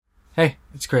Hey,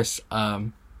 it's Chris.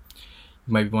 You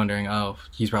might be wondering, oh,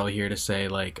 he's probably here to say,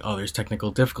 like, oh, there's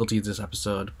technical difficulties this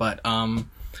episode. But,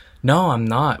 no, I'm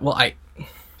not. Well, I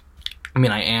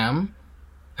mean, I am.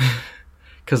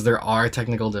 Because there are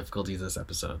technical difficulties this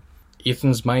episode.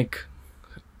 Ethan's mic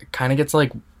kind of gets,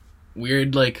 like,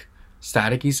 weird, like,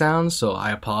 staticky sounds, so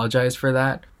I apologize for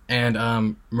that.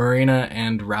 And, Marina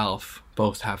and Ralph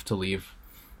both have to leave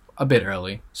a bit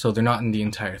early, so they're not in the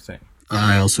entire thing.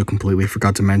 I also completely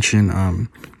forgot to mention,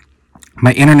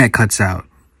 my internet cuts out,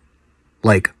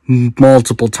 like,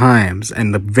 multiple times,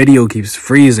 and the video keeps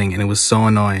freezing, and it was so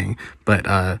annoying,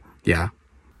 but, yeah.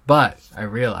 But, I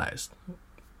realized,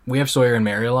 we have Sawyer and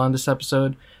Mariel on this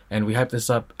episode, and we hype this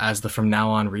up as the From Now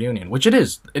On reunion, which it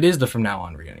is. It is the From Now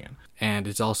On reunion. And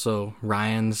it's also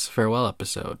Ryan's farewell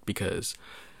episode, because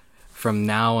from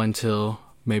now until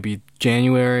maybe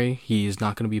January, he's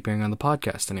not going to be appearing on the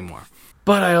podcast anymore.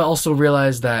 But I also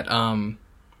realized that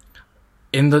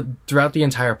throughout the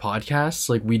entire podcast,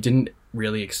 like, we didn't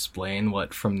really explain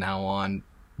what From Now On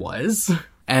was.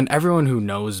 And everyone who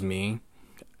knows me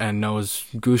and knows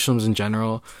Gooshams in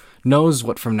general knows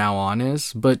what From Now On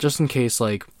is. But just in case,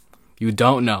 like, you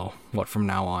don't know what From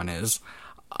Now On is,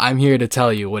 I'm here to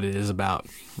tell you what it is about,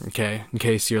 okay? In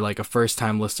case you're, like, a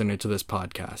first-time listener to this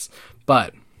podcast.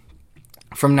 But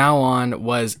From Now On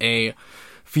was a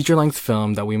feature-length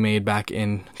film that we made back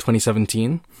in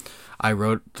 2017. I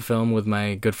wrote the film with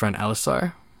my good friend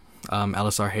Alisar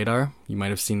Haidar. You might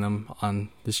have seen them on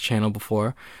this channel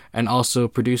before. And also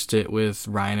produced it with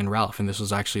Ryan and Ralph. And this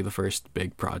was actually the first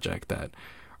big project that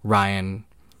Ryan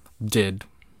did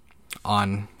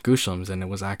on Gooshams. And it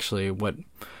was actually what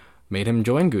made him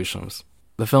join Gooshams.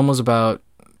 The film was about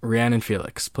Rianne and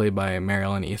Felix, played by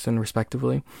Mariel and Ethan,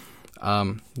 respectively.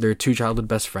 They're two childhood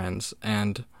best friends,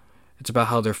 and it's about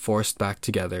how they're forced back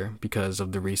together because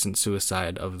of the recent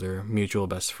suicide of their mutual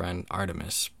best friend,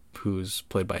 Artemis, who's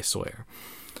played by Sawyer.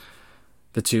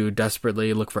 The two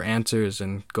desperately look for answers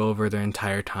and go over their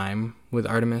entire time with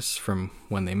Artemis, from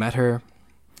when they met her,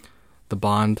 the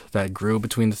bond that grew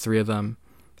between the three of them,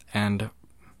 and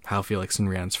how Felix and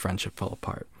Rianne's friendship fell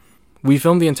apart. We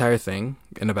filmed the entire thing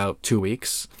in about 2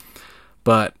 weeks,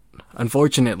 but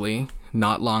unfortunately,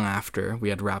 not long after we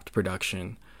had wrapped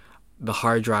production, the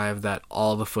hard drive that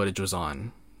all the footage was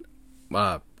on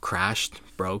crashed,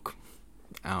 broke,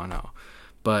 I don't know.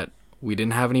 But we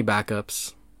didn't have any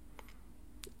backups,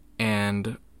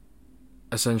 and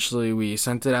essentially we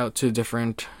sent it out to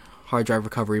different hard drive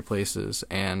recovery places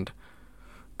and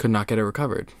could not get it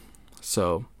recovered.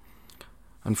 So,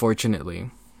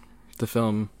 unfortunately, the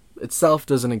film itself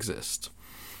doesn't exist.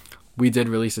 We did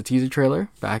release a teaser trailer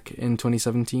back in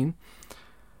 2017,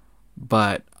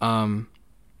 but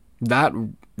that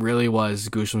really was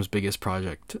Goosham's biggest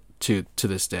project to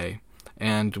this day,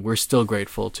 and we're still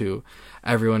grateful to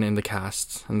everyone in the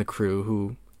cast and the crew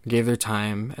who gave their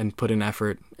time and put an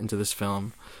effort into this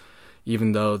film,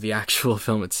 even though the actual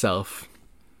film itself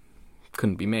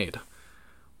couldn't be made.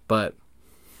 But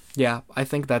yeah, I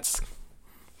think that's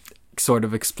sort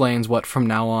of explains what From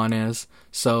Now On is.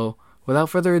 So, without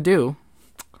further ado,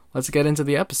 let's get into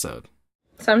the episode.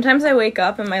 Sometimes I wake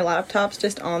up and my laptop's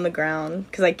just on the ground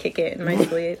because I kick it in my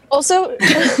sleep. Also,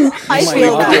 I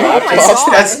feel that.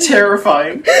 That's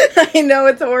terrifying. I know,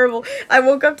 it's horrible. I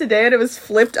woke up today and it was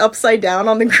flipped upside down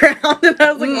on the ground, and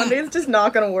I was like, one day it's just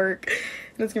not gonna work.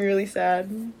 And it's gonna be really sad.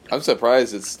 I'm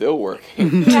surprised it's still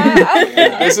working.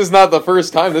 This is not the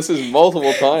first time. This is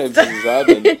multiple times since it's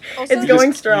happened. Also, it's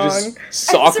going strong. You just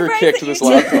soccer kicked this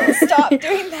laptop. Stop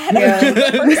doing that.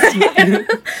 Yeah.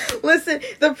 Listen,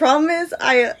 the problem is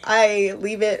I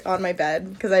leave it on my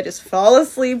bed because I just fall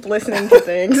asleep listening to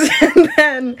things, and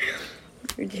then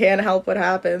you can't help what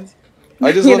happens.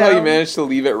 I just love how you managed to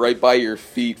leave it right by your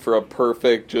feet for a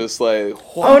perfect, just like...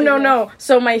 Oh, no.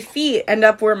 So my feet end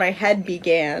up where my head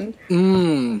began.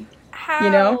 How?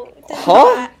 You know?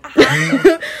 Huh?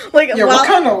 Like, yeah, what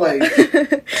kind of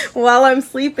like? While I'm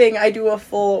sleeping, I do a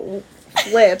full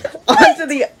flip onto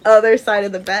the other side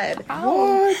of the bed.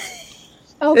 What?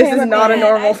 Okay, this is not a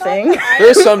normal thing.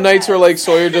 There's some nights where, like,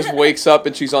 Sawyer just wakes up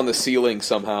and she's on the ceiling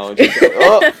somehow. And she's like,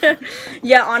 oh.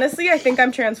 Yeah, honestly, I think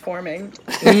I'm transforming.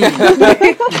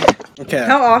 Okay.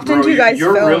 How often do you guys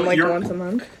film? Really, once a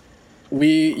month?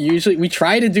 We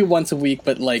try to do once a week,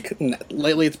 but, like,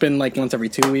 lately it's been, like, once every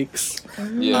 2 weeks.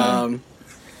 Yeah.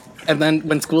 And then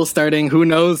when school's starting, who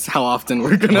knows how often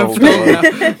we're gonna film now.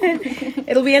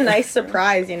 It'll be a nice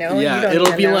surprise, you know? Yeah,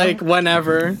 it'll be, like,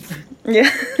 whenever.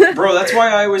 Yeah. Bro, that's why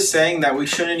I was saying that we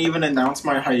shouldn't even announce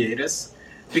my hiatus.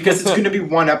 Because it's going to be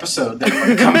one episode, then I'm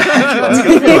going to come back and it's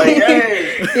going to be like,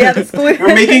 hey! Yeah, that's cool.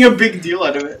 We're making a big deal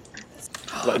out of it.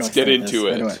 Let's get into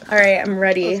it. All right, I'm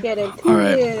ready. Let's get into All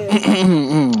right.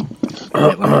 it.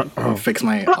 Wait, let me fix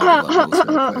my levels real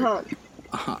quick.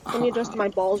 Let me adjust my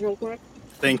balls real quick.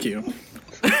 Thank you.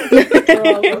 You're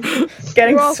welcome.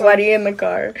 Getting You're welcome. sweaty in the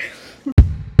car.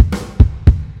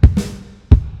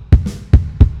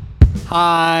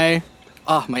 Hi.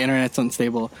 Oh, my internet's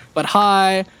unstable. But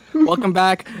hi. Welcome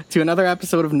back to another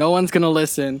episode of No One's Gonna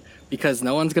Listen, because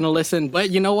no one's gonna listen. But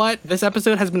you know what? This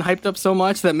episode has been hyped up so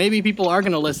much that maybe people are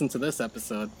gonna listen to this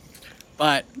episode.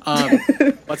 But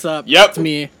what's up? Yep. It's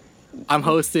me. I'm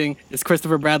hosting. It's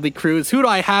Kristoffer Bradley Cruz. Who do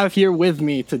I have here with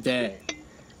me today?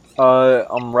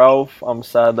 I'm Ralph. I'm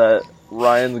sad that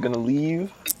Ryan's gonna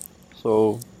leave.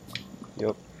 So,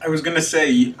 yep. I was gonna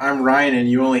say I'm Ryan and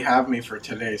you only have me for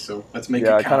today, so let's make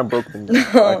Yeah, it I kind count. of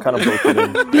broke it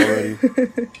in already.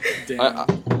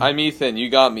 Damn. I'm Ethan. You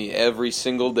got me every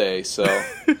single day, so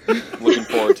looking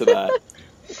forward to that.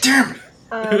 Damn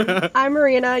it! I'm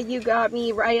Marina. You got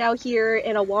me right out here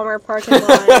in a Walmart parking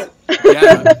lot.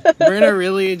 Yeah, Marina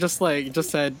really just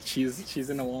said she's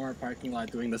in a Walmart parking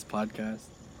lot doing this podcast.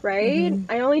 Right?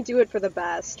 I only do it for the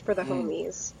best, for the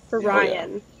homies. For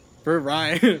Ryan. For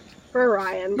Ryan. For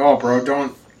Ryan. No, bro,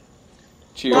 don't.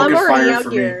 Cheers. Well, I'm get already fired out for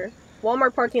me. here.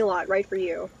 Walmart parking lot, right for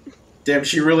you. Damn,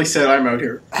 she really said I'm out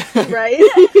here. Right?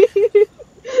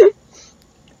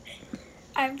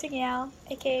 I'm Danielle,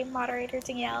 aka Moderator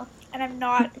Danielle, and I'm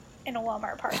not in a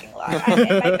Walmart parking lot. I'm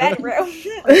in my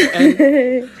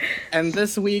bedroom. And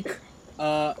this week,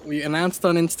 we announced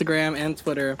on Instagram and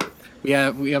Twitter, we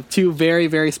have two very,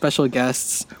 very special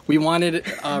guests. We wanted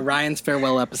Ryan's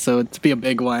farewell episode to be a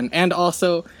big one, and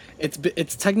also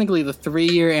it's technically the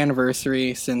 3-year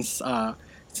anniversary since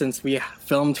we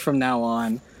filmed From Now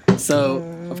On. So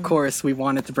of course we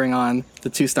wanted to bring on the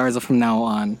two stars of From Now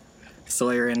On,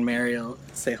 Sawyer and Mariel.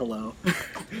 Say hello.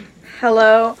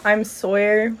 Hello, I'm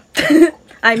Sawyer.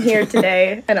 I'm here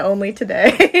today and only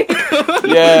today.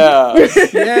 Yeah.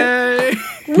 Yay!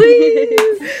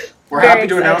 We're Very happy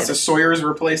to announce that excited. Sawyer is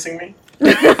replacing me.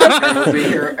 And we'll be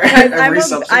here every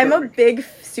subsequent I'm a week. big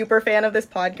super fan of this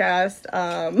podcast.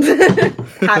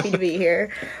 Happy to be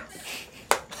here.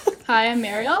 Hi, I'm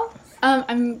Mariel.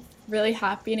 I'm really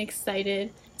happy and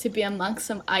excited to be amongst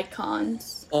some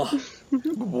icons. Oh.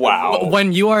 Wow.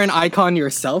 When you are an icon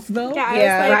yourself, though? Yeah, I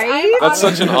Yeah. was like, Right? I'm That's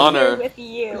such an honored to be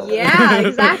here honor. with you. Yeah,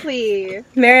 exactly.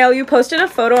 Mariel, you posted a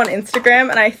photo on Instagram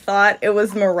and I thought it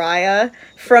was Mariah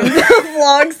from the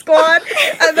Vlog Squad.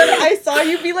 And then I saw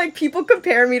you be like, people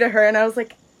compare me to her, and I was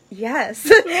like, yes,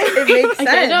 it makes I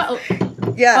sense.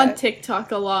 get it Yeah. on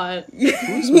TikTok a lot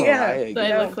Who's Yeah. Mariah? that I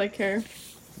No. look like her.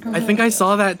 I think I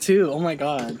saw that too. Oh my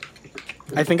god.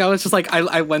 I think I was just like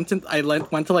I went to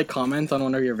like comment on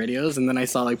one of your videos, and then I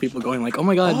saw like people going like, "Oh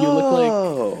my god, you look like."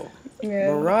 Oh,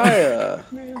 Yeah. Mariah.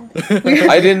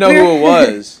 I didn't know who it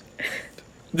was.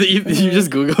 You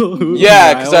just Google who.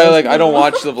 Yeah, because Mariel was? I don't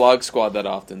watch the Vlog Squad that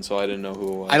often, so I didn't know who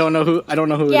it was. I don't know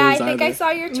who Yeah, it I is think either. I saw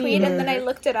your tweet and then I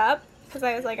looked it up because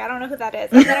I was like, I don't know who that is.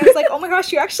 And then I was like, oh my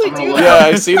gosh, you actually do Yeah, that.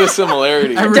 I see the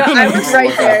similarity. I was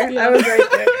right there. I was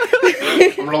right there.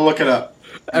 I'm gonna look it up.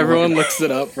 Everyone looks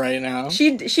it up right now.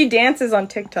 She dances on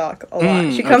TikTok a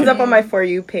lot. She comes okay. up on my For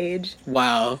You page.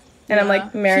 Wow. And I'm Yeah.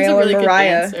 like, Mariel She's a really and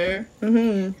Mariah. Good dancer.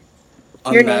 Mm-hmm.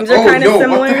 On Your that- names are Oh, kind of yo,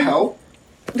 similar. what the hell?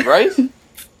 Right?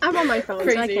 I'm on my phone,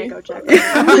 so I Crazy. can't go check.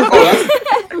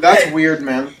 Oh, that's weird,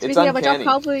 man. It's Speaking of which, uncanny.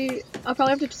 I'll probably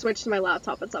have to switch to my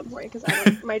laptop at some point because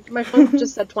my phone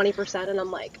just said 20%, and I'm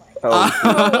like, Oh.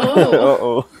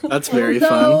 Uh-oh. That's very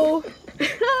fun. no.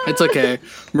 It's okay.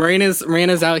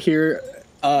 Marina's out here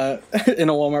in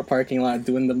a Walmart parking lot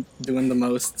doing the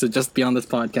most to just be on this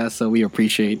podcast, so we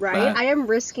appreciate Right? that. I am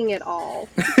risking it all.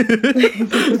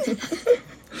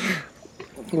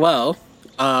 Well,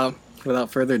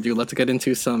 without further ado, let's get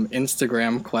into some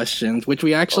Instagram questions, which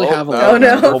we actually have a that lot. Oh,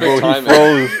 no. was Oh, perfect bro, he timing.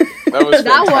 froze. That was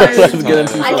That fantastic was- Let's get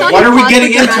into timing. I thought What you are we paused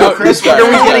getting it into, out. Chris? What are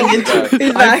we getting into?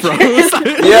 He's I back. froze.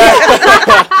 Yeah.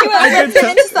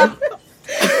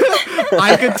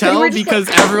 I could tell because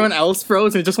everyone else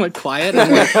froze and it just went quiet.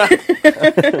 And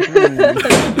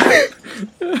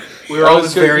We were all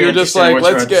just very You're just interested in like, what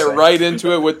you let's had to get say. right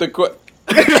into it with the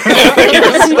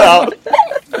Stop.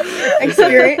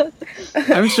 Experience.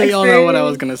 I'm sure y'all know what I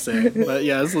was gonna say, but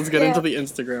yes, let's get into the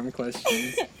Instagram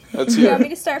questions. Let's You hear want me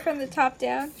it. to start from the top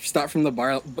down? Start from the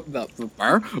bottom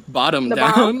The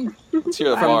down, Let's hear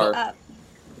the From bar. Up.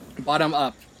 bottom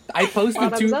up. I posted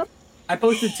Bottoms two. up? I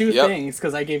posted two Yep. things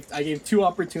because I gave two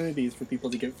opportunities for people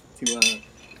to give to.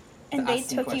 And they ask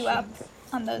some took you up questions.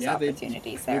 on those Yeah, they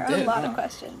opportunities. There are did, a lot huh? of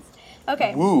questions.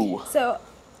 Okay. Woo. So,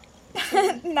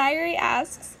 Nairi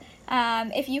asks,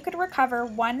 if you could recover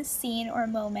one scene or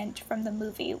moment from the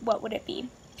movie, what would it be?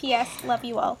 P.S. Love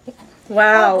you all.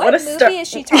 Wow, what what a movie start. is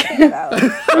she talking about?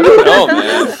 I don't know,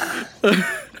 man.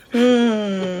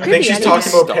 I think she's talking about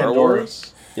Star Pandora.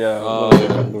 Wars? Yeah. Oh,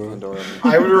 Pandora.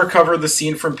 I would recover the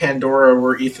scene from Pandora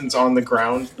where Ethan's on the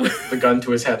ground with the gun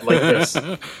to his head like this.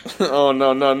 Oh,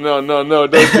 no, don't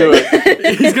do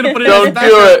it. He's gonna put it Don't in his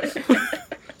do backpack.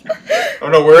 it. Oh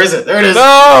no, where is it? There it is.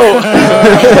 No!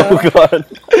 Oh god.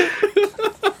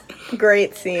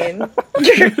 Great scene.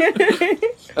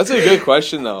 That's a good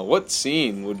question, though. What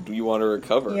scene would you want to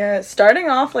recover? Yeah, starting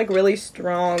off like really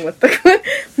strong with the.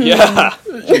 Yeah.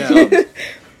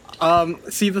 Yeah.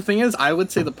 See, the thing is, I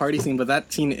would say the party scene, but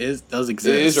that scene does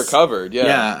exist. It is recovered, yeah.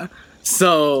 Yeah.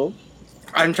 So,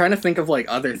 I'm trying to think of like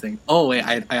other things. Oh wait,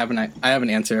 I have an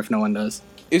answer if no one does.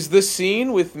 Is the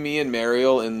scene with me and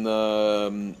Mariel in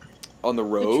the on the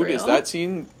road? Is that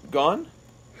scene gone?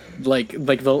 Like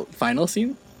the final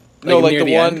scene? No, like near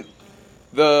the end? one.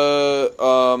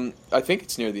 The I think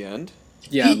it's near the end.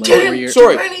 Yeah. He Like, didn't where you're,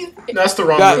 Sorry. That's the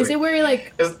wrong That- movie. Is it where you're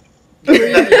like?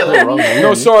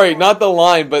 No, sorry, not the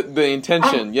line, but the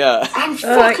intention. Yeah. I'm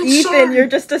fucking Ethan, sorry. you're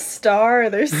just a star.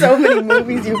 There's so many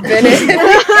movies you've been in.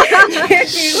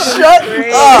 Shut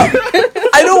up!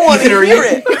 I don't want to hear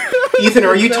it. Ethan,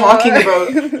 are you talking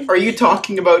about? Are you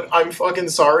talking about? I'm fucking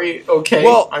sorry. Okay.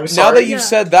 Well, I'm now sorry. that you've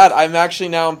said that,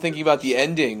 I'm thinking about the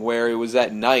ending where it was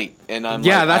at night, and I'm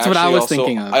Yeah, like, that's what I actually was also-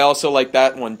 thinking of. I also like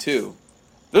that one too.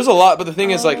 There's a lot, but the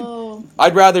thing is, like, Oh.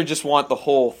 I'd rather just want the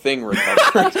whole thing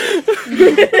recovered. What's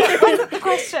the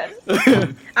question?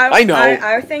 I know.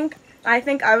 I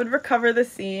think I would recover the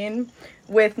scene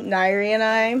with Nairi and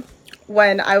I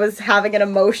when I was having an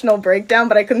emotional breakdown,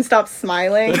 but I couldn't stop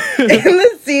smiling in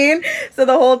the scene. So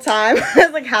the whole time I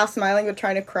was like half smiling but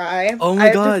trying to cry. oh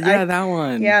my god, that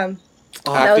one. Yeah.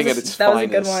 Acting at its that was a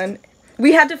good finest. one.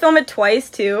 We had to film it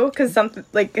twice too, because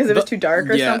it was too dark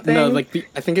or yeah, something. No, like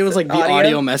I think it was like the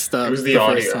audio messed up. It was the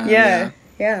first audio. time,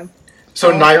 yeah.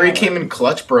 So Nairi came in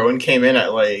clutch, bro, and came in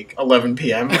at like 11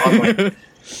 p.m. on like,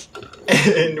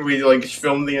 and we like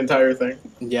filmed the entire thing.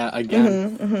 Yeah,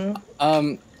 again.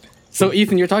 So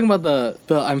Ethan, you're talking about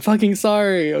the I'm fucking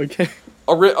sorry, okay?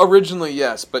 Originally,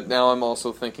 yes, but now I'm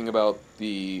also thinking about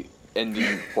the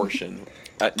ending portion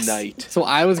at night. So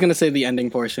I was gonna say the ending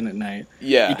portion at night.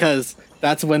 Yeah. Because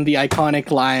that's when the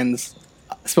iconic lines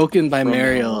spoken by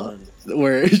Mariel,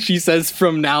 where she says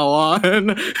 "from now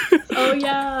on." Oh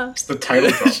yeah. It's the title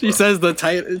drop. She says the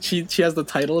title. She has the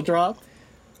title drop,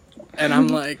 and I'm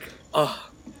like, oh,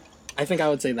 I think I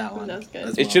would say that one. That was good.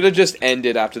 as It well. should have just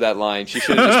ended after that line. She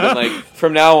should have just been like,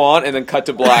 "From now on," and then cut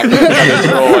to black. And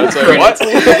roll. It's like, what?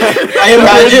 I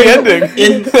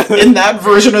imagine in that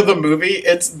version of the movie,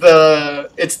 it's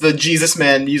the Jesus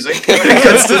Man music when it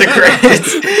cuts to the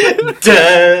credits.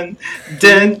 Dun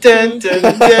dun dun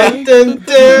dun dun dun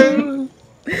dun.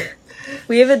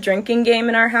 We have a drinking game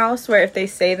in our house where if they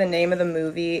say the name of the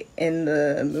movie in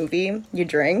the movie, you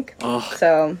drink. Oh.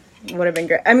 So it would have been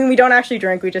great. I mean, we don't actually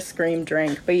drink; we just scream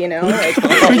drink. But you know, like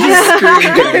We just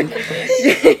scream drink.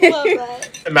 Love that.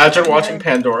 Imagine watching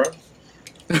Pandora.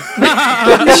 You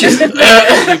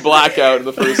black out in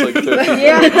the first like 50.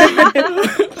 yeah,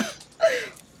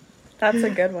 that's a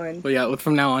good one. But yeah,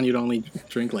 from now on, you'd only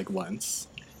drink like once.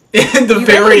 In the You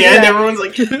very really end, do that. everyone's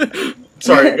like,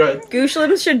 "Sorry, go ahead."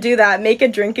 Gooshlims should do that. Make a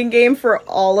drinking game for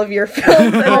all of your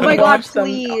films and Oh my god, watch them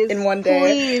please. in one day.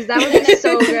 Please, that would be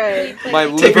so good. My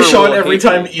Take liver a shot will every hate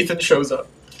time me. Ethan shows up.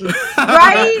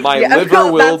 Right? My Yeah, liver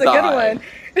no, will that's die. a good one.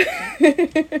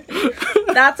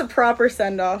 That's a proper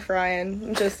send off, Ryan.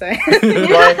 I'm just saying.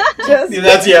 Right? Just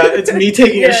It's me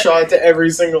taking a Yeah. shot to every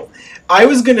single. I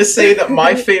was gonna say that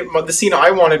my favorite, the scene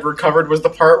I wanted recovered was the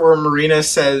part where Marina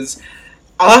says,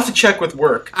 "I'll have to check with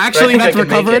work." but I Actually, think I that's can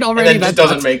make recovered it," already. And then just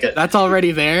doesn't that's, make it. That's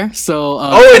already there. So.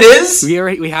 Oh, it is.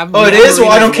 We have. Oh, we it have is. Well,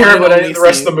 I don't Marina's care one and about only the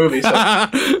rest of the scene. movie.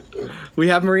 So. We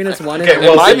have Marina's one. Okay, and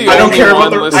well, Am I only the I don't only care about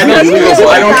one the- listening I don't- to this,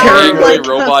 I don't care angry like-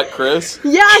 robot Chris?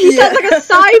 Yeah, he sounds like a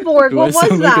cyborg. Do What I was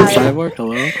sound like a that? cyborg?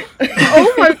 Hello.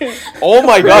 Oh my. Oh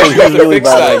my gosh, you have to Really fix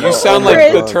bad. that. You sound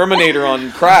like the Terminator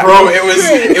on crack. Bro,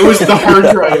 it was the hard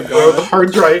drive, bro. The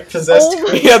hard drive possessed. Oh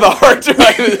my. Yeah, the hard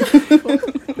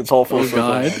drive. It's all full Oh, circle.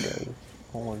 God. Guys.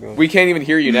 Oh my god. We can't even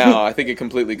hear you now. I think it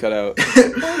completely cut out.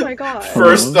 Oh my god.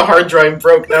 First, the hard drive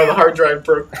broke. Now the hard drive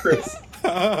broke, Chris.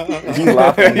 He's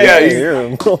laughing. Yeah, I he's- hear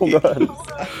him. Oh god.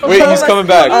 Wait, he's coming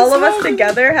back. All of us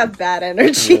together have bad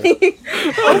energy.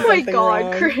 Oh my Something god,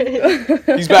 wrong. Chris.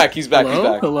 He's back. He's back. He's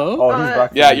Hello. back. Hello. Oh, he's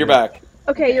back. Yeah, you're back.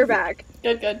 Okay, you're back.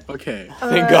 Good. Okay.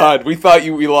 Thank God. We thought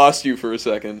we lost you for a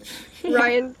second.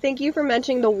 Ryan, thank you for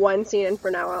mentioning the one scene in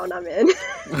For Now On I'm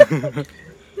in.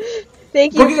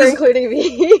 Thank you for including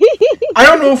me. I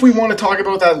don't know if we want to talk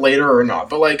about that later or not,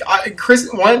 but like, Chris,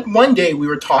 one day we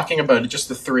were talking about it, just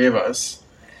the three of us,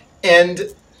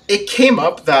 and it came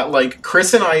up that like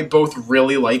Chris and I both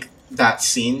really like that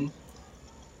scene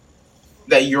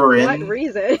that you're in. What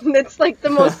reason? It's like the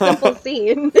most simple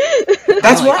scene.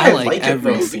 That's why I like it,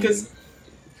 though, because.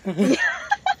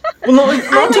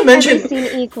 Well, not to mention every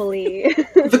scene equally.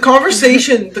 the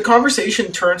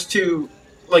conversation turns to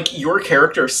like your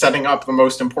character setting up the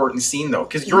most important scene, though,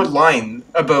 because your line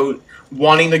about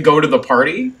wanting to go to the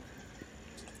party,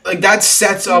 like that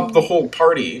sets up the whole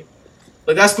party.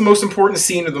 Like that's the most important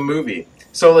scene of the movie.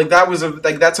 So like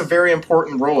that's a very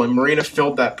important role, and Marina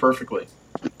filled that perfectly.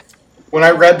 When I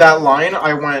read that line,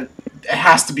 I went, "It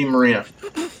has to be Marina."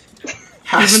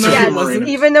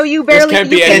 Even though you barely. This can't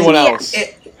be anyone else.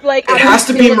 Like it has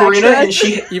to be Marina, and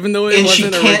she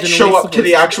can't show up to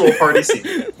the actual party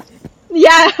scene.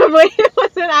 Yeah, but it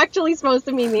wasn't actually supposed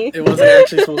to be me. It wasn't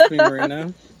actually supposed to be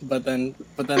Marina, but then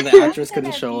the actress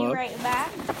couldn't show up. Right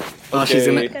back. Oh, Okay. she's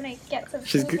gonna Get some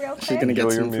she's food real quick. gonna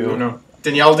get some food. No,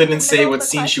 Danielle didn't say what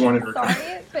scene she wanted to record.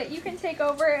 Sorry, but you can take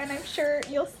over, and I'm sure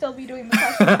you'll still be doing the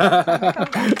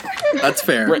questions. That's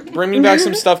fair. Bring me back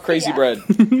some stuffed crazy bread.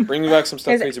 Bring me back some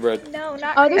stuffed crazy bread. No,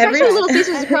 not Oh, there's crazy. actually a Little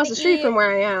Caesars across the street from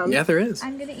where I am. Yeah, there is.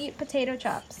 I'm gonna eat potato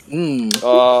chops.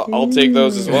 I'll take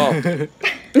those as well.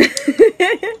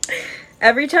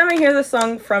 Every time I hear the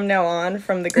song From Now On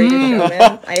from The Greatest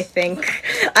Showman,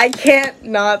 I can't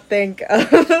not think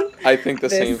of I think the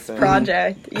this same thing.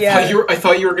 project. Yeah. I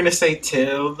thought you were gonna say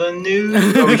 "Till the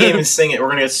News." Oh, we can't even sing it. We're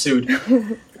gonna get sued.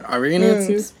 Are we gonna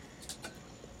get sued?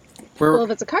 Well, if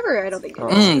it's a cover, I don't think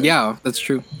it is. Yeah, that's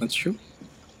true. That's true.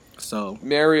 So,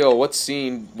 Mariel, what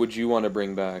scene would you want to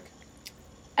bring back?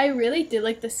 I really did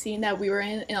like the scene that we were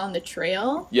in on the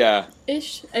trail. Yeah.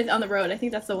 Ish. On the road. I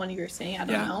think that's the one you were saying. I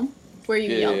don't know. Where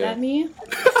you Yeah, yelled yeah. at me.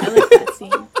 I like that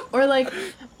scene. Or like,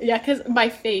 yeah, because my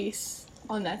face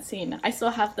on that scene. I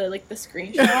still have the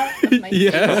screenshot of my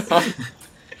face.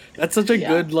 That's such a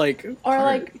good Or part.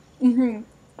 like,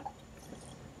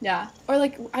 yeah. Or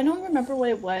like, I don't remember what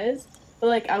it was, but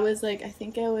like I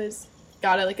think I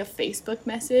got a Facebook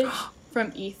message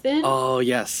from Ethan. Oh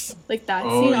yes. Like that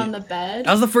scene on the bed.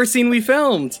 That was the first scene we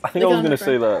filmed. I think I was gonna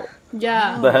say that.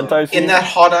 Yeah. The hentai scene? In that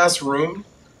hot ass room.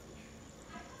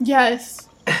 Yes.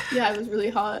 Yeah, it was really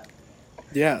hot.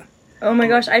 Yeah. Oh my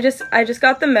gosh, I just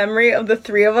got the memory of the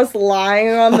three of us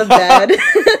lying on the bed.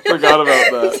 Forgot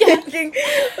about that. Taking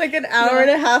like an hour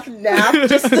and a half nap,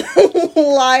 just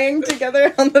lying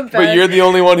together on the bed. But you're the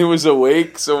only one who was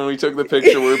awake, so when we took the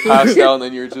picture, we were passed out, and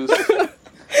then you're just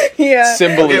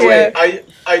symbolism. Okay, wait,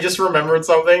 I just remembered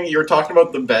something. You were talking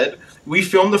about the bed. We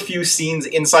filmed a few scenes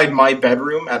inside my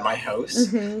bedroom at my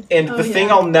house, and the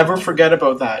thing I'll never forget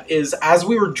about that is as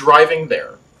we were driving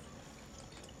there,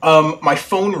 my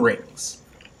phone rings,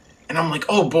 and I'm like,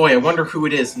 oh boy, I wonder who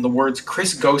it is, and the words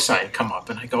Chris Gosine come up,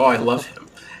 and I go, oh, I love him.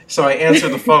 So I answer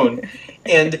the phone,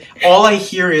 and all I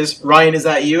hear is, Ryan, is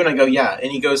that you? And I go, yeah.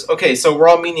 And he goes, okay, so we're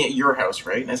all meeting at your house,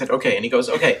 right? And I said, okay. And he goes,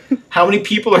 okay, how many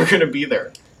people are going to be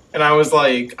there? And I was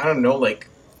like, I don't know, like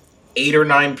 8 or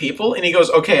 9 people. And he goes,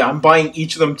 okay, I'm buying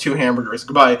each of them 2 hamburgers.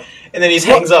 Goodbye. And then he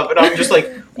hangs up, and I'm just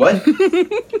like, what?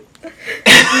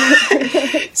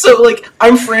 So, like,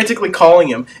 I'm frantically calling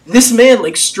him. This man,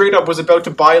 like, straight up was about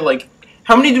to buy, like,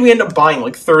 how many did we end up buying?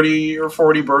 Like 30 or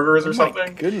 40 burgers or something? My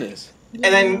goodness. And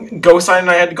then Gosine and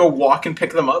I had to go walk and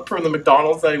pick them up from the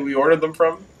McDonald's that we ordered them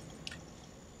from.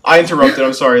 I interrupted.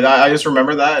 I'm sorry. I just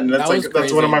remember that, and that's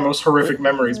that's one of my most horrific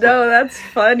memories. No, that's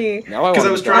funny. Because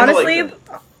I was trying honestly, to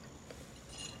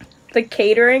the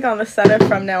catering on the set of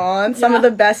From Now On, some of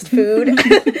the best food,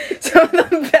 some of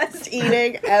the best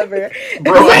eating ever.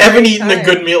 Bro, I haven't eaten a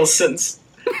good meal since.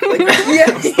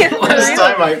 Last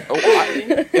time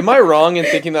Am I wrong in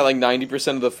thinking that like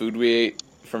 90% of the food we ate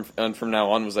from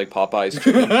now on was like Popeye's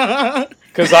chicken?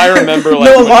 Because I remember like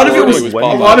no, a lot of it was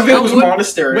Popeyes.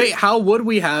 monastery. Wait, how would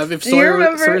we have if Do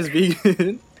you Sawyer's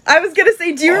vegan? I was gonna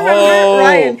say, do you remember,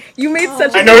 Ryan? You made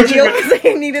such a big deal because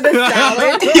I needed a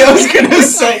salad. Yeah, I was gonna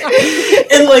say,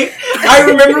 and like I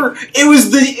remember it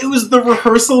was the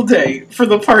rehearsal day for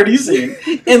the party scene,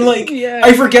 and like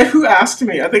I forget who asked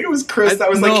me. I think it was Chris.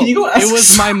 That was like, "Can you go ask?" It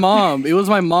was my mom. It was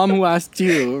my mom who asked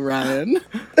you, Ryan.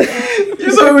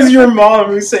 So it was your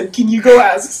mom who said, "Can you go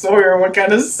ask Sawyer what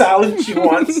kind of salad she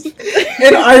wants?"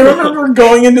 And I remember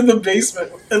going into the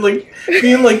basement and like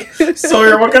being like,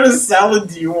 "Sawyer, what kind of salad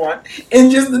do you want?"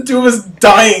 And just the two of us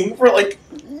dying for like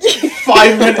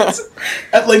 5 minutes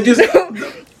at like just.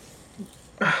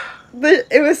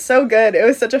 It was so good. It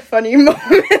was such a funny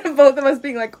moment. Both of us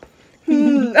being like,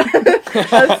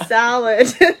 a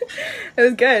salad. It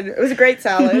was good. It was a great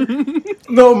salad.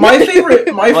 No, my favorite,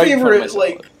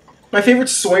 Right my favorite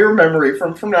Sawyer memory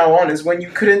from now on is when you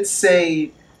couldn't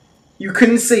say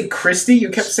Christy, you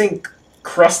kept saying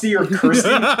Krusty or Kirsty.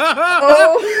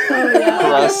 Oh,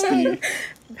 Krusty.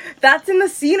 That's in the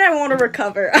scene I want to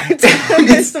recover.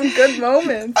 There's some good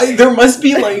moments. There must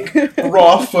be like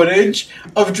raw footage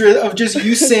of just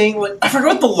you saying like I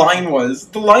forgot what the line was.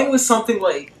 The line was something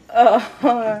like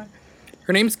Her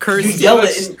name's Kirsty. You yell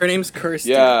it. Her name's Kirsty.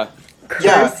 Yeah.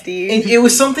 Kirsty. And it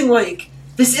was something like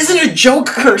this isn't a joke,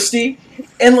 Kirsty.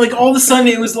 And like all of a sudden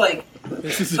it was like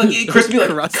Kirsty be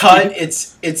like cut.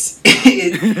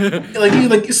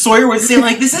 Like Sawyer would say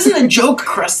like this isn't a joke,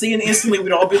 Krusty, and instantly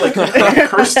we'd all be like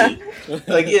Kirsty.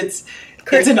 Like it's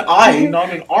an I, not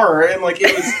an R, and like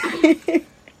it was.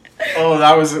 Oh,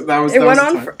 that was.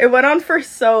 It went on for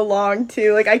so long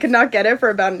too. Like I could not get it for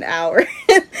about an hour.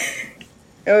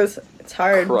 It's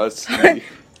hard. Krusty.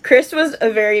 Chris was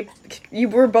you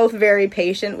were both very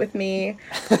patient with me.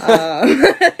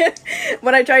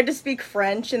 When I tried to speak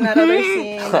French in that other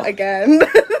scene, again,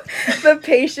 the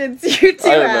patience you two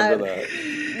had. I remember that.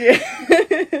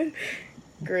 Yeah.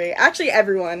 Great. Actually,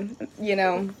 everyone, you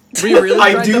know. We really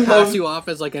tried to pass you off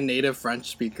as like a native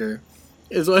French speaker.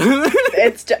 Is what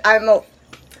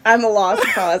I'm a lost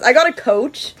cause. I got a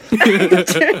coach.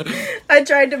 I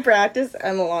tried to practice.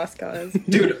 I'm a lost cause.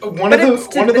 Dude, one of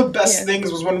the best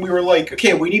things was when we were like,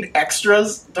 okay, we need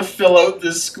extras to fill out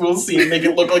this school scene, make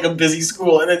it look like a busy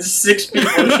school, and then 6 people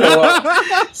show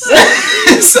up.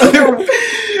 So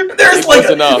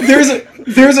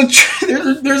there's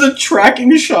a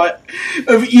tracking shot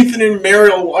of Ethan and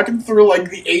Mariel walking through like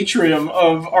the atrium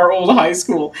of our old high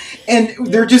school, and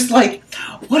they're just like,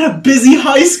 what a busy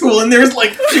high school, and there's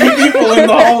like 2 people in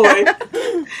the hallway,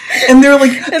 and they're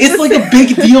like, it's like a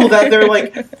big deal that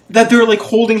they're like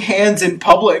holding hands in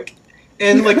public.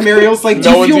 And like Mariel's like, do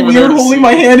you feel weird holding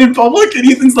my hand in public? And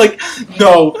Ethan's like,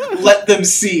 no, let them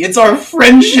see. It's our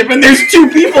friendship. And there's 2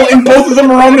 people, and both of them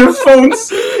are on their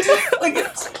phones. Like,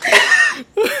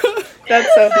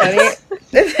 that's so funny.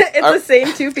 It's the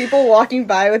same 2 people walking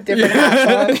by with different hats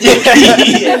on.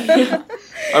 Yeah.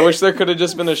 I wish there could have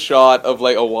just been a shot of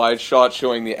like a wide shot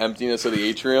showing the emptiness of the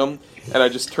atrium, and I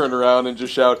just turn around and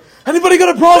just shout, "Anybody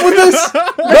got a problem with this? No,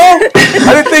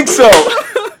 I didn't think so."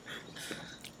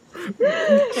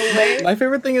 My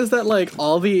favorite thing is that like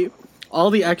all the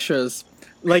extras,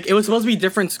 like it was supposed to be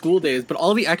different school days, but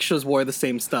all the extras wore the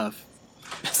same stuff.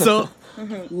 So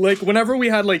like whenever we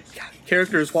had like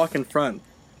characters walk in front,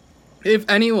 if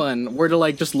anyone were to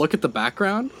like just look at the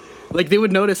background, like they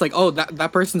would notice like, oh,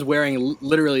 that person's wearing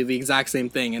literally the exact same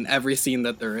thing in every scene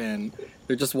that they're in.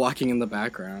 They're just walking in the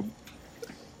background.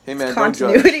 Hey man,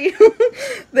 continuity.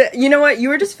 You know what? You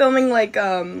were just filming like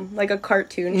a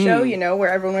cartoon show, you know, where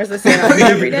everyone wears the same outfit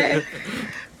every day.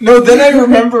 No, then I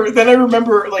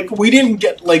remember, like, we didn't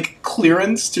get, like,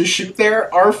 clearance to shoot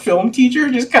there. Our film teacher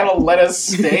just kind of let us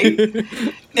stay.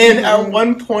 And at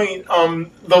one point,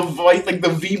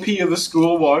 the VP of the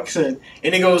school walks in,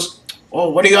 and he goes, "Oh,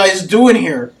 what are you guys doing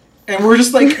here?" And we're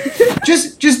just like,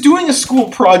 just doing a school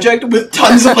project with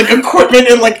tons of, like, equipment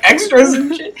and, like, extras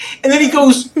and shit. And then he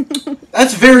goes,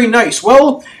 "That's very nice.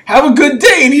 Well, have a good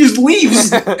day." And he just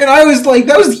leaves. And I was like,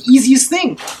 that was the easiest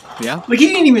thing. Yeah. Like, he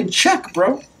didn't even check,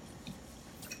 bro.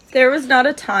 There was not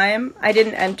a time I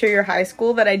didn't enter your high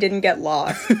school that I didn't get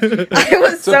lost. I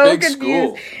was so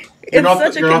confused. You're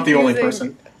not the only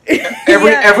person.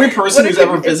 Every person who's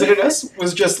ever visited us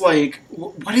was just like,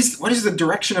 what is the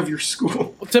direction of your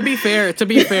school? To be fair,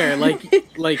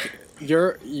 like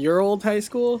your old high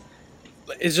school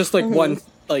is just like one,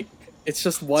 like it's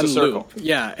just one loop.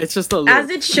 Yeah, it's just a loop. As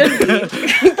it should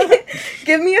be.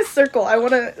 Give me a circle. I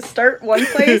want to start one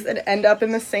place and end up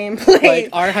in the same place. Like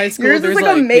our high school, yours is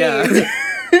like a maze.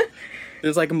 Yeah.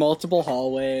 There's like multiple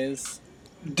hallways.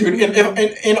 Dude,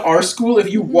 in our school, if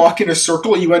you walk in a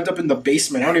circle, you end up in the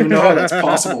basement. I don't even know how that's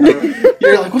possible. Bro.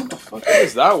 You're like, what the fuck? How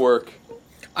does that work?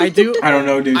 I don't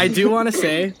know, dude. I do want to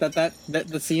say that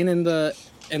the scene in the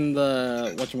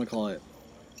whatchamacallit,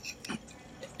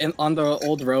 on the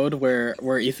old road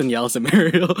where Ethan yells at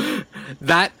Mariel,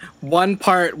 that one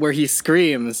part where he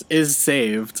screams is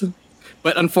saved,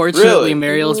 but unfortunately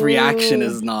Mariel's reaction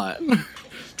is not.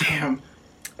 Damn.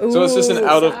 So it's just an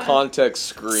out of context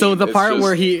scream. So the part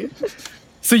where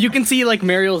so you can see like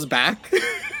Mariel's back,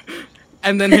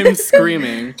 and then him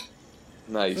screaming.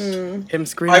 Nice. Him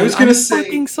screaming. I was gonna say, I'm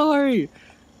fucking sorry.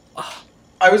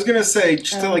 I was gonna say,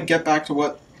 just to like get back to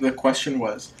what the question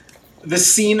was. The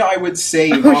scene I would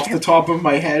save off the top of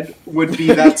my head would be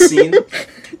that scene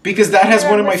because that has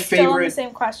one of my Still on the favorite.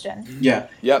 same question. Yeah,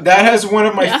 Yep. that has one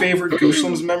of my Yeah. favorite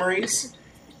Gooslams memories,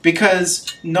 because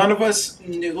none of us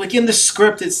knew. Like in the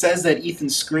script, it says that Ethan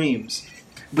screams,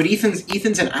 but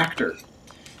Ethan's an actor,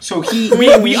 so he We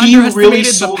he underestimated really the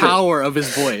sold it. power of his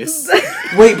voice.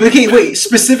 Wait.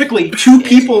 Specifically, 2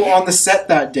 people on the set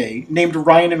that day, named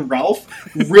Ryan and Ralph,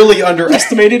 really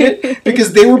underestimated it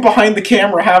because they were behind the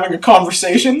camera having a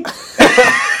conversation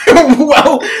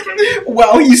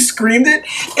while he screamed it.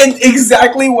 And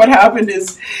exactly what happened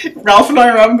is, Ralph and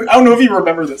I don't know if you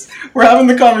remember this. We're having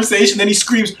the conversation, then he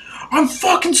screams, "I'm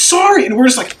fucking sorry," and we're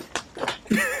just like.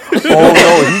 Oh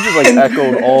no, he just like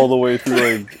echoed all the way through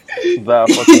like that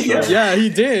fucking thing. Yeah, he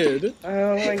did.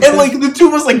 Oh my god. And like the two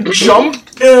of us like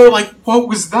jumped and they were like, "What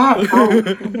was that, bro?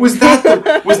 Was that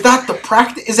the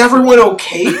practice? Is everyone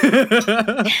okay?"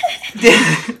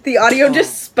 The audio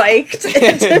just spiked.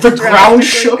 The ground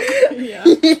shook. Yeah.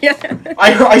 Yeah.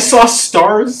 I saw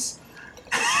stars.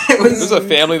 It There was was. a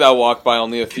family that walked by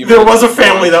only a few There minutes. was a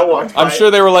family that walked by. I'm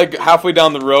sure they were like halfway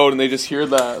down the road and they just hear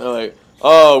that. They're like,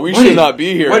 "Oh, we should not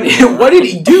be here." What did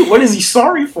he do? What is he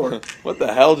sorry for? What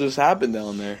the hell just happened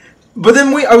down there? But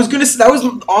then I was gonna say that was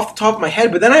off the top of my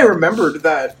head. But then I remembered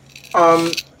that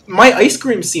my ice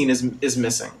cream scene is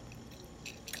missing.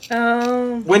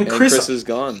 Oh. When And Chris is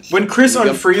gone. when Chris He got-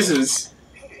 unfreezes,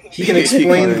 he can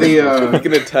explain the. He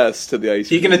can attest to the ice.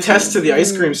 He can attest to the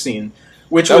ice cream scene,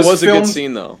 which That was was a filmed, good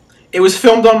scene though. It was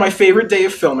filmed on my favorite day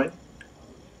of filming,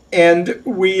 and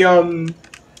we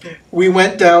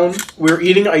went down. We were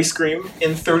eating ice cream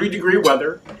in 30-degree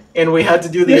weather, and we had to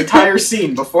do the entire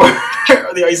scene before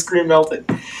the ice cream melted.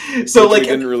 So Which like we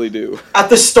didn't really do. at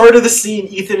the start of the scene,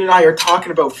 Ethan and I are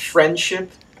talking about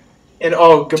friendship, and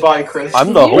oh, goodbye, Chris.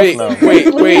 I'm the host Wait, now. wait.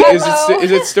 Is Hello.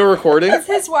 it still recording? Is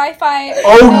his Wi-Fi?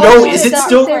 Oh, no, it's is it not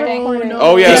still- recording. Oh, no.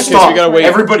 Oh yeah, Hey, okay, so stop! we gotta wait.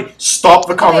 Everybody, stop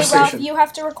the Okay, Ralph, conversation. you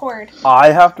have to record.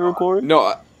 I have to record?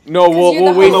 No, you're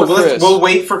we'll the wait host. for Chris. We'll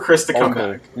wait for Chris to come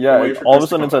Okay. back. Yeah, We'll wait for all of a Chris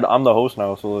to sudden it come said I'm the host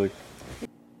now, so like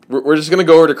We're just gonna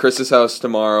go over to Chris's house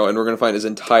tomorrow, and we're gonna find his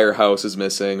entire house is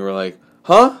missing. We're like,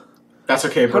 huh? That's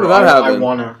okay, How bro. did that I happen?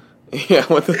 wanna. Yeah.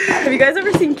 What the? Have you guys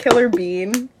ever seen Killer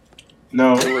Bean?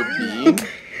 No. Killer Bean?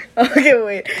 Okay,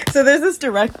 wait. So there's this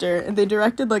director, and they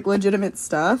directed like legitimate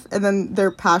stuff, and then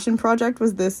their passion project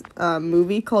was this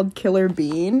movie called Killer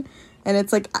Bean, and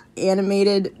it's like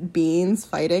animated beans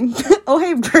fighting. Oh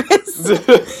hey, Chris.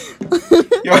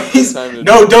 Yo, he's- Time to-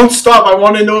 no, don't stop. I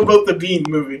want to know about the Bean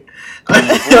movie.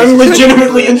 I'm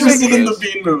legitimately interested in the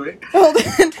Bean movie.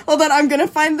 Hold on. I'm gonna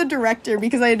find the director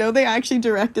because I know they actually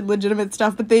directed legitimate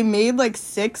stuff, but they made like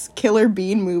 6 Killer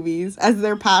Bean movies as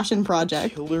their passion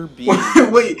project. Killer Bean.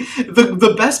 Wait,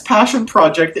 the best passion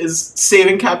project is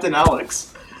Saving Captain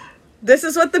Alex. This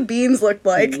is what the beans looked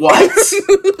like. What?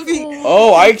 Movie.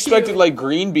 Oh, I expected like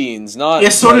green beans, not Yeah,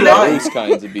 so did I. those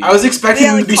kinds of beans. I was expecting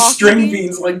Yeah, them like to be coffee string beans?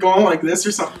 beans, like going like this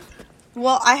or something.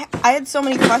 Well, I had so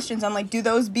many questions. I'm like, do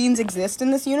those beans exist in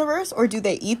this universe, or do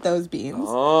they eat those beans?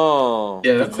 Oh,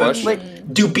 Yeah, good that's- question.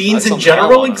 Like, Do beans That's in something I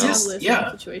general wanna know. exist? Live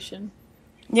Yeah. Situation.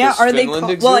 yeah, Does are they?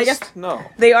 Finland Well, I guess exist? No.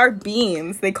 they are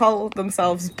beans. They call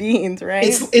themselves beans, right?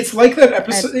 It's like that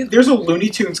episode. There's a Looney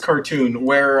Tunes cartoon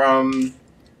where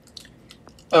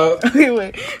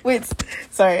wait.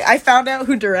 Sorry, I found out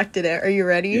who directed it. Are you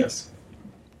ready? yes,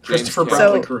 James Kristoffer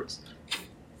Cameron. Bradley Cruz.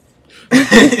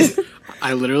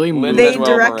 I literally Lin- moved. They Manuel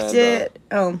directed.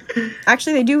 Oh,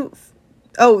 actually, they do.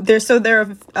 Oh, they're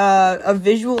a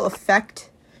visual effect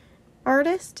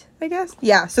artist, I guess.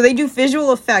 Yeah, so they do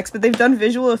visual effects, but they've done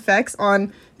visual effects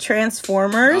on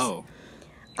Transformers, Oh.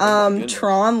 goodness.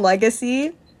 Tron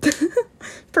Legacy,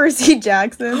 Percy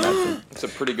Jackson. It's a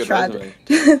pretty good Tragic.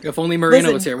 resume. If only Marina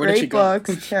Listen, was here, where did great she go?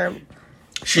 books, terrible.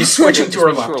 She's switching to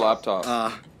her Switch laptop.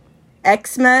 laptop.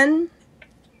 X-Men,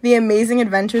 The Amazing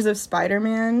Adventures of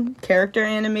Spider-Man, character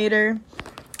animator,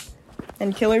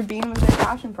 and Killer Bean was their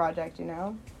passion project. You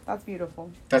know, that's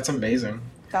beautiful. That's amazing,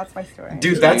 That's my story.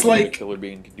 dude. That's like. Killer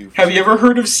Bean can do. for Have you ever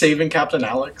heard of Saving Captain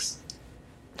Alex?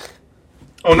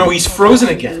 Oh no, he's frozen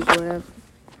again.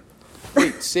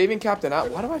 Wait, Saving Captain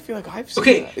Alex. Why do I feel like I've seen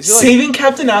Okay, that? Is it like, Saving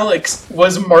Captain Alex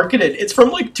was marketed. It's from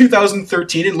like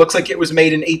 2013. It looks like it was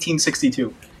made in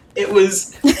 1862. It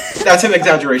was. That's an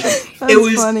exaggeration. That's it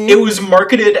was. funny. It was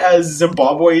marketed as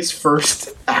Zimbabwe's first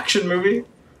action movie.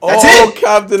 That's oh, it.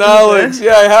 Captain Alex.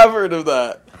 Yeah, I have heard of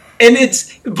that. And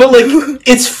it's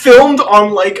filmed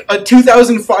on like a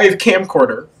 2005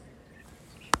 camcorder.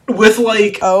 With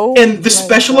like, Oh and the my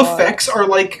special God. effects are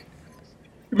like.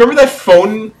 Remember that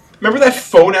phone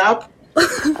app?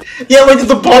 Yeah, like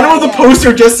the bottom of the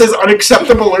poster just says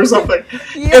unacceptable or something.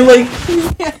 And like,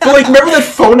 but like, remember that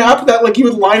phone app that like you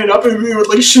would line it up and it would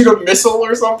like shoot a missile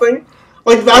or something?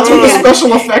 Like, that's what the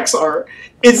special effects are.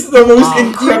 It's the most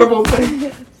incredible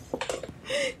thing.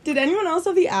 Did anyone else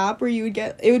have the app where you would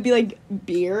get, it would be like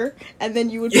beer, and then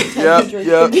you would pretend to drink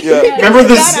it? Yeah. Remember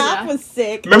this? That app was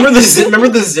sick. Remember the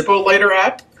Zippo lighter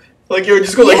app? Like, it would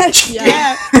just go like...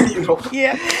 Yes, you know?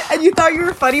 Yeah, and you thought you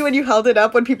were funny when you held it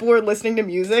up when people were listening to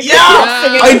music. Yeah!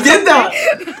 I did that!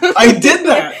 I did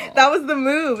that! That was the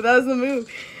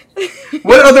move.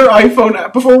 What other iPhone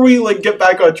app, before we like get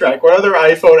back on track, what other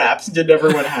iPhone apps did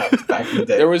everyone have back in the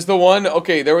day? There was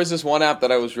this one app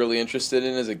that I was really interested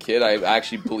in as a kid. I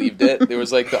actually believed it. There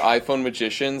was like the iPhone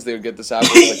magicians. They would get this app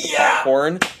with like the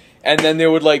popcorn, and then they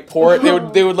would like pour it.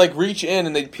 They would like reach in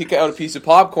and they'd pick out a piece of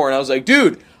popcorn. I was like,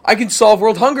 dude, I can solve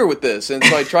world hunger with this. And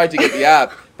so I tried to get the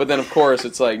app, but then of course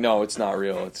it's like, no, it's not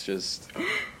real. It's just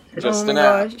an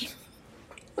app.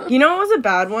 You know what was a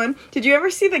bad one? Did you ever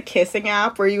see the kissing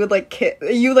app where you would like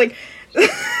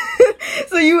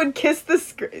so you would kiss the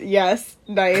screen? Yes,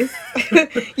 nice.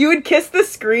 You would kiss the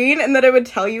screen and then it would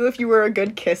tell you if you were a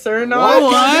good kisser or not.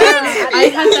 What? I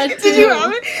had that too. Did you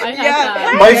have it? I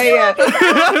had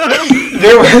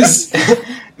that.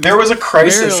 There was a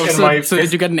crisis in my... So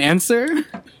did you get an answer?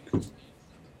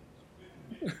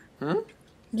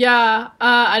 Yeah,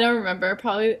 I don't remember.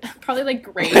 Probably like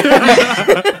great.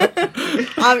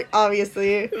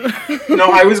 Obviously.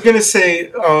 No, I was gonna say,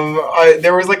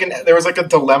 there was like a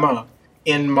dilemma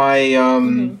in my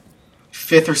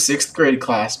 5th or 6th grade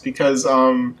class because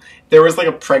there was like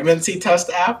a pregnancy test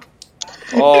app.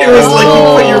 Oh. It was like you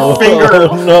put your finger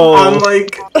on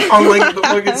the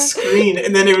fucking screen,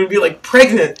 and then it would be like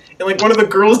pregnant, and like one of the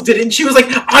girls did it, and she was like,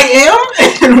 "I am,"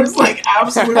 and it was like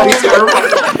absolutely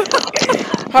terrifying.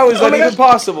 How is that even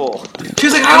possible? She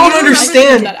was like, "I don't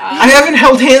understand. I haven't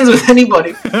held hands with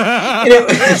anybody." And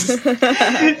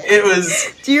it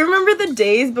was. Do you remember the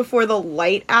days before the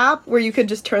light app where you could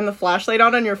just turn the flashlight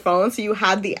on your phone, so you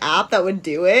had the app that would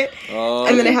do it,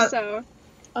 and then it had.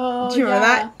 Oh, do you remember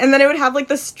that? And then it would have like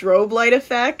the strobe light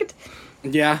effect.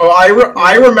 Yeah. Oh,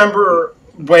 I remember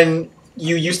when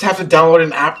you used to have to download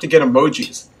an app to get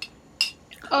emojis.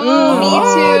 Oh, me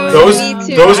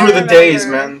too. Those were the days,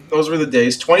 man. Those were the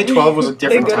days. 2012 was a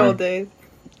different the good time. old days.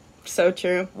 So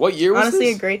true. What year was Honestly,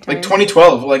 this? a great time. Like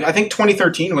 2012. Like I think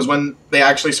 2013 was when they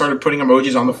actually started putting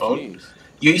emojis on the phone. Jeez.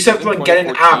 You used to have to like get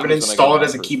an app and install it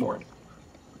as a keyboard. It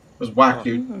was whack,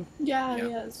 dude. Yeah,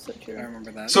 it's so true. I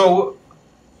remember that. So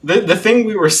the thing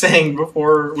we were saying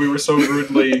before we were so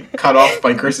rudely cut off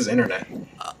by Chris's internet.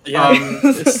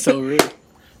 It's so rude.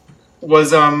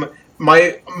 Was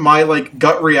my like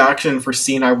gut reaction for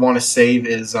scene I want to save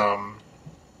is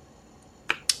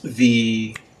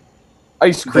the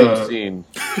ice cream scene.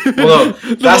 Well,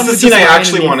 no, that's the scene I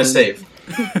actually want to save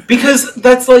because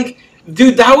that's like,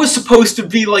 dude, that was supposed to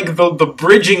be like the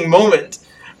bridging moment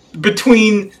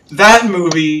between that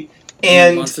movie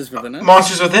and Monsters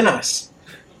Within Us.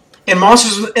 And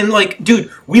like,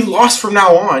 dude, we lost from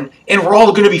now on, and we're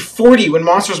all gonna be 40 when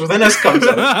Monsters Within Us comes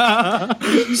out.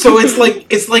 So it's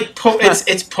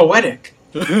poetic.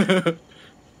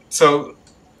 So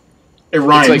it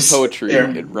rhymes. It's like poetry.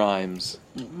 Yeah. It rhymes.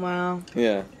 Wow.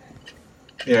 Yeah.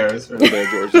 Yeah, it's really there,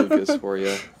 George Lucas for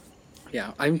you.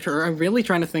 Yeah, I'm really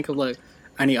trying to think of like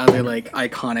any other like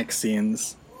iconic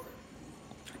scenes,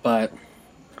 but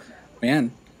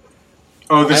man.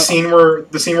 Oh, the scene where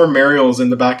Mariel's in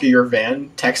the back of your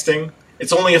van texting.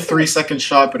 It's only a 3-second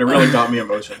shot, but it really got me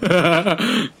emotional.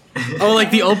 Oh,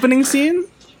 like the opening scene?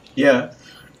 Yeah.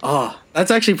 Oh,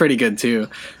 that's actually pretty good too.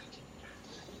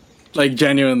 Like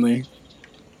genuinely.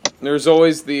 There's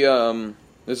always the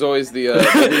watching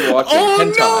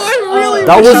hentai. No, I really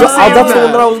that's the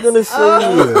one that I was gonna say.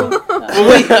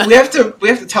 Well, we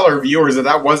have to tell our viewers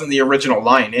that wasn't the original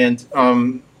line, and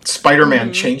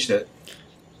Spider-Man changed it.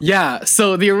 Yeah,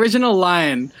 so the original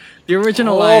line,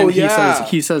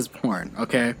 he says porn,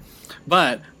 okay?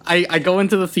 But I go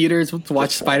into the theaters to watch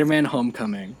Spider-Man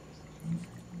Homecoming.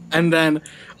 And then,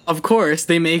 of course,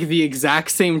 they make the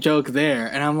exact same joke there.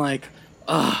 And I'm like,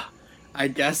 I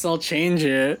guess I'll change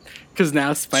it. Because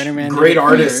now Spider-Man... Great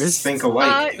artists think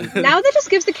alike. Now that just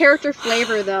gives the character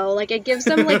flavor, though. Like, it gives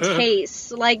them, like,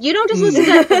 taste. Like, you don't just listen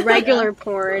to regular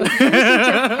porn. You listen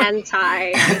to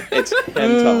hentai. It's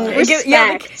hentai.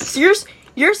 Respect.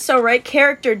 You're so right.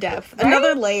 Character depth. Right?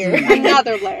 Another layer.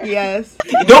 Another layer. Yes.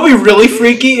 You know, it'd be really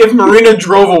freaky if Marina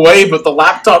drove away, but the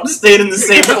laptop stayed in the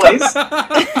same place.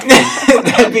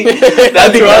 that'd be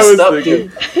messed up,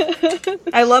 dude.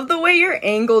 I love the way your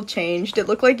angle changed. It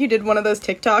looked like you did one of those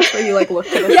TikToks where you like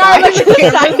looked at the Yeah, side. like,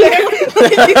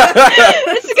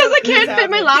 it's because can't fit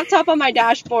my laptop on my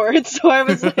dashboard, so I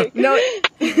was like, No.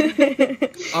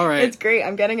 All right. It's great.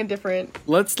 I'm getting a different.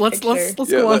 Let's Picture.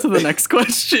 go on to the next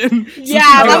question. yeah, Since we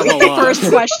that got was a the lot. first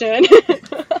question.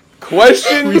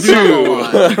 Question We do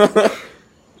have a 2.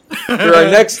 For our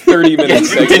next 30 minutes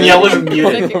segment, Danielle is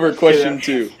muted. over question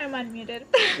 2. I'm unmuted.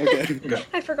 Okay.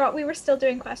 I forgot we were still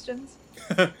doing questions.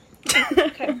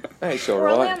 Okay. Hey, so We're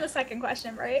only right. on the second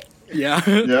question, right? Yeah.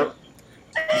 Yep.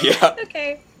 Yeah.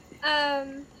 Okay.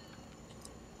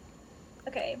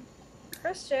 Okay.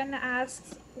 Christian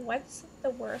asks, what's the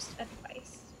worst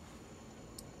advice?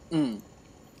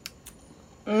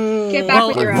 Get back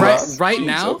with your ass. right Jeez,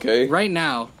 now, okay. right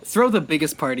now, throw the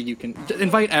biggest party you can.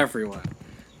 Invite everyone.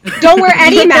 Don't wear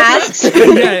any masks.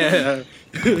 yeah.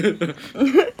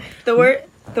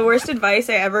 The worst advice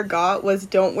I ever got was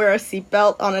don't wear a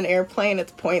seatbelt on an airplane.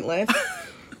 It's pointless.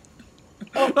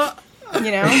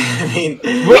 You know? I mean,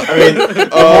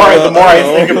 the more I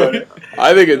think about it.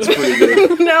 I think it's pretty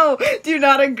good. No, do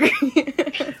not agree.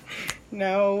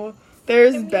 No,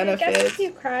 there's I mean, I benefits. guess if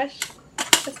you crash,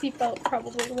 a seatbelt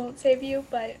probably won't save you,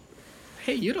 but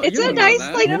Hey, you don't. It's you a don't know nice,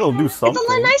 that. like, It'll do it's something.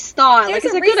 a nice thought. there's Like,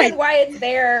 it's a a good reason idea. why it's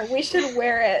there. We should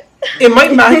wear it. It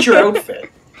might match your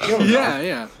outfit. You don't know.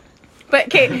 Yeah. But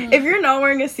okay, if you're not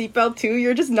wearing a seatbelt too,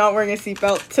 you're just not wearing a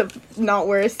seatbelt to not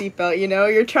wear a seatbelt. You know,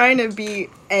 you're trying to be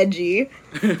edgy.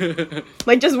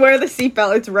 Like, just wear the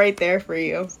seatbelt. It's right there for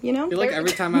you. You know. I feel like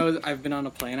every time I've been on a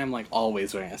plane, I'm like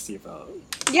always wearing a seatbelt.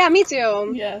 Yeah, me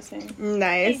too. Yeah, same.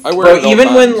 Nice. I wear it Bro, all even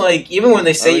times. when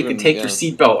they say I don't you can even- take yeah. your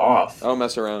seatbelt off. I don't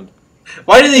mess around.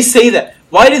 Why do they say that?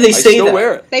 Why do they I say still that?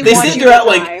 wear it. They They want say you they're to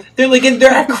at die.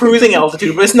 they're at cruising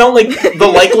altitude, but it's not like the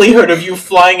likelihood of you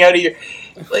flying out of your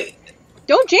like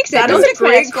Don't jinx it. That Don't is a jinx my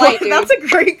great. next flight, dude. That's a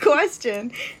great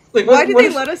question. like Why what, did what they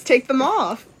if- let us take them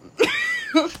off?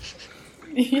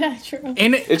 Yeah, true.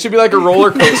 And it, It should be like a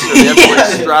roller coaster. They have to like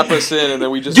strap us in, and then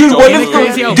we just Dude, don't what move. if-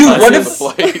 crazy how dude, what the buses,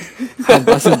 flight? how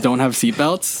buses don't have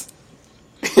seatbelts?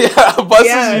 Yeah, buses.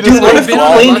 Yeah, You dude, just what like if the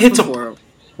fall. plane Bus hits a- before,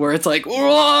 where it's like,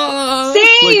 "Whoa!"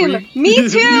 Same. Like, Me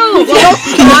too. Well, I'll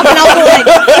stop and I'll go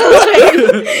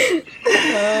like.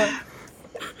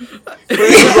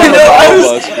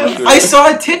 I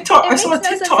saw a TikTok. It I saw a makes no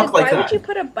sense, TikTok like why would you that.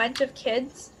 put a bunch of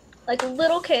kids, like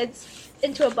little kids,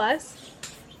 into a bus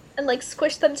and like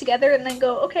squish them together and then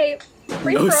go, okay,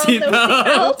 free No for all, no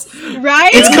seatbelts. seatbelts?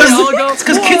 Right? It's They all go,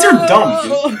 because kids are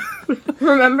dumb. Dude.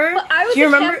 Remember? But I was Do you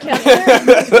a remember? camp counselor and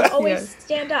I would always Yes.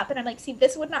 stand up and I'm like, see,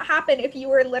 this would not happen if you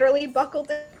were literally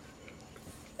buckled in.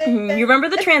 You remember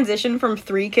the transition from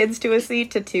 3 kids to a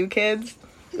seat to 2 kids?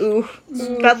 Ooh,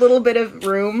 that little bit of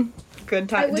room.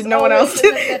 Good I time. was Did no one always else in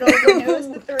do the middle when it was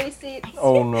the 3 seats.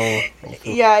 Oh no.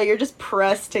 Yeah, you're just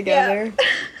pressed together.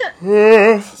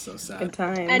 So sad. Good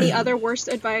time. Any other worst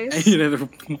advice? You know,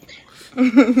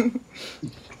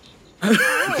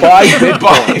 Buy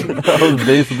Bitcoin. That was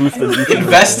base boosted.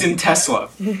 Invest in Tesla.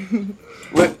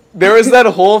 There was that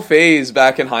whole phase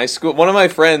back in high school. One of my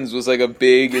friends was like a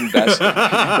big investor in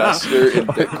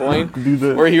Bitcoin, Do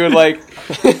that. where he would like.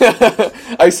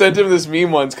 I sent him this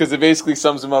meme once because it basically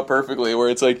sums him up perfectly. Where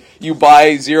it's like you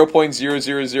buy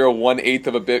 0.00018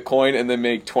 of a Bitcoin and then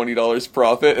make $20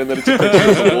 profit, and then it's a picture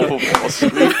of the Wolf of Wall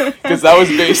Street, because that was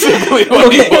basically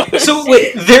what he Okay, was. so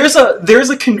wait, there's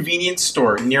a convenience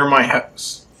store near my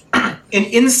house. And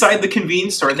inside the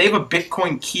convenience store, they have a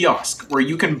Bitcoin kiosk where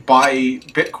you can buy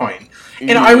Bitcoin.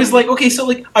 And I was like, okay, so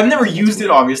like I've never used it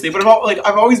obviously, but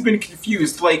I've always been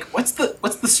confused. Like, what's the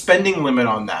spending limit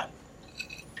on that?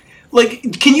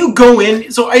 Like, can you go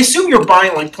in? So I assume you're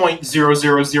buying like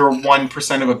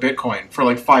 0.0001% of a Bitcoin for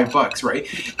like $5, right?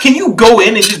 Can you go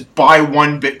in and just buy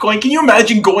 1 Bitcoin? Can you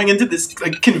imagine going into this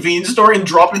like convenience store and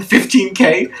dropping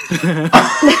 15K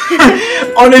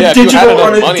on a Yeah, if you had digital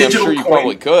enough money, I'm sure you coin?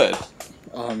 probably could.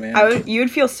 oh man. You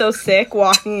would feel so sick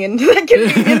walking into that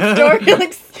convenience store,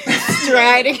 like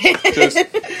striding in. Just,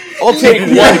 I'll take 1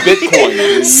 Bitcoin.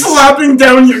 please. Slapping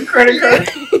down your credit card.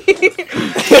 1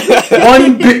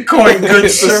 Bitcoin, good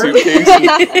It's a sir.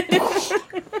 suitcase.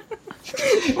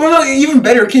 Well, no, even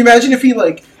better. Can you imagine if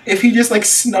he just like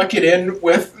snuck it in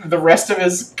with the rest of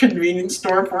his convenience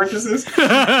store purchases?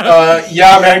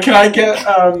 Yeah, man. Can I get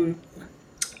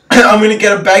I'm gonna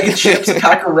get a bag of chips, a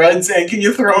pack of Reds, and can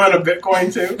you throw in a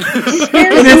Bitcoin too?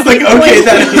 And it's like, okay,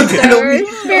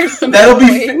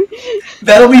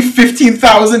 that'll be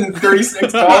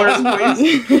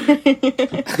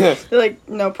 $15,036, please. They're like,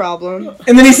 no problem.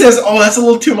 And then he says, "Oh, that's a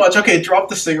little too much. Okay, drop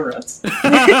the cigarettes."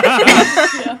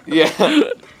 Yeah.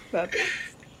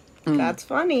 That's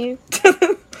funny.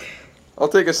 I'll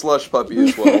take a slush puppy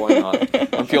as well. Why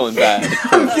not? I'm feeling bad.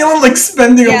 I'm feeling like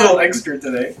spending a Yeah. little extra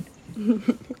today.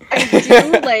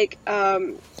 I do like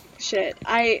shit.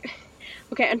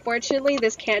 Okay, unfortunately,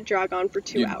 this can't drag on for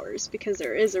 2 hours because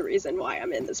there is a reason why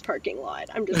I'm in this parking lot.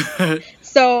 I'm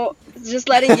just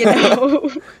letting you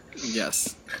know.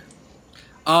 Yes.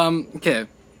 Okay.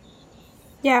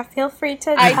 Yeah, feel free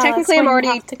to. I tell technically us am when you already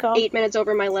have to go. 8 minutes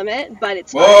over my limit, but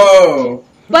it's fine. Whoa!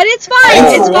 But it's fine.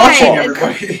 Thanks It's for watching, fine.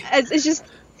 everybody. It's just.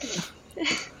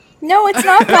 No, it's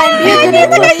not fun. Be a good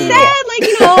It's like employee. sad, like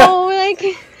you know,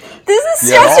 like. This is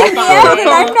stressing me out, and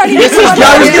I'm not even. This is what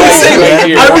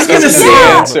I was gonna say.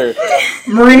 Answer.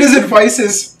 Marina's advice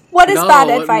is. What is No, bad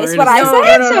advice? What I Marina's-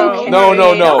 said? It's okay. No.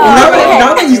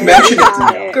 Now that you mention it,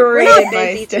 Danielle. Great We're not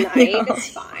advice, busy tonight. Danielle. It's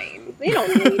fine. They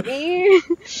don't need me.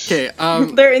 Okay.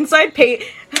 Their inside page.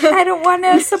 I don't want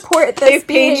to support this. They've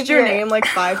paged your behavior. name like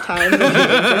 5 times.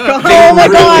 Oh my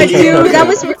god, dude! That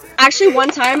was actually one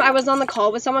time I was on the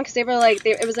call with someone because they were like,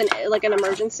 it was an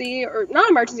emergency or not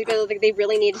emergency, but like they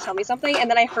really needed to tell me something,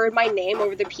 and then I heard my name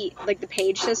over the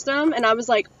page system, and I was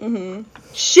like,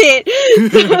 shit.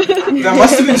 That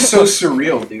must have been so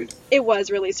surreal, dude. It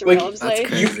was really surreal. Like, I was That's like,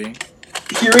 crazy.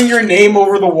 Hearing your name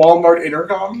over the Walmart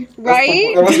intercom.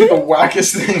 Right? That must be the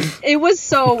wackest thing. it was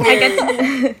so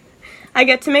weird. I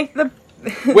get to make the.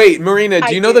 Wait, Marina, do I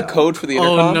you know the do. code for the Oh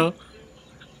intercom? no.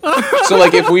 So,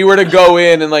 like, if we were to go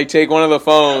in and, like, take one of the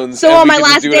phones So and on we my could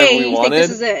just last do whatever day, we you think wanted?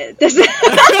 this is it? This is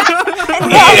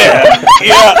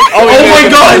Yeah. Oh my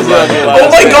god! Yeah. Oh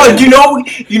my god!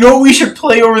 You know what we should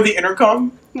play over the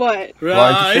intercom? what?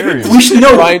 Ryan Tocheri. We should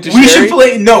no. Ryan We should Tocheri?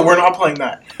 play. No, we're not playing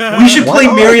that. We should Why play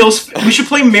not?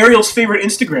 Mariel's favorite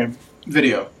Instagram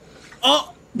video.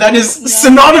 Oh. That is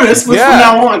synonymous with Yeah. from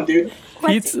now on, dude.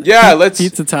 Pizza. Yeah, let's...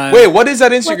 Pizza time. Wait, what is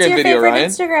that What's Instagram your video, favorite Ryan?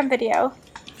 Instagram video?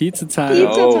 Pizza time.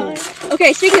 Pizza No. time.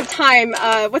 Okay, speaking of time,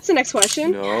 what's the next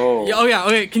question? No. Yeah, oh yeah.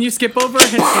 Okay. Can you skip over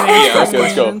his Yeah, first okay,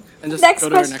 let's go. question and just Next go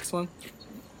to our question. next one?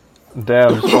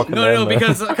 Damn, it's fucking No, random.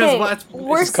 because Okay, what?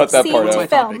 worst cut that scene part It's to my out.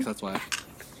 film. topics. That's why.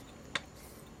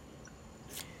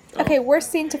 Okay,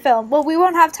 worst scene to film. Well, we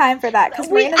won't have time for that because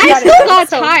Marina's I got still it. got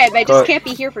So- time. I just But- can't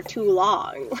be here for too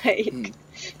long. Like,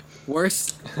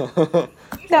 Worst.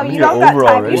 No, I'm you here don't got over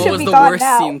time. already. You What should was be the gone worst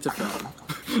now. scene to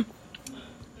film?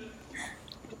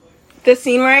 The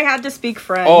scene where I had to speak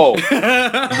French. Oh.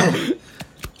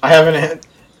 I haven't had.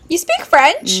 You speak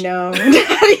French? No.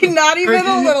 Not even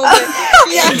a little bit.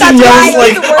 Yeah, that's Danielle's why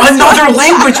like it's the worst another one.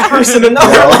 language person, Yeah,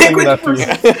 another I was thinking language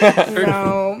that person. too.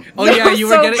 No. Oh yeah, you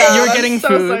were So getting bad. you were I'm getting so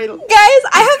food. sorry. Guys,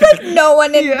 I have like no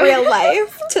one in Yeah. real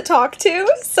life to talk to,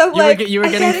 so You like were, you were I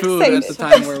getting get food at the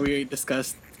excited. time where we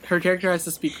discussed her character has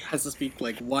to speak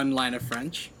like one line of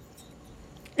French.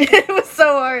 It was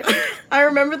so hard. I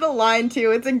remember the line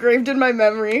too. It's engraved in my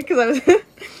memory because I was.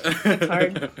 It's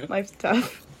hard. Life's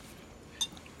tough.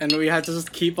 And we had to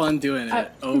just keep on doing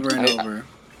it over and over.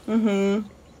 Mm-hmm.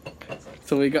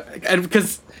 So we got and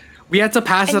because we had to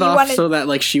pass And it you off wanted- so that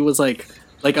like she was like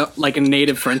a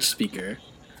native French speaker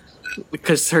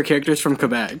because her character's from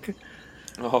Quebec.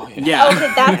 Oh, yeah. Yeah.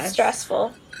 Okay, that's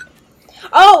stressful.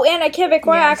 Oh, and a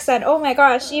Quebecois Yes. accent. Oh my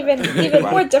gosh, even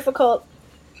more difficult.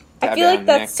 I feel like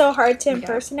that's so hard to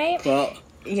impersonate. Well,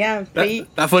 Yeah, but you-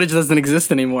 that footage doesn't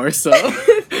exist anymore, so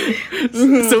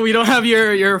so we don't have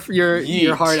your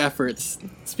Yeet. hard efforts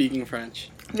speaking French.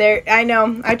 there. I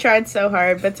know. I tried so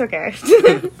hard, but it's okay.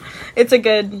 It's a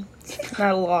good,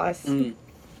 not a loss.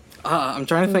 I'm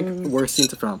trying to think worst scene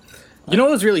to film. You know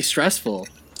what was really stressful?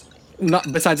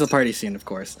 Not besides the party scene, of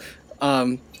course.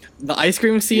 The ice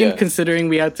cream scene, Yeah. considering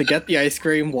we had to get the ice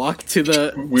cream, walk to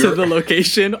the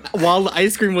location while the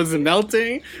ice cream was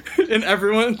melting in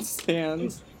everyone's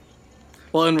hands.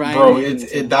 Well, in Ryan. Bro,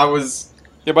 that was.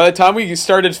 Yeah, by the time we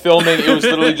started filming, it was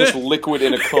literally just liquid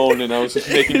in a cone, and I was just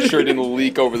making sure it didn't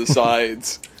leak over the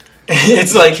sides.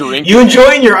 It's like, Drink you it.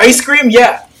 enjoying your ice cream?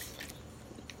 Yeah.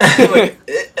 like,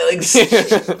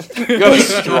 You got a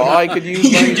straw I could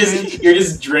use? you're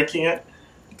just drinking it.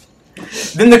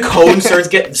 Then the cone starts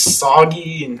getting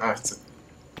soggy, and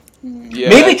Yeah,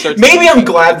 maybe it starts- I'm I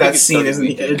glad think that it scene started isn't.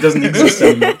 leaking. It doesn't exist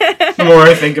anymore. The more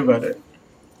I think about it.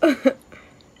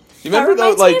 You That remember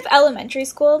though, reminds me like, of elementary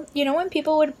school. You know when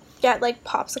people would get like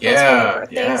popsicles for Yeah, their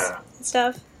birthdays yeah. and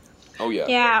stuff? oh yeah.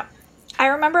 Yeah. I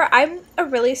remember I'm a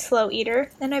really slow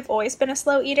eater, and I've always been a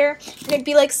slow eater. And it'd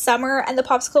be like summer, and the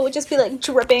popsicle would just be like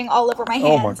dripping all over my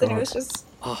Oh my hands, and it God. was just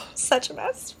Oh. such a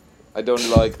mess. I don't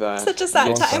like that. Such a sad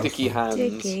Get time. Sticky hands.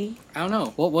 I don't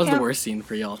know. What was Yeah. the worst scene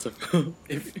for y'all to film?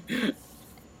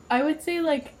 I would say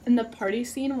like in the party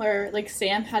scene where like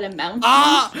Sam had a mount.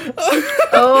 Ah!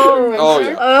 Oh. Oh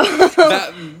yeah.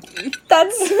 That,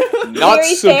 That's Not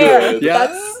very so fair. good. Yeah.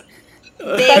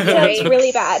 That sounds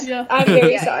really bad. Yeah. I'm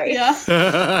very sorry.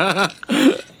 Yeah.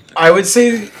 I would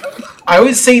say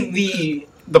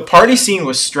the party scene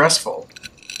was stressful,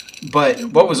 but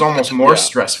what was almost more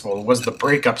stressful was the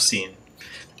breakup scene.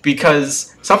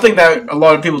 Because something that a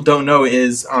lot of people don't know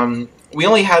is we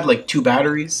only had like 2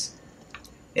 batteries,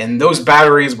 and those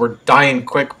batteries were dying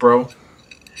quick, bro.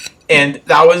 And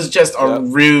that was just a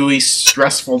really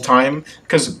stressful time,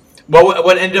 because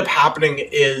what ended up happening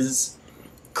is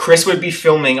Chris would be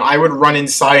filming, I would run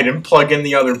inside and plug in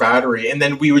the other battery, and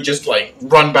then we would just like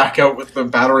run back out with the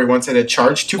battery once it had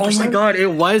charged 2%. Oh my god, it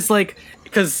was like,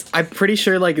 because I'm pretty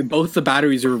sure like both the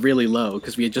batteries were really low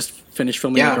because we had just finished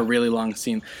filming like a really long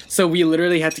scene. So we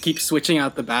literally had to keep switching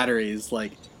out the batteries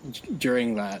like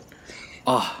during that.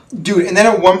 Oh, dude! And then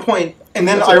at one point, and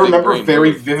then I remember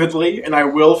very vividly, and I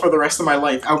will for the rest of my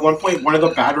life. At one point, one of the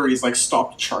batteries like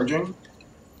stopped charging,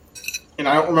 and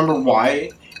I don't remember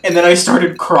why. And then I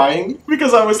started crying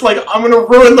because I was like, I'm gonna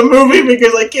ruin the movie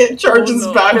because I can't charge this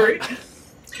battery.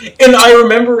 And I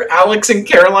remember Alex and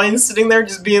Caroline sitting there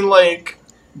just being like,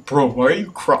 bro, why are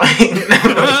you crying?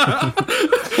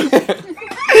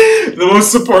 The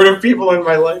most supportive people in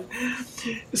my life.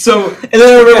 So, and then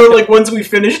I remember like once we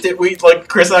finished it, we like,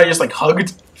 Chris and I just like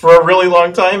hugged for a really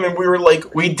long time, and we were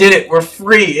like, we did it, we're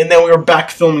free. And then we were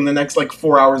back filming the next like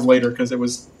 4 hours later because it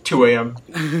was 2 a.m.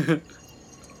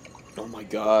 Oh my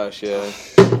gosh, yeah.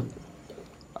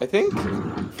 I think,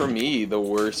 for me, the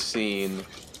worst scene...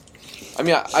 I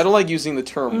mean, I don't like using the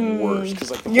term worst,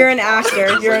 because like... You're an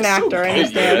actor. You're an actor, I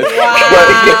understand.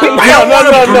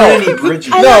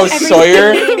 No,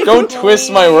 Sawyer, don't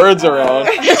twist my words around.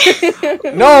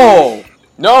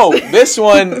 No, this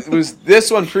one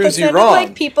proves you wrong.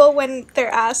 Like people when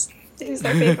they're asked who's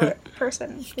their favorite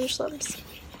person, Gooshlumps.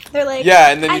 They're like,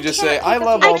 and then you just say, I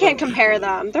can't compare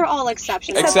them. They're all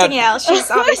exceptions. Except Danielle, she's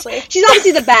obviously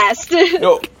the best.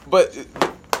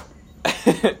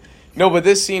 No, but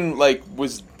this scene like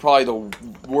was probably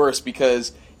the worst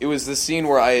because it was the scene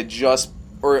where I had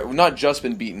not just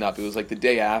been beaten up. It was like the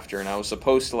day after, and I was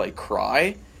supposed to like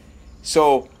cry.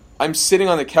 So I'm sitting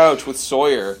on the couch with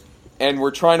Sawyer, and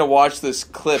we're trying to watch this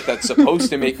clip that's supposed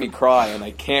to make me cry, and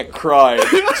I can't cry.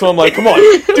 So I'm like, come on,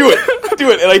 do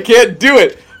it, and I can't do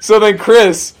it. So then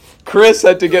Chris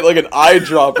had to get like an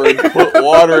eyedropper and put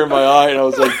water in my eye, and I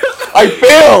was like, I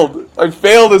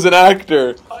failed as an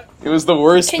actor. It was the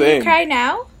worst thing. Can you cry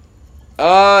now?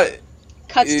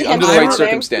 Cuts to under the right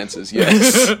circumstances,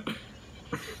 yes.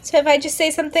 So if I just say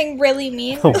something really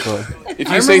mean? If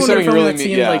you say something really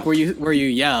mean, like where you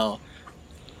yell,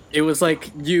 it was like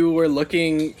you were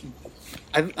looking...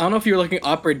 I don't know if you were looking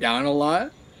up or down a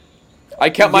lot. I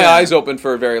kept my eyes open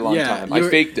for a very long time. I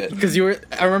faked it. Because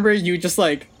I remember you just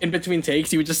like, in between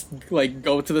takes, you would just like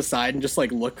go to the side and just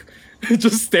like look,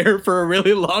 just stare for a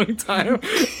really long time.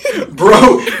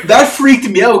 Bro, that freaked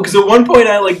me out because at one point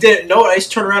I like didn't know it. I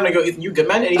just turned around and I go, Ethan, you good,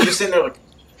 man? And he's just sitting there like...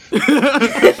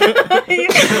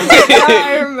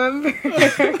 I remember.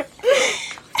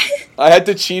 I had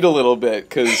to cheat a little bit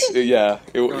because, I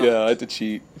had to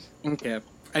cheat. Okay.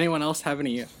 Anyone else have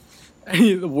any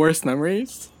worst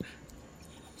memories?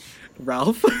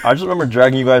 Ralph? I just remember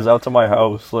dragging you guys out to my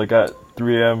house, like, at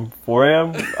 3 a.m., 4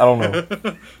 a.m.? I don't know.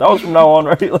 That was from now on,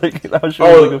 right? Like, that was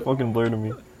like a fucking blur to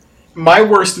me. My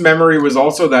worst memory was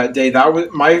also that day.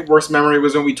 My worst memory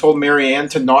was when we told Marianne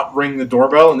to not ring the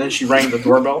doorbell, and then she rang the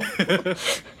doorbell.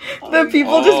 The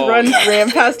people just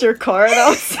ran past your car, and that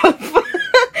was so fun.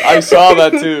 I saw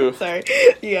that too. Sorry.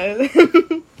 Yeah.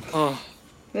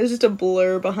 There's just a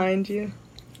blur behind you.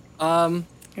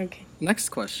 Okay. Next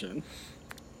question.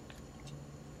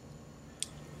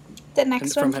 The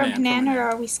next one from Hanan, or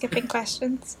are we skipping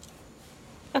questions?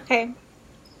 Okay.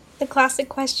 The classic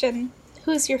question.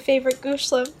 Who's your favorite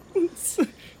Gooshlim?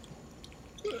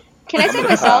 Can I say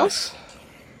myself?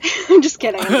 I'm just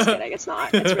kidding. It's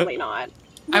not. It's really not.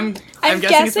 I'm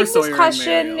guessing this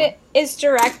question is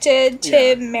directed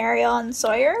to Mariel and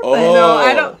Sawyer, but no,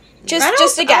 I don't.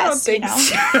 Just a guess, I don't think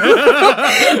so.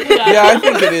 Yeah, I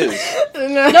think it is.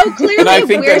 No, clearly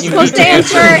we're supposed to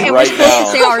answer, and we're supposed to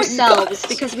say ourselves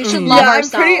because we should love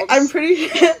ourselves. I'm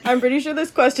pretty sure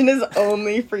this question is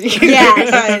only for you.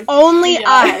 Yes, only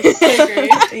us.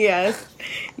 Yes.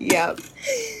 Yep.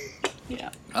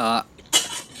 Yeah.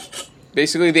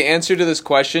 Basically, the answer to this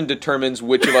question determines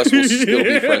which of us will still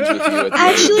be friends with you. At the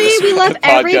Actually, end of we love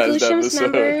every Gooshams Gooshams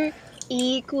member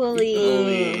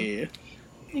equally.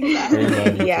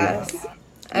 Exactly. Yes.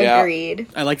 Agreed.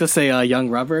 I like to say Young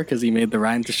Rubber because he made the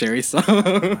Ryan Tocheri song.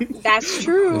 That's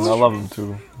true. And I love him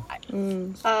too.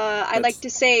 I like to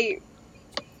say...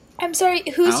 I'm sorry,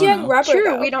 who's Young Rubber?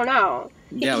 True, we don't know.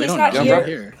 Yeah, we don't know. Not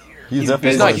Here. He's busy.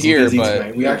 definitely not He's here, busy but-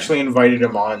 tonight. We actually invited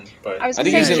him on, but I was I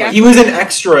gonna think say he's in, Jeff. he was an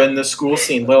extra in the school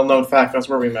scene. Little known fact, that's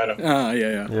where we met him. Oh,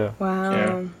 yeah. Yeah,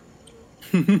 Wow.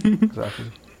 exactly.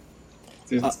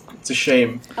 It's a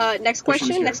shame. Next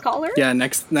question, next caller. Yeah,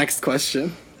 next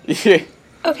question. Yeah.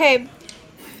 Okay,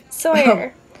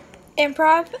 Sawyer,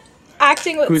 improv,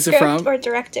 acting with Who's it script from? or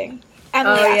directing?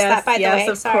 Emily asked that, by the way.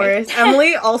 of Sorry. course.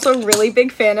 Emily, also really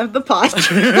big fan of the podcast.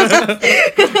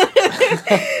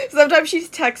 Sometimes she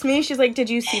texts me, she's like, "Did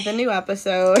you see the new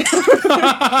episode?"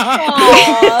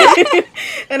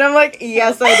 And I'm like,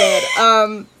 "Yes, I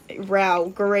did." Wow,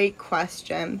 great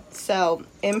question. So,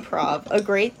 improv, a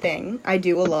great thing. I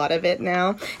do a lot of it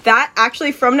now. That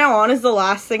actually, from now on, is the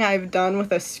last thing I've done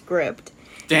with a script.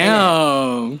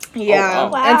 Damn. Yeah. Oh,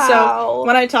 wow. And so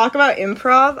when I talk about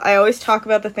improv, I always talk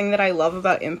about the thing that I love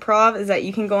about improv is that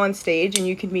you can go on stage and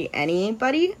you can be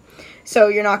anybody. So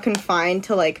you're not confined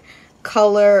to like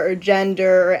color or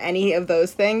gender or any of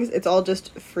those things. It's all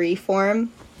just free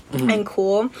form and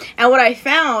cool. And what I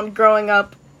found growing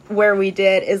up where we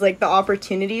did is like the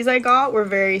opportunities I got were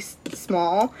very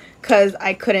small because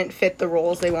I couldn't fit the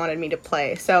roles they wanted me to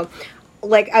play. So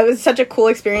like, I was such a cool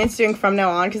experience doing From Now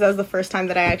On because that was the first time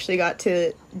that I actually got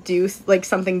to do, like,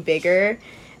 something bigger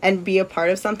and be a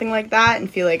part of something like that and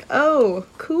feel like, oh,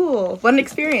 cool. What an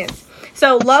experience.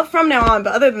 So, love From Now On,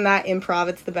 but other than that, improv,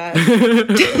 it's the best.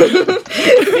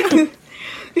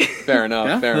 Fair enough.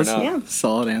 Yeah, fair that's enough. a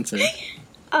solid answer.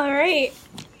 All right.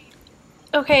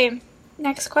 Okay,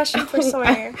 next question for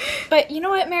Sawyer. But you know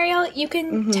what, Mariel? You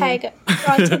can tag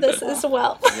onto this as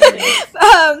well.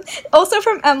 Also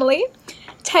from Emily,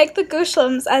 tag the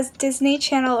Gooshlems as Disney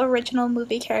Channel original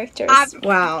movie characters.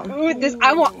 Wow. Ooh, this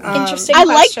I want. Interesting I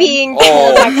like question. being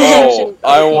told that question.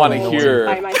 I want to hear.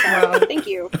 By myself. Thank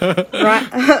you.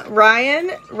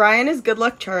 Ryan is Good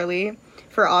Luck Charlie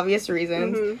for obvious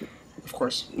reasons. Of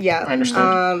course. Yeah. I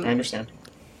understand. I understand.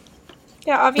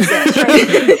 Yeah, obviously. That's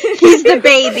right. He's the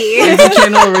baby. Disney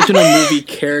Channel original movie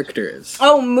characters.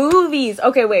 Oh, movies.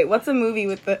 Okay, wait. What's a movie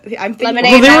with the? I'm thinking.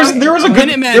 Lemonade Well, Man. there was a good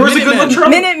Minutemen, there was a good Minutemen. Luck Charlie.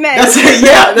 Minutemen. That's it.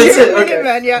 Yeah, that's it. Okay.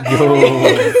 Minutemen, yeah.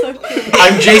 Yo.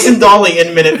 I'm Jason Dolly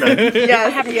in Minutemen.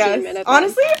 Yes, haven't seen yes. Minutemen.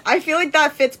 Honestly, I feel like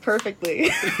that fits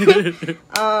perfectly.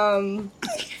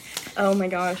 Oh my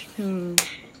gosh.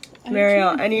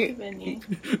 Mariel,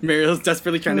 Mariel's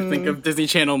desperately trying to think of Disney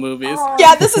Channel movies.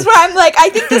 Yeah, this is where I'm like, I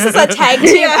think this is a tag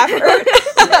team effort.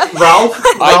 Ralph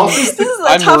is This is a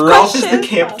the, tough Ralph is question. the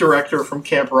camp director from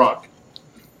Camp Rock.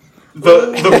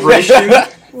 The British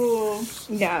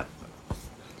dude. Yeah.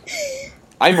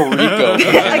 I'm Rico.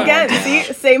 Again, see,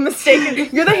 same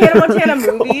mistake. You're the Hannah Montana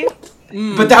movie.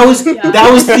 But that was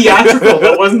theatrical.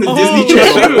 That wasn't the Disney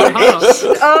Channel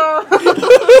movie.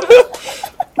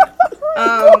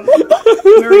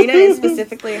 Marina is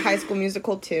specifically High School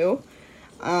Musical 2.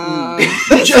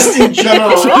 Just in general.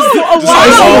 Wait,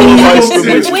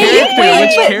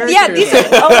 Which character? yeah, these are,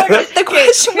 oh my god, the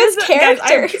question was Guys, I'm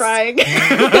characters. trying.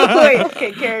 Wait,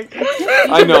 okay, characters.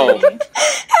 I know.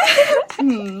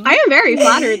 I am very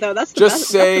flattered, though. That's the Just best,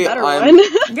 say that's the better I'm- one.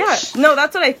 Yeah, no,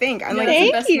 that's what I think. I'm like,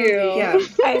 Thank you. yeah.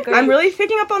 I agree. I'm really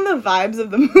picking up on the vibes of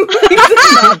the movie,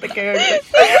 not the characters.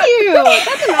 Thank you.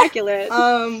 That's immaculate.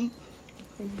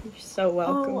 You're so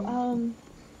welcome.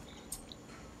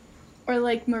 Or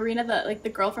like Marina, the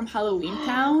girl from Halloween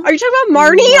Town. Are you talking about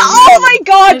Marnie? Oh my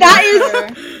god, that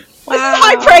is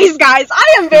high praise, guys.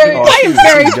 I am very she's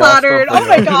flattered. gassed up Oh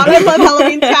my god, I love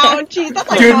Halloween Town. Jeez, that's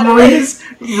like Dude,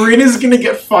 Marina's gonna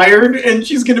get fired, and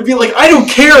she's gonna be like, I don't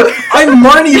care. I'm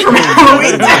Marnie from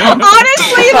Halloween Town.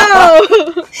 honestly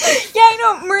though. Yeah, I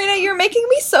know, Marina, you're making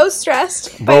me so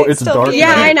stressed. Bro, by it's still dark. being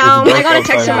Yeah, here. I know. It's I got a dark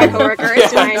text from my outside. coworker.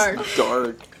 It's Yeah, nice. it's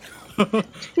dark.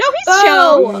 No, he's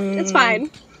chill. It's fine.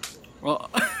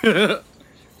 Well,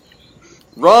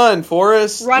 Run,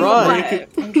 Forrest. Run. I'm trying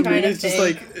to Marina's just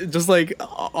like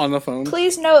on the phone.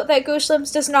 Please note that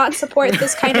Gooshlims does not support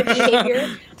this kind of behavior.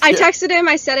 I texted him.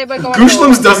 I said it, but go on.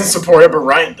 Gooshlims doesn't support it, but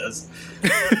Ryan does.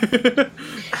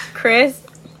 Chris,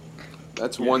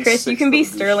 That's one. you can be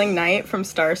Sterling Knight from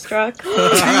Starstruck.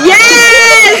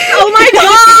 Yes! Oh my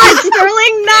god!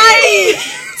 Sterling Knight!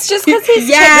 It's just because he's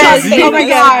Yes! TikTok Oh my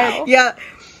famous god. now. Yeah.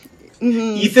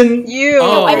 Ethan. You.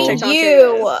 Oh. I mean, TikTok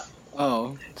you. famous.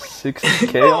 Oh.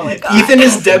 60K on it. Ethan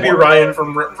is Debbie Ryan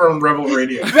from Rebel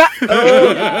Radio.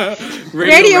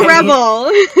 Radio Rebel.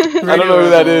 I don't know who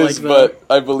that is, like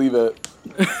but I believe it.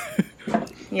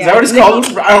 Is that what it's called?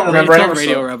 I don't remember. I It's never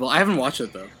Radio saw it. Rebel. I haven't watched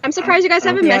it though. I'm surprised you guys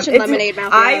haven't mentioned it's- Lemonade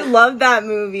Mouth I yet. love that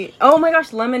movie. Oh my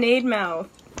gosh, Lemonade Mouth.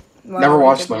 Wow. Never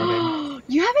watched Lemonade.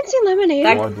 You haven't seen Lemonade?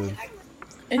 Oh, I did.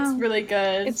 It's really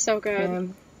good. It's so good.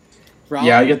 Um, Ralph,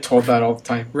 Yeah, I get told that all the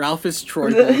time. Ralph is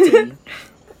Troy Bolton.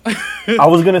 I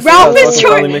was gonna say Ralph I is was Troy.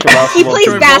 finally make a He basketball plays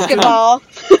team. basketball.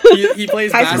 He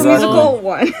plays High School basketball.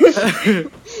 Musical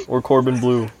 1. Or Corbin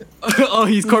Blue. Oh,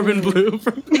 he's Corbin Blue.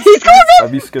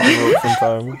 I'd be skipping rope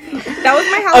sometimes. That was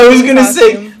my I was Halloween gonna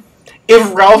say, costume.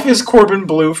 if Ralph is Corbin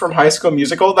Blue from High School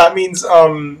Musical, that means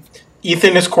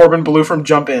Ethan is Corbin Blue from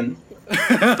Jump In.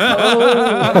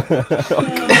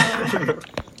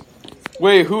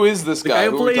 Wait, who is this The guy?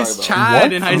 guy Who who are we plays talking Chad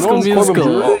What? in High No School one's Corbin Musical.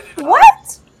 Blue. What?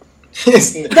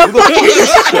 about?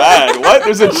 Chad. What?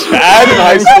 There's a Chad in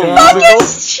High School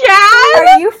Musical? Chad?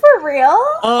 Are you for real?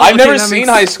 Oh, I've okay, never that seen makes-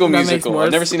 High School that makes Musical. more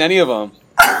I've never seen any of them.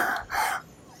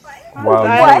 Wow, you've What?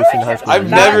 never seen High School I've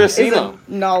Musical. never That seen is a them.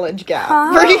 knowledge gap.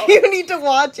 Huh? For you need to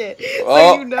watch it. So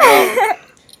Oh, you know.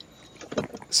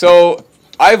 So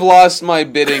I've lost my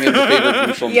bidding in the favorite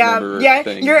Grushelms member Yeah,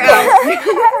 thing. you're out.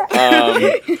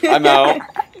 I'm out.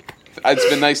 It's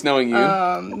been nice knowing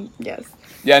you. Yes.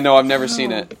 Yeah, no, I've never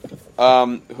seen it.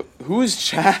 Who is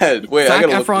Chad? Wait, Zac I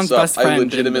gotta look Efron's this up. best I friend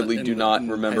legitimately in do the- not in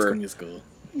High remember. School Musical.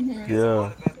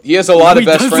 Yeah. He has a lot of He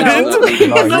best friends in doesn't. that movie.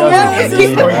 No, he No, doesn't. he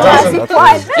He doesn't. That's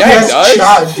What? it. Yeah, he Yes, does.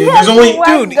 Chad, dude. There's only... One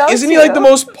Dude, go-to. isn't he like the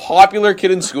most popular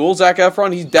kid in school, Zac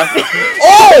Efron? He's definitely...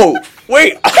 Oh!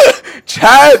 Wait!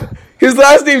 Chad! His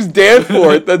last name's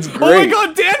Danforth. That's great. Oh my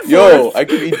god, Danforth! Yo, I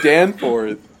could be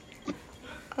Danforth.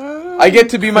 I get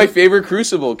to be my favorite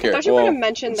Crucible I character. thought you were going to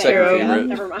mention the second area. favorite.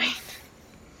 Never mind.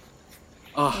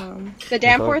 Oh. The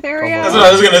Danforth area? That's what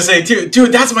I was gonna say, too.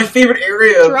 Dude, that's my favorite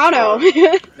area. Toronto.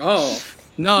 Oh.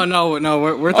 No, we're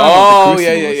talking Oh, about the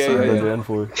yeah, Crucible, yeah, The yeah.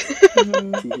 Danforth.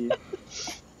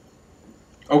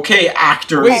 Okay,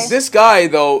 actors. Wait, this guy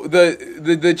though,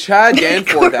 the Chad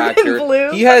Danforth actor,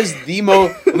 Blue. he has the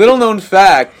most little known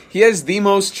fact. He has the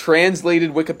most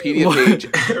translated Wikipedia page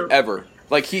ever.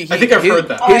 Like he I think I've his, heard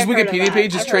that. His I've heard of Wikipedia that.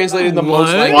 page is I've heard of translated in the that.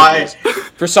 most What? languages.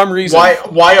 For some reason,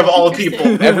 Why of all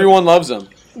people? everyone loves him.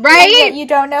 And Right? yet you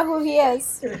don't know who he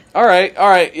is. All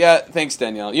right, yeah. Thanks,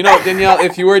 Danielle. You know, Danielle,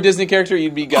 if you were a Disney character,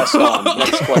 you'd be Gaston.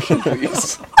 Next question,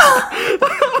 please.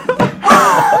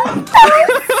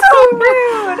 So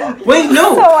rude. Wait,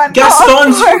 no. So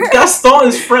uncalled for. Gaston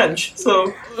is French,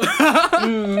 so...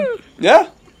 Yeah.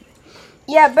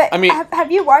 Yeah, but I mean-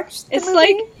 have you watched the It's movie?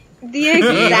 like the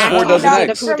exact four dozen opposite of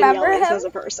eggs. who Remember Danielle is him? as a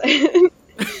person.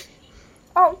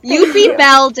 Oh, You thank be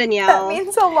Belle, Danielle. That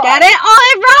means a lot. Get it?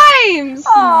 Oh, it rhymes!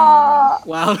 Aww,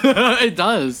 Wow, it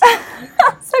does.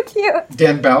 so cute.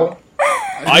 Dan Bell?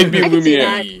 I'd be I can see Lumiere.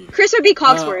 that. Chris would be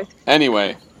Cogsworth.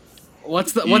 Anyway,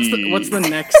 What's the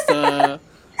next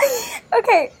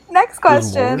Okay, next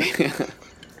question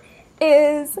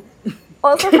is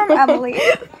also from Emily.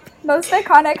 Most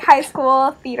iconic high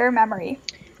school theater memory.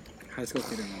 High School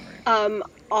Theater memory?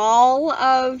 All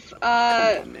of,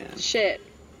 man. shit.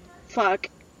 Fuck.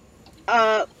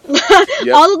 All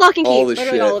the Lock and Key. all the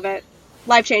Literally shit. all of it.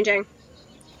 Life-changing.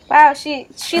 Wow, she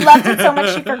loved it so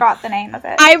much she forgot the name of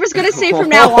it. I was gonna say from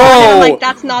now on, and I'm like,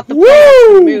 that's not the point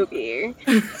of the movie.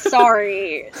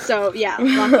 Sorry. So, yeah,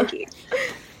 Lock and Key.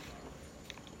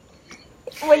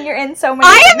 When you're in so many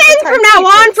I am things, it's in hard from to now keep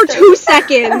on it for straight. 2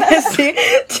 seconds.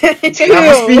 That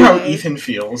must be how Ethan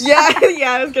feels. Yeah, I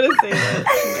was gonna say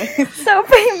that. So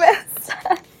famous.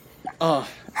 Oh,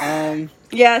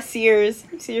 Yeah, Sears.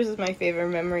 Sears is my favorite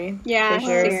memory. Yeah, for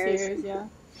sure. Sears. Yeah.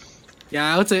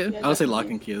 yeah, I would say definitely. Lock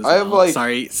and Key as I have, well.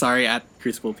 like- Sorry at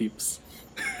Crucible peeps.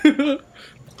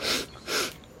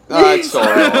 It's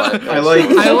alright. I like...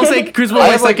 I will say Crucible I is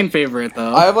my have, like- second favorite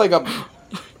though. I have like a.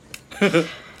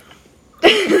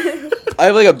 I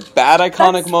have like a bad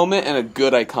iconic moment and a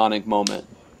good iconic moment.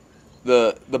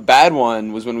 The bad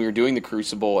one was when we were doing the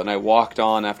Crucible and I walked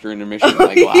on after intermission with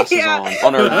my glasses Yeah.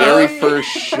 on our very first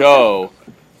show.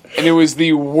 And it was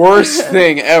the worst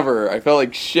thing ever. I felt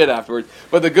like shit afterwards.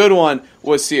 But the good one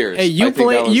was Sears. Hey, you I think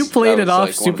that you was- played that it was, off like, one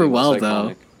of super the most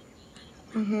well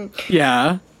though. iconic.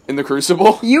 Yeah. In the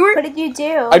Crucible? You were What did you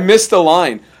do? I missed a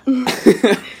line.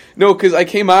 No, because I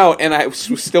came out and I was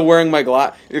still wearing my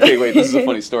glass. Okay, wait, this is a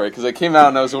funny story. Because I came out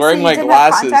and I was so wearing you my didn't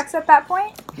glasses. have contacts at that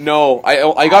point? No,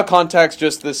 I got contacts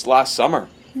just this last summer.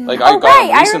 Like I Oh got right,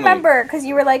 them I recently. remember because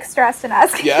you were like stressed and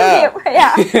asking. Yeah.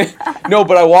 yeah. No,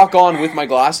 but I walk on with my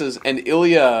glasses, and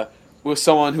Ilya was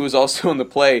someone who was also in the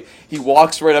play. He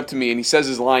walks right up to me and he says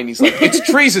his line. He's like, "It's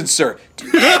treason, sir."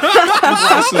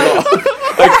 Glasses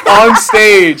off, like on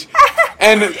stage.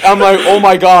 And I'm like, oh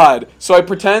my god. So I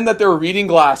pretend that they're reading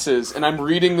glasses, and I'm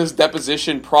reading this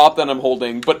deposition prop that I'm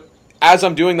holding, but as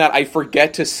I'm doing that, I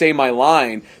forget to say my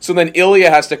line. So then Ilya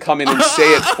has to come in and say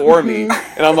it for me.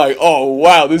 And I'm like, oh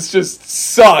wow, this just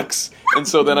sucks. And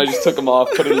so then I just took them off,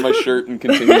 put it in my shirt, and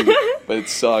continued. But it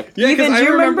sucked. Yeah, because Ethan, I do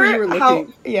you remember you were how?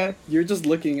 looking. Yeah. You're just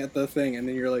looking at the thing, and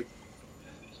then you're like,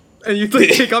 And you like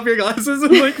take off your glasses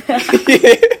and like.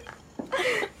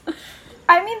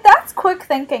 I mean, that's quick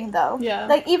thinking, though. Yeah.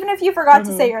 Like, even if you forgot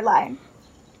to say your line.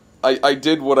 I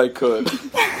did what I could.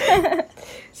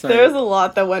 Sorry. There was a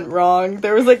lot that went wrong.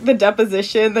 There was like the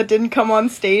deposition that didn't come on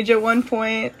stage at one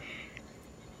point.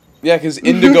 Yeah, because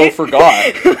Indigo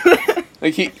forgot.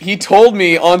 Like, he told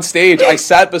me on stage, I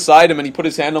sat beside him and he put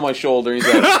his hand on my shoulder and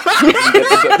he's like, "You get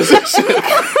the deposition."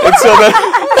 And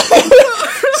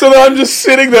so then I'm just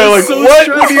sitting there like, so what?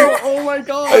 stressful. Oh my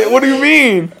god. What do you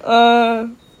mean?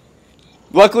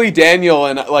 Luckily, Daniel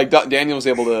and Daniel was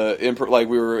able to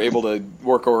we were able to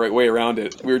work our way around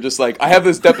it. We were just like, I have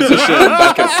this deposition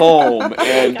back at home,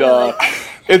 and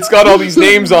it's got all these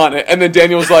names on it. And then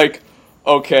Daniel was like,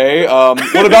 okay,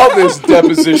 what about this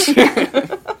deposition?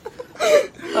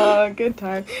 Good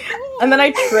time. And then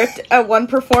I tripped at one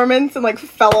performance and like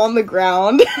fell on the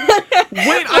ground.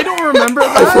 Wait, I don't remember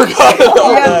that. I forgot about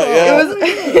that. It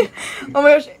was. Oh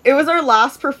my gosh! It was our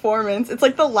last performance. It's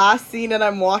like the last scene, and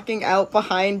I'm walking out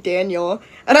behind Daniel,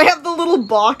 and I have the little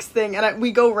box thing, and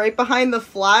we go right behind the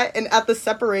flat, and at the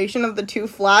separation of the two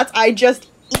flats, I just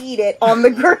eat it on the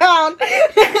ground.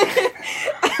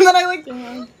 And then I like.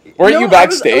 Weren't you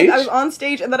backstage? I was on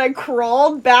stage, and then I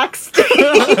crawled backstage,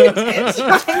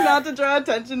 trying not to draw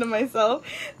attention to myself.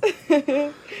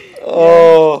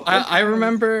 Oh. I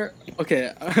remember.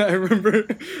 Okay, I remember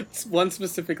one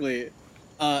specifically.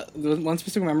 One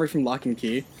specific memory from Lock and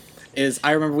Key is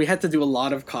I remember we had to do a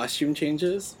lot of costume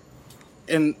changes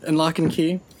in Lock and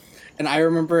Key, and I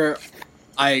remember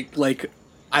I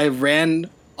ran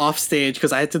off stage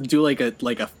because I had to do like a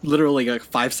literally like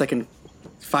 5 seconds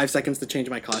to change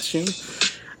my costume.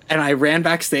 And I ran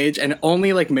backstage, and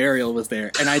only, like, Mariel was there.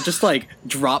 And I just, like,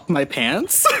 dropped my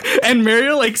pants. And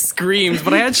Mariel, like, screamed,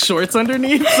 but I had shorts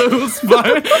underneath, so it was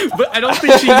fine. But I don't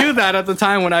think she knew that at the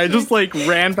time when I just, like,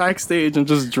 ran backstage and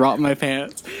just dropped my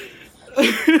pants.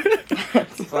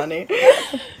 That's funny.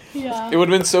 Yeah. It would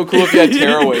have been so cool if you had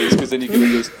tearaways, because then you could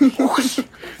have just...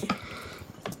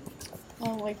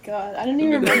 Oh my god, I don't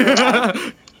even remember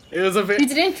that. It was a You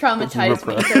didn't traumatize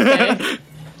me, it's okay.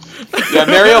 Yeah,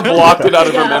 Mariel blocked it out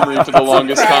of her memory for the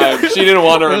longest time. She didn't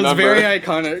want to remember. It was very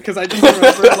iconic, because I just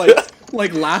remember,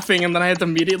 like, laughing, and then I had to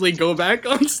immediately go back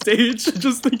on stage,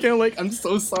 just thinking, like, I'm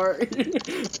so sorry.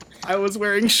 I was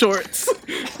wearing shorts.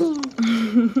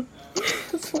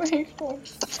 That's wearing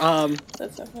shorts.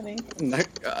 That's so funny.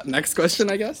 Next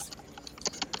question, I guess?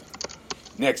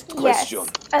 Next question.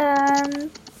 Yes.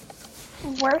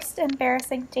 Worst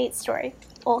embarrassing date story.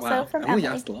 Also from Emily. Emily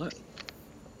asked a lot.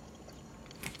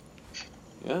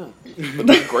 Yeah.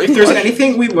 Great. If there's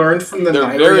anything we learned from the They're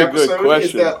Nairi very good episode, is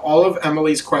questions. that all of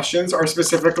Emily's questions are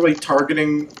specifically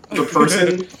targeting the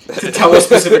person to tell a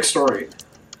specific story.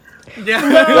 Yeah.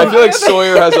 I feel like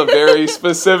Sawyer has a very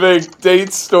specific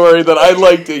date story that I'd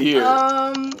like to hear.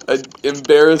 An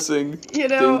embarrassing You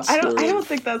know, date I story. don't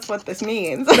think that's what this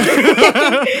means.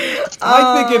 I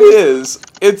think it is.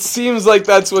 It seems like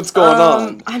that's what's going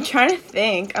on. I'm trying to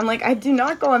think. I'm like, I do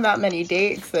not go on that many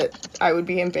dates that I would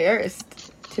be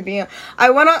embarrassed to be on. I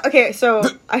went on. Okay, so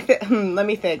let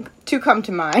me think. Two come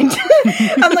to mind.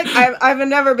 I'm like, I've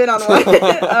never been on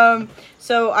one.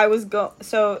 So I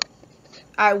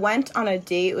went on a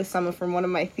date with someone from one of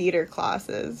my theater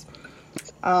classes.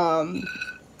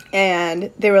 And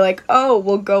they were like, oh,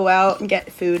 we'll go out and get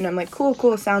food. And I'm like,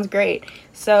 cool, sounds great.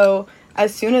 So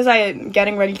as soon as I'm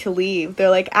getting ready to leave, they're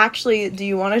like, actually, do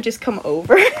you want to just come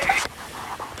over? And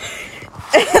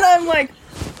I'm like,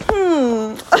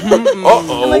 Uh-oh.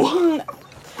 I'm like,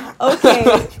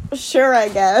 okay, sure, I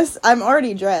guess. I'm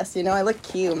already dressed, you know, I look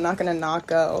cute. I'm not gonna not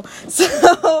go.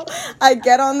 So I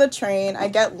get on the train, I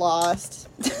get lost.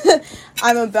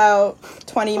 I'm about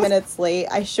 20 minutes late.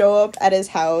 I show up at his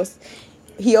house.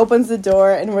 He opens the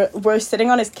door, and we're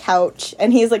sitting on his couch,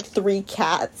 and he has like 3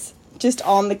 cats just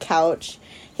on the couch.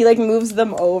 He like moves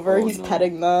them over. He's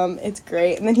petting them. It's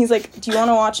great. And then he's like, do you want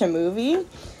to watch a movie?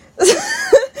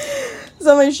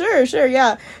 So I'm like, sure,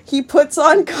 yeah. He puts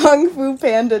on Kung Fu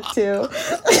Panda 2.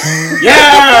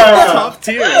 Yeah! Top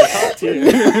tier. Okay.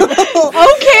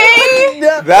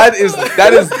 That is the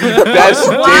best date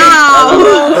I've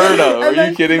ever heard of. Are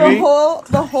you kidding me?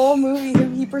 The whole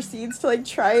movie, he proceeds to like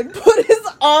try and put his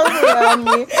arm around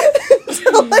me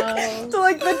to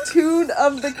like the tune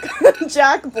of the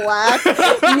Jack Black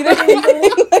eating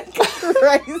like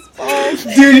rice balls.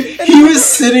 Dude, he was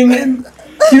sitting in...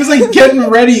 He was, like, getting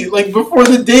ready, like, before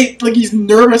the date. Like, he's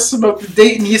nervous about the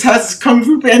date, and he just has his Kung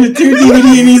Fu Panda 2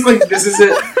 DVD, and he's like, this is it.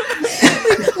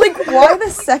 Like, why the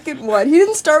second one? He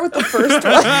didn't start with the first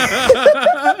one.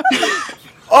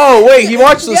 Oh, wait, he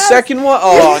watched the Yes. second one?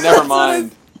 Oh, Yes, never that's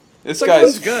mind. This Like,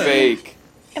 guy's that's good. fake.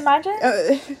 Imagine.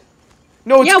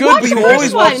 No, it's good, watch but the you first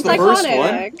always one. watch It's the first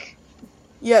one. iconic.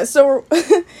 Yeah, so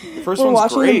The first we're one's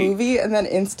watching great. a movie, and then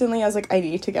instantly I was like, I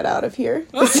need to get out of here.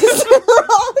 This is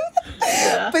wrong.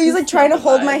 But he's like trying to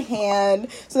hold my hand.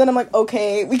 So then I'm like,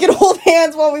 okay, we can hold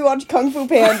hands while we watch Kung Fu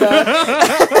Panda.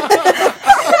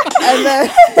 And then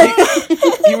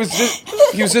He was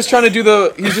just trying to do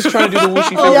the whooshy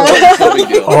finger. Yeah. It's no big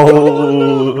deal.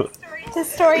 Oh. The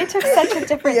story took such a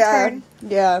different turn.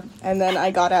 yeah, and then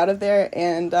I got out of there,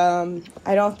 and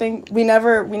I don't think we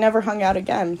never hung out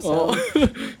again. So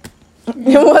it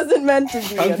wasn't meant to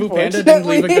be. Kung Fu Panda didn't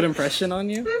leave a good unfortunately. impression on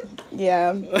you?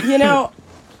 Yeah,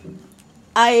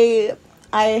 I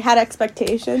had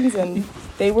expectations, and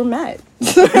they were met.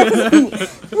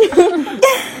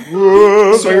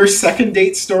 So your second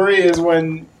date story is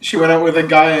when she went out with a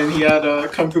guy and he had a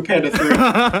Kung Fu Panda 3.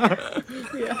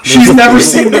 She's never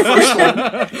seen the first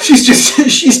one. She's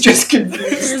just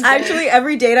confused. Actually,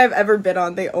 every date I've ever been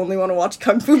on, they only want to watch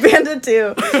Kung Fu Panda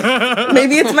 2.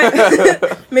 Maybe it's my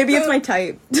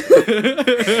type.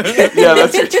 Yeah,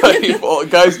 that's your type. Well,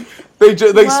 guys, they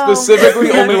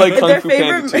specifically only like Kung Their Fu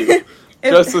Panda favorite- 2.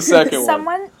 Just the second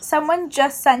one. Someone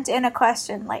just sent in a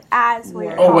question, like, as we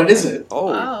were Oh, what talking. is it?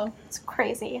 Oh. It's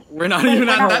crazy. We're not Wait, even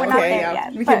we're at not, that we're not Okay, there yeah.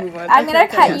 yet. We but can move on. I'm gonna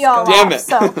Okay, cut yes, you all go. Damn off. it.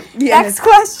 So, Yes. next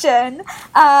question.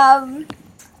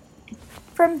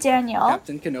 From Daniel.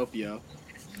 Captain Canopio.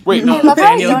 Wait, I no. love how I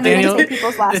Daniel- don't even Daniel- say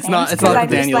people's last It's names. not 'cause I'm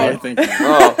just Daniel, I like, think.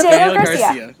 Oh, Daniel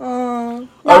Garcia. Oh.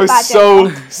 I was bad, so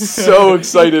Daniel.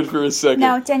 excited for a second.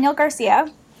 No, Daniel Garcia.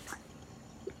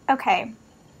 Okay.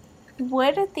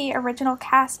 Would the original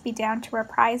cast be down to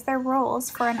reprise their roles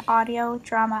for an audio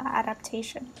drama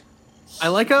adaptation? I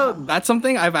like how that's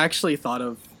something I've actually thought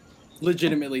of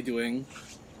legitimately doing.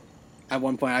 At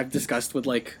one point, I've discussed with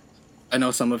I know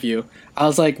some of you. I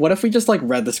was like, what if we just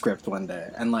read the script one day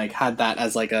and had that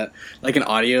as an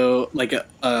audio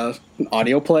an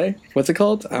audio play? What's it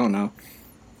called? I don't know.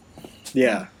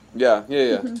 Yeah, Yeah.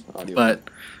 Mm-hmm. Audio. but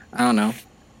I don't know.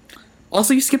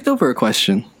 Also, you skipped over a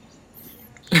question.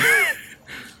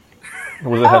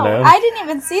 Was it Hanan? I didn't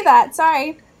even see that.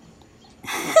 Sorry.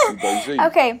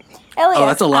 Okay, Elias. Oh,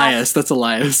 that's Elias. asked, That's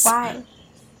Elias. Why?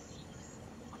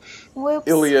 Whoops.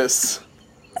 Ilias.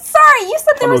 Sorry, you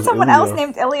said there Thought it was was someone Ilya. else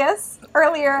named Ilias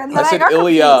earlier, and then I I said got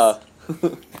Ilya.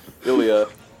 Ilya.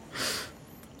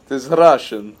 This is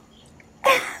Russian.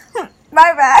 confused.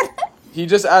 My bad. He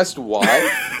just asked why.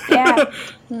 Yeah.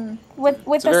 With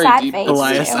It's a the very sad deep face.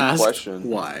 Elias too. asked, question.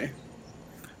 why?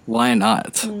 Why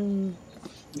not?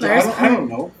 I don't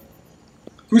know.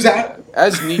 Who's that?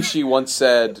 As Nietzsche once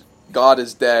said, God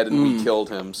is dead and we killed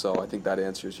him, so I think that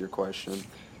answers your question.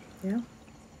 Yeah.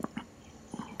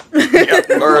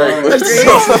 Alright,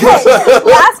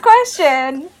 Last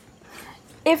question.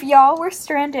 If y'all were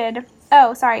stranded...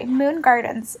 Oh, sorry. Moon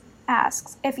Gardens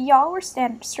asks, if y'all were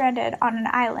stranded on an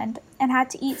island and had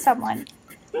to eat someone,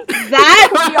 That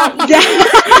Like,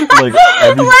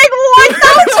 every, like what the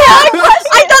fuck?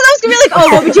 I thought that was gonna be like, oh,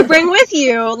 what would you bring with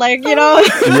you? Like, you know.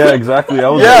 yeah, exactly. I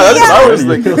was Yeah, that's what I was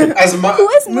ready. thinking. As much. who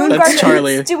is Moon That's Gardens?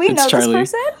 Charlie. Do we It's know Charlie.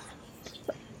 this person?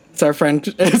 It's our friend.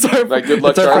 It's our, Right, good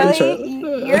luck, it's our friend Charlie,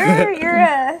 Charlie. you're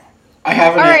a... I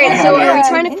haven't. All right, so I are we haven't-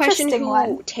 trying to question Interesting who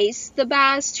one. tastes the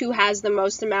best, who has the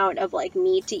most amount of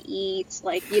meat to eat?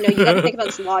 You got to think about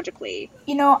this logically.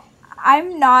 You know,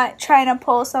 I'm not trying to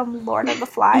pull some Lord of the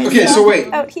Flies Okay, so stuff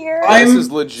wait. out here. I'm- This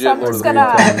is legit. So I'm Lord just of the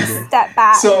Rings. gonna step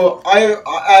back. So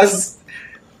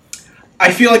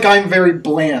I feel like I'm very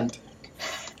bland.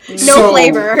 No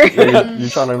flavor. You're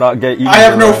trying to not get eaten. I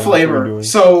have no around, that's what you're flavor. doing.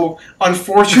 So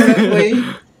unfortunately,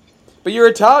 But you're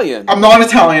Italian. I'm not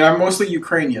Italian. I'm mostly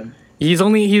Ukrainian. He's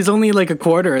only a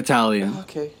quarter Italian.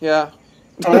 Okay, yeah.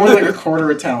 I'm only like a quarter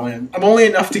Italian. I'm only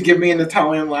enough to give me an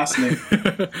Italian last name.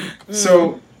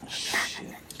 So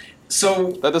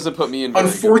That doesn't put me in very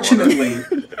good unfortunately,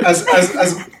 as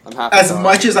I'm happy as about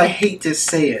much it. as I hate to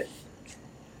say it,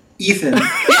 Ethan,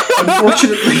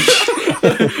 unfortunately,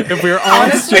 If we were all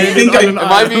Honestly, stranded I think on an Am I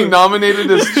island- being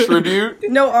nominated as tribute?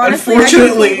 No, honestly,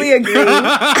 Unfortunately- I completely agree.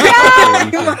 I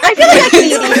feel like I can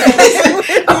eat it.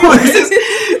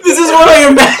 this is what I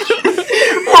imagine.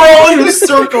 We're all in a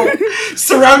circle,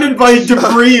 surrounded by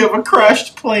debris of a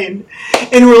crashed plane,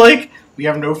 and we're like, we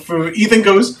have no food. Ethan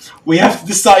goes, we have to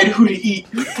decide who to eat.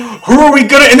 Who are we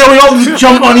gonna? And then we all just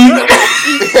jump on Ethan.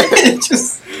 It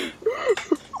just.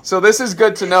 So this is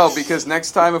good to know because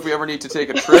next time if we ever need to take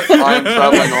a trip, I'm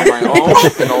traveling on my own,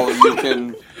 and all of you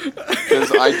can,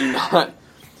 because I do not.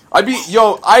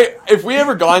 If we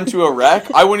ever got into a wreck,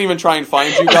 I wouldn't even try and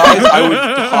find you guys. I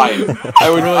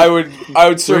would hide. I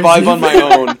would survive on my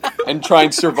own and try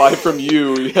and survive from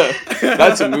you. Yeah,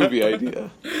 that's a movie idea.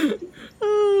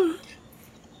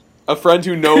 A friend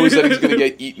who knows that he's gonna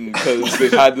get eaten because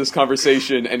they've had this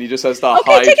conversation and he just has to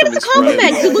Okay, hide take it from as a his compliment.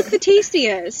 friends. You look the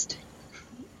tastiest.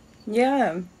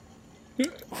 Yeah. Okay,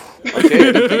 I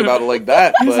didn't think about it like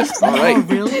that, but alright.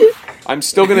 Really? I'm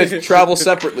still gonna travel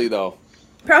separately though.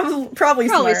 Probably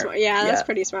smart. smart. Yeah, that's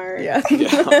pretty smart. Yeah.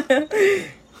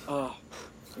 Yeah.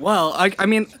 Well, I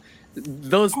mean,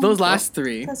 those last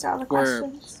three Those are all the were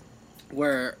questions.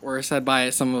 were said by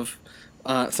some of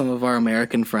our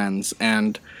American friends,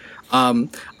 and I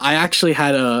actually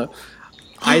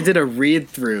I did a read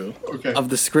through of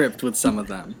the script with some of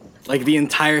them, like the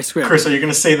entire script. Chris, are you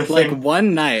gonna say the Like thing?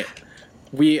 one night,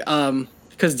 we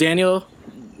because Daniel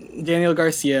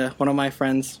Garcia, one of my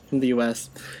friends from the U.S.,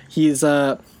 he was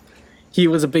a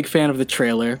big fan of the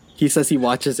trailer. He says he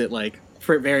watches it like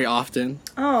very often.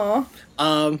 Oh.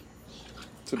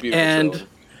 It's a beautiful And trailer.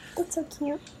 That's so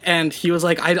cute. and he was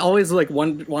like, I'd always like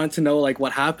wanted to know like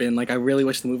what happened. Like I really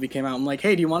wish the movie came out. I'm like,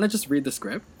 hey, do you want to just read the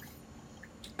script?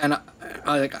 And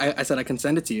I said I can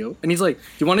send it to you. And he's like, do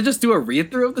you want to just do a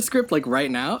read through of the script like right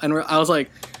now? And I was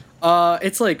like,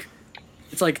 it's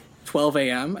like 12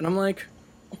 a.m. And I'm like,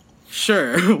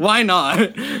 sure, why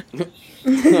not?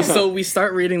 So we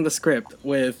start reading the script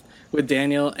with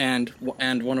Daniel and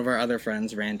one of our other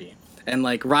friends, Randy. And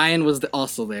like Ryan was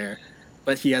also there,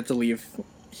 but he had to leave.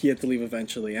 He had to leave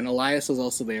eventually. And Elias was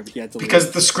also there, but he had to leave.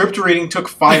 Because the script reading took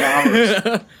 5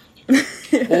 hours. And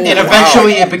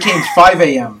eventually it became 5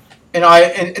 a.m.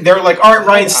 And they were like, all right,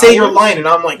 Ryan, say your line. And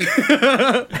I'm like,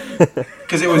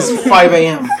 because it was 5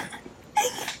 a.m.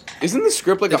 Isn't the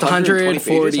script like It's 120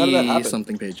 pages? How did that 140 happen?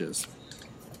 something pages.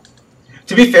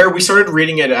 To be fair, we started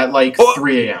reading it at like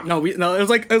 3 a.m. No, it was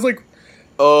like I don't know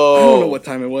Oh. what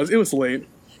time it was. It was late.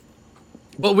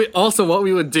 But what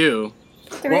we would do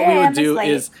 3 what we a.m. would do late.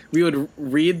 is we would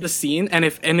read the scene, and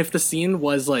if the scene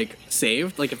was like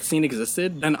saved, like if the scene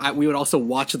existed, then we would also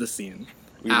watch the scene.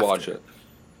 We after. watch it.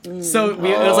 So it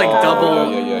was like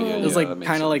double. Yeah, It was that like makes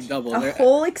kind of like sense. double. A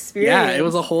whole experience. Yeah, it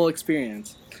was a whole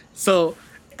experience. So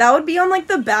That would be on like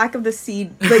the back of the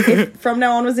CD. Like if from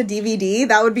now on was a DVD,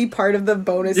 that would be part of the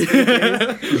bonus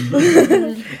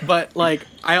features. but like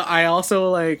I also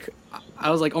like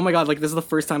I was like, oh my god, like this is the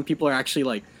first time people are actually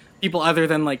like people other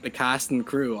than like the cast and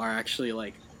crew are actually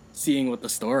like seeing what the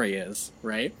story is,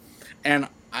 right? And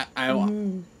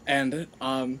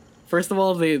first of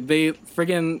all, they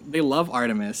love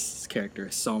Artemis' character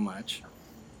so much.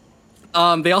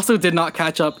 They also did not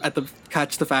catch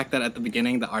the fact that at the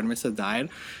beginning that Artemis had died.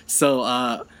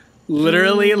 So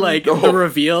literally like the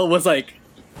reveal was like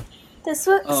This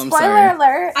was Oh, I'm spoiler sorry.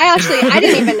 alert. I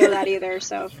didn't even know that either.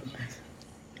 So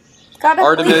Gotta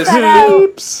Artemis. bleep that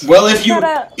out. Well, if you Gotta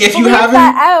haven't, bleep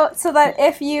that out so that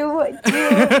if you do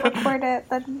record it,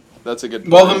 then That's a good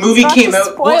point. well, the movie Not came just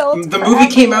out. spoiled the for movie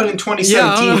came out everyone. in 2017.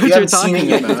 Yeah, I don't know if what you haven't seen it you're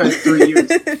yet in the talking past 3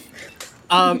 years.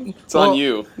 It's on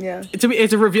you. Yeah.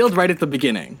 it's revealed right at the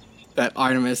beginning that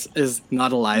Artemis is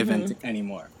not alive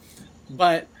anymore.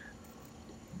 But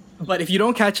if you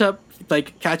don't catch it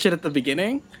at the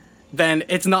beginning, then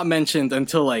it's not mentioned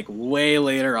until like way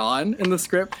later on in the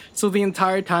script. So the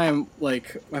entire time,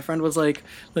 like my friend was like,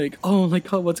 oh,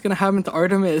 what's gonna happen to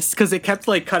Artemis? Because it kept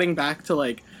like cutting back to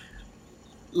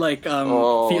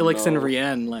Felix and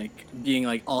Rienne like being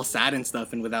like all sad and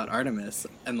stuff and without Artemis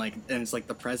and it's like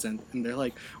the present and they're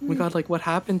like, oh my god, like what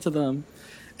happened to them?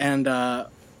 And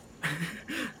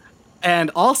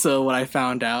and also what I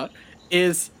found out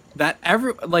is that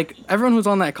everyone who's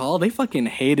on that call, they fucking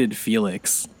hated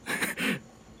Felix.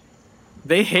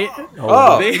 They hate.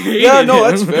 Oh, they hated yeah, no, him.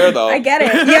 that's fair though. I get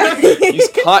it.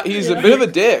 Yeah. He's a bit of a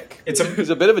dick. He's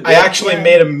a bit of a dick. I actually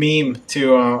made a meme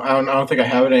to. I don't think I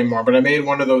have it anymore, but I made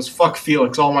one of those "fuck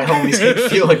Felix." All my homies hate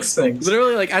Felix things.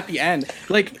 Literally, like at the end,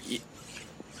 like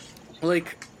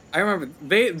I remember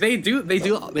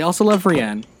they also love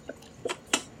Rienne,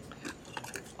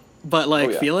 but like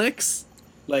Oh, yeah. Felix,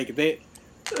 like they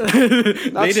so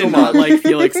did not much. like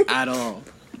Felix at all,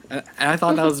 and I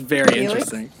thought that was very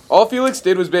interesting. All Felix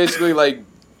did was basically like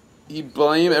he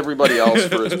blamed everybody else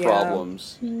for his Yeah.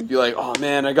 problems. Be like, oh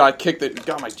man, I got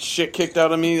my shit kicked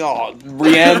out of me. Oh,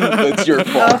 Rienne, it's your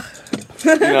fault.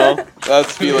 You know,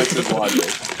 that's Felix's logic.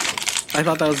 I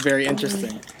thought that was very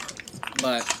interesting,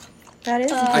 but That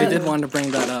is. I good. did want to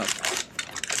bring that up.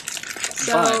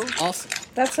 But also,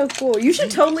 That's so cool. You should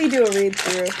totally do a read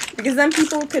through because then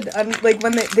people could like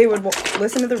when they would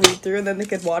listen to the read through and then they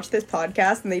could watch this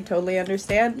podcast and they totally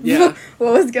understand Yeah.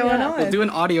 what was going on. we'll do an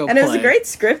audio and it was a play. great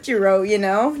script you wrote. You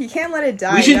know, you can't let it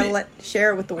die. We You should- gotta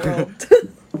share it with the world.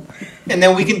 And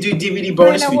then we can do DVD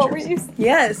bonus Marina, what were features. you?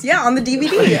 Yes, yeah, on the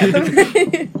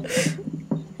DVD.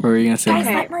 What were you gonna say? Guys,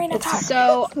 Okay, let Marina talk.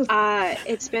 so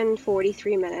it's been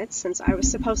 43 minutes since I was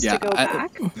supposed Yeah, to go I-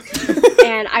 back,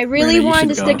 and I really Marina, you wanted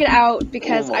to should stick go. it out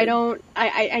because Oh my-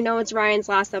 I know it's Ryan's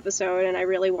last episode, and I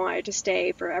really wanted to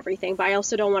stay for everything, but I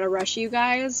also don't want to rush you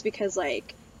guys because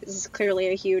like this is clearly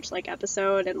a huge like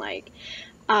episode, and like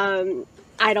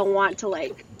I don't want to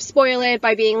like spoil it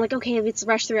by being like, okay, let's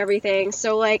rush through everything.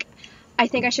 So like I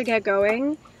think I should get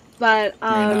going, but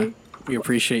Marina, we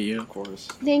appreciate you. Of course.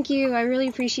 thank you. I really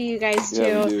appreciate you guys too.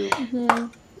 Yeah, we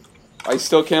do. I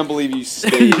still can't believe you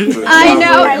stayed for I that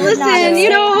know. long. Listen, you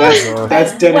know,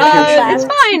 That's dedication. it's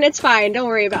fine. It's fine. Don't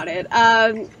worry about it.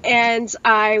 And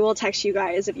I will text you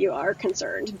guys if you are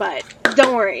concerned. But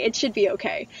don't worry, it should be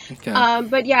okay. Okay.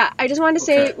 But yeah, I just wanted to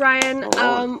say, Okay. Ryan,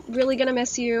 Oh. really gonna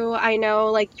miss you. I know,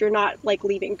 like, you're not like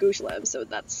leaving Gushlim, so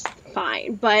that's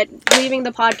fine. But leaving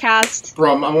the podcast.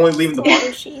 Bro, I'm only leaving the Where bar.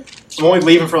 is she? I'm only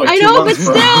leaving for like I 2 know, but months,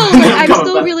 still, bro. I'm coming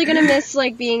still back. really gonna miss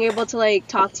like being able to like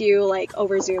talk to you like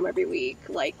over Zoom every week,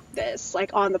 like this,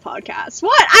 like on the podcast.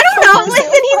 What? I don't know.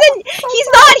 Listen, he's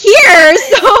not here,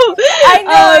 so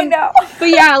I know. But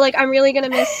yeah, like I'm really gonna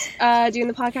miss doing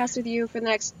the podcast with you for the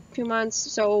next few months.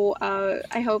 So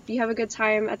I hope you have a good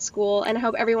time at school, and I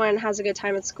hope everyone has a good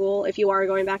time at school if you are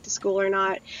going back to school or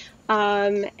not.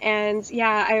 And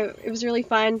yeah, it was really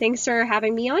fun. Thanks for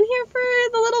having me on here for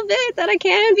the little bit that I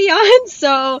can be on.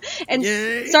 So, and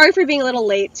Yay. sorry for being a little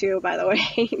late too, by the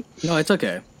way. No, it's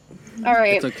okay. All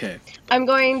right, It's okay. I'm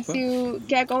going to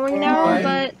get going now. Bye.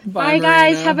 But Bye, bye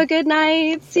guys. Marina. Have a good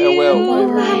night. See Yeah, you. well.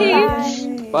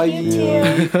 Bye. Bye. You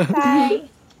too. Bye.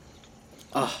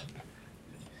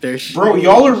 There's Bro,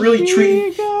 y'all are really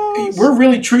treating. We're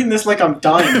really treating this like I'm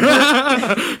dying.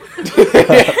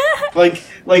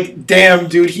 like, damn,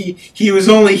 dude. He was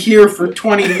only here for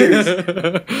 20 years.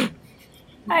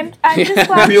 I'm just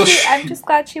glad Real I'm just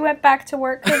glad she went back to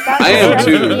work because that's I am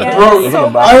too. Bro,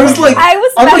 so I was like, I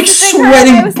was I'm like messaging her and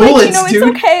sweating I was bullets, like, dude.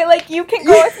 it's okay, like you can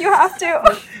go if you have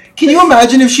to. Can you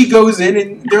imagine if she goes in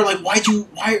and they're like, why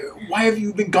have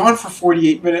you been gone for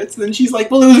 48 minutes? And then she's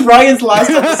like, well, it was Ryan's last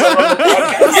episode on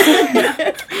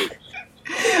the podcast.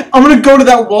 I'm gonna go to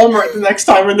that Walmart the next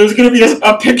time and there's gonna be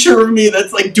a picture of me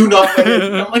that's like, do not let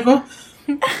it. I'm like, well.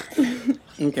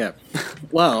 Okay.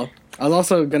 Well, I was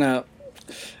also gonna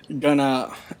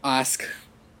ask,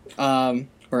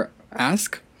 or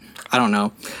ask? I don't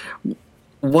know.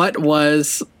 What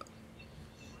was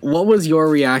your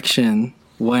reaction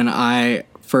when I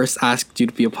first asked you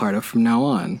to be a part of From Now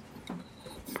On?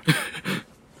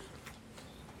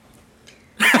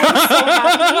 I was so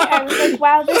happy. I was like,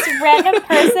 wow, this random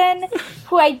person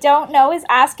who I don't know is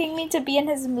asking me to be in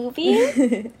his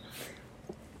movie.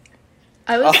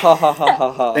 I was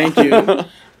Thank you.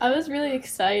 I was really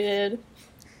excited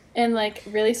and like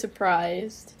really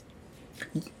surprised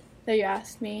that you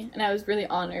asked me, and I was really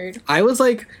honored. I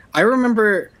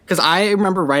remember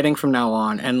writing From Now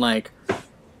On, and like,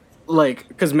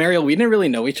 because Mariel, we didn't really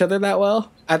know each other that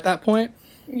well at that point,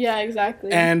 Yeah,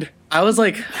 exactly. and I was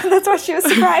like, That's why she was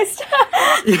surprised.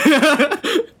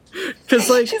 because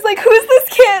like, She's like, who's this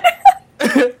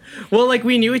kid? well, like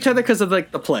we knew each other because of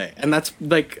like the play, and that's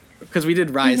like because we did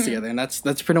Rise together, and that's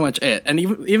pretty much it. And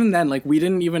even then, like we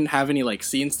didn't even have any like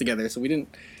scenes together, so we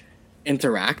didn't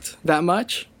interact that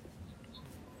much.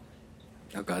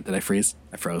 Oh god, did I freeze?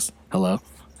 I froze. Hello?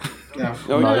 Yeah.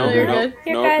 No, No, no, you're no, good.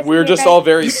 You're no. good, We're you're just good. all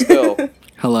very still.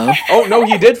 Hello? Oh no,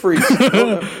 he did freeze.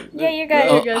 No, Yeah, you're good.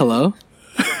 Oh, good. hello?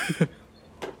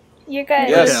 You're good.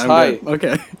 Yes. I'm hi. good.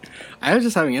 Okay. I was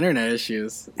just having internet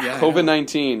issues. Yeah.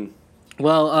 COVID-19.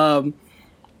 Well,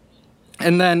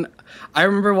 and then I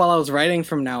remember while I was writing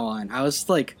From Now On, I was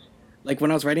like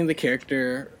when I was writing the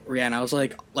character Rihanna, I was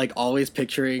like always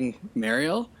picturing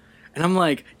Mariel, and I'm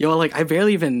like, yo, like I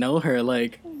barely even know her,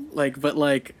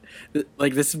 but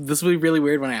this will be really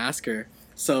weird when I ask her.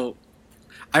 So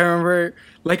I remember,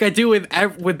 like I do with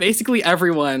basically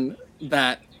everyone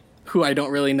who I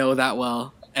don't really know that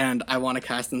well, and I want to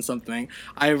cast in something,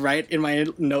 I write in my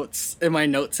notes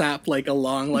app like a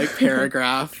long like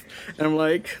paragraph, and I'm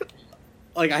like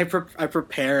I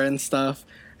prepare and stuff,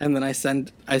 and then I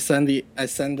send the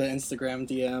Instagram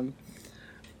DM,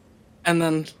 and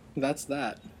then that's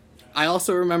that. I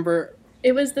also remember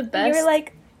It was the best.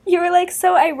 You were like,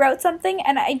 so I wrote something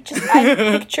and I'm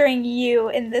picturing you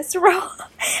in this role.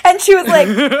 And she was like,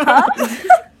 huh?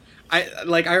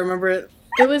 I remember it.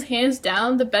 It was hands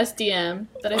down the best DM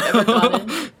that I've ever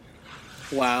gotten.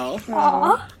 Wow.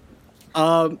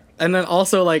 Aw. And then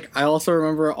also I also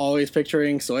remember always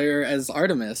picturing Sawyer as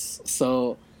Artemis.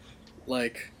 So,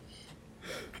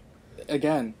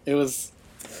 again, it was.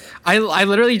 I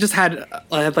literally just had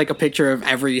like a picture of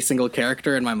every single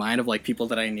character in my mind of like people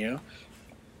that I knew.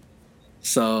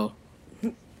 So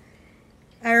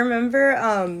I remember,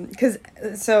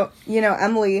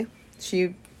 Emily,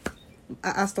 she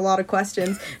asked a lot of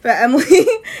questions, but Emily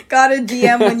got a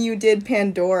DM when you did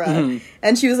Pandora,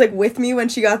 and she was like with me when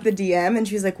she got the DM, and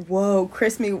she was like, "Whoa,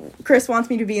 Chris wants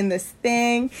me to be in this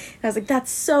thing," and I was like,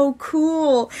 "That's so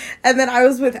cool." And then I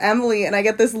was with Emily, and I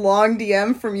get this long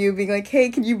DM from you being like, "Hey,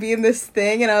 can you be in this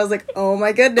thing?" And I was like, "Oh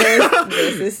my goodness,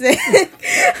 this is sick."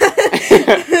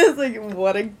 I was like,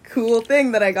 "What a cool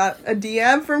thing that I got a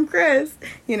DM from Chris,"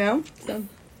 So,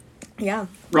 yeah.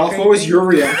 Ralph, what was your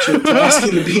reaction to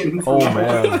asking to be in?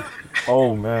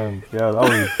 Oh man, yeah, that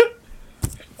was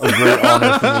a great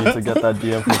honor for me to get that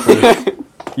DM from Chris.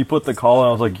 He put the call and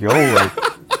I was like, "Yo, like,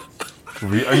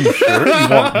 are you sure?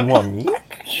 You want me?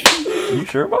 Are you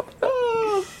sure about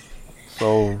that?"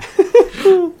 So,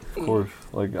 of course,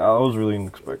 like, I was really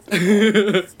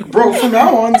unexpected. Bro, from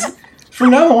now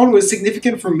on was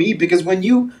significant for me because when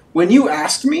you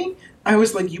asked me, I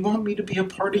was like, "You want me to be a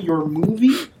part of your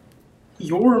movie?"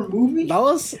 Your movie? That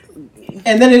was...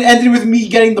 And then it ended with me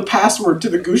getting the password to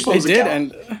the Gooshlows account.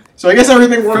 And so I guess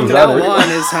everything worked from out. now on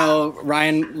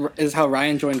is how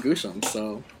Ryan joined Gooshlows,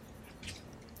 so...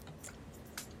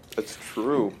 That's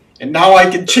true. And now I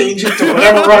can change it to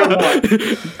whatever I want.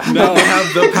 Now I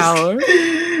have the power.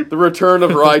 The return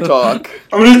of Rye Talk.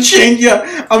 I'm gonna change, you know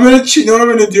what I'm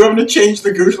gonna do? I'm gonna change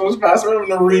the Gooshlows password. I'm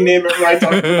gonna rename it Rye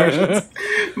Talk Productions.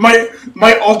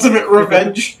 My ultimate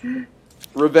revenge.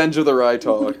 Revenge of the Rye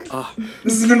Talk.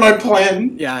 This has been my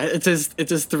plan. Yeah, it's his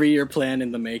 3-year plan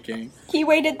in the making. He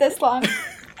waited this long.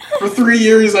 For 3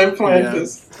 years I planned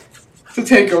this to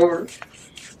take over.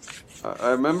 I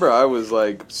remember I was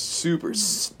like super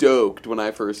stoked when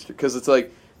I first, because it's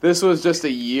like this was just a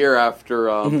year after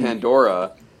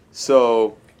Pandora.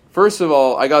 So first of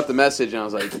all, I got the message and I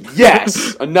was like,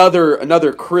 yes,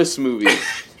 another Chris movie.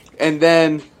 And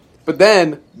then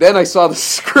I saw the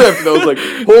script and I was like,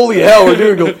 holy hell, we're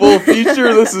doing a full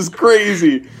feature? This is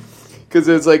crazy. Because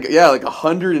it's like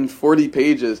 140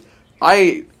 pages.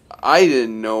 I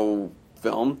didn't know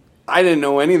film. I didn't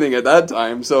know anything at that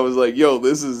time. So I was like, yo,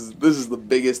 this is the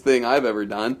biggest thing I've ever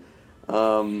done. It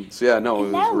was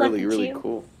really, really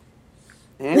cool.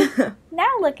 And now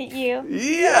look at you.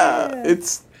 Yeah.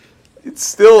 It's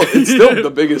still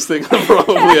the biggest thing I've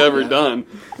probably ever done.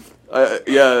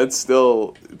 It's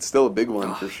still a big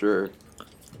one for sure.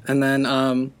 And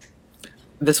then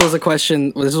this was a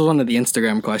question. Well, this was one of the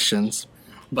Instagram questions,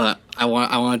 but I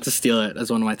wanted to steal it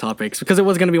as one of my topics because it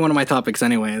was going to be one of my topics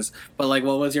anyways. But like,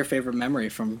 what was your favorite memory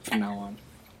from now on?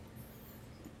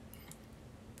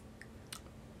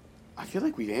 I feel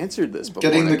like we answered this before.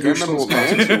 Getting the I can't remember what my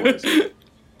answer was.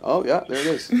 Oh yeah, there it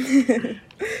is.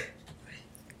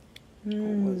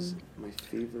 What was my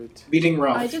favorite? Beating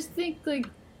Ralph. I just think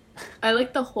I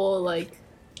like the whole I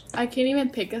can't even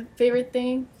pick a favorite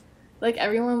thing. Like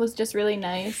everyone was just really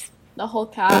nice, the whole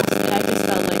cast, and I just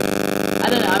felt I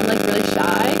don't know, I'm really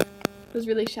shy. I was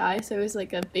really shy, so it was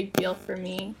a big deal for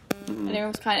me. And everyone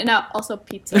was kind, and now also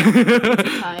pizza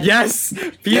time. Yes,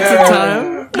 pizza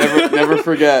time. Never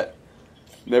forget.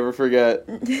 Never forget.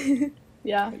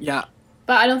 Yeah. Yeah.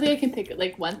 But I don't think I can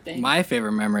pick one thing. My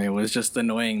favorite memory was just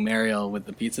annoying Mariel with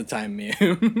the pizza time meme.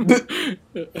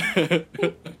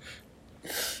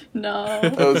 No.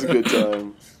 That was a good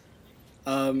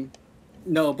time.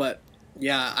 No, but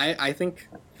yeah, I think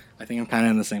I'm kind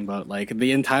of in the same boat. Like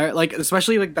the entire,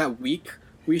 especially that week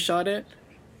we shot it,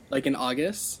 in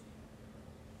August.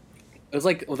 It was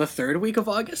the third week of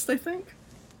August, I think,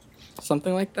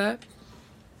 something like that.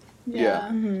 Yeah.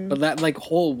 Mm-hmm. But that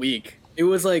whole week, it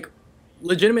was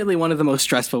legitimately one of the most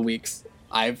stressful weeks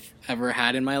I've ever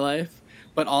had in my life,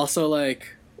 but also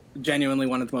genuinely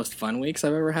one of the most fun weeks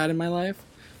I've ever had in my life.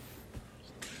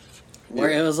 Where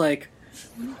it was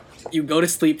you go to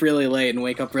sleep really late and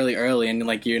wake up really early, and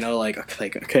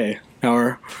okay,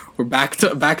 now we're back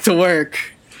to work.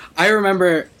 I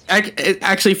remember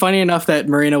actually funny enough that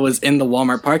Marina was in the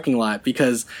Walmart parking lot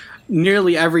because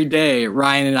nearly every day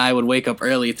Ryan and I would wake up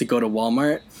early to go to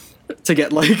Walmart to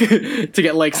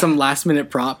get some last minute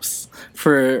props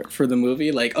for the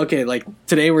movie.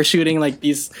 Today we're shooting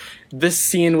this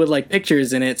scene with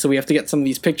pictures in it, so we have to get some of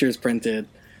these pictures printed.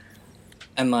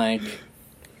 And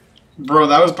bro,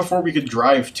 that was before we could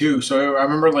drive too. So I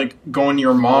remember going to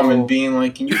your mom and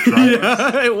being "Can you drive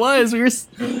us?" It was. We were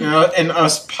and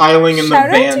us piling in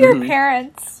Shout the van. out to your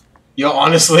parents. Yo,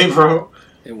 honestly, bro.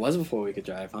 It was before we could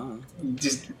drive, huh?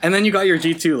 And then you got your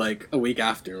G2 a week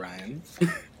after, Ryan.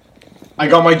 I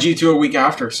got my G2 a week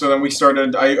after, so then we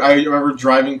started. I remember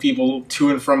driving people to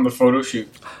and from the photo shoot.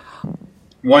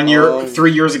 1 year,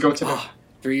 3 years ago today.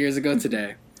 3 years ago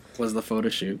today was the photo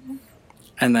shoot,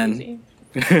 and then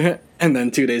And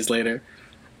then 2 days later.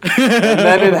 And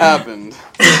then it happened.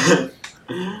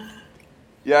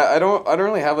 Yeah, I don't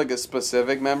really have like a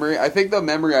specific memory. I think the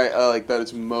memory I like that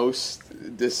is most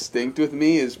distinct with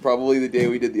me is probably the day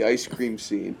we did the ice cream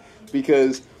scene,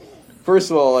 because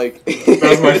first of all, like That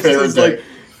was my favorite day. like,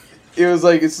 it was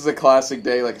like this is a classic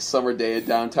day, like a summer day at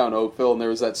downtown Oakville, and there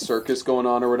was that circus going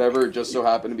on or whatever. It just so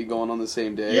happened to be going on the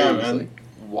same day. Yeah, it was man. like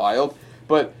wild,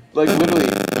 but like literally,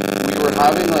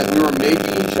 we were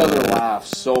making each other laugh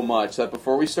so much that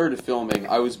before we started filming,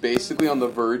 I was basically on the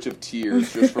verge of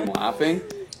tears just from laughing.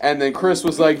 And then Chris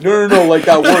was like, no, like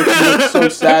that works. You look so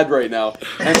sad right now.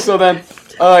 And so then,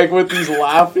 like with these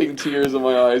laughing tears in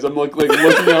my eyes, I'm like looking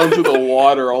out into the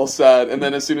water, all sad. And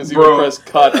then as soon as he would press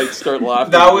cut, I'd start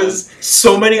laughing. That was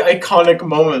so many iconic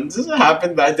moments that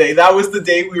happened that day. That was the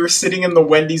day we were sitting in the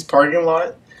Wendy's parking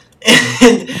lot.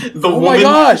 And the Oh woman, my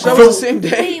gosh, that was the same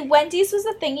day. Wait, Wendy's was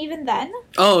a thing even then?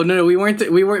 Oh no, we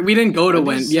didn't go to Wendy's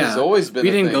Wendy's. Yeah, has always been we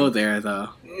a didn't thing. go there though.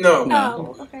 No.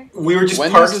 Oh, okay. We were just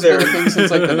Wendy's parked has there. been a thing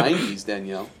since like the 90s,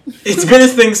 Danielle. It's been a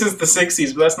thing since the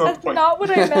 60s, but that's not the That's point. not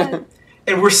what I meant.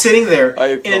 And we're sitting there,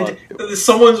 I and thought-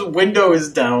 someone's window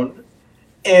is down,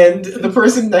 and the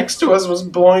person next to us was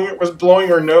blowing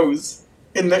her nose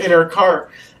in her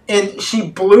car, and she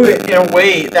blew it in a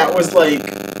way that was like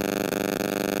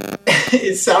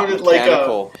it sounded like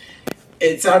Mechanical.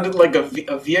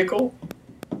 a vehicle,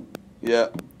 Yeah.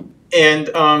 and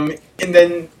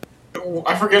then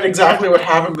I forget exactly what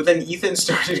happened, but then Ethan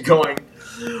started going,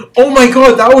 "Oh my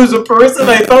god, that was a person!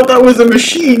 I thought that was a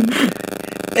machine."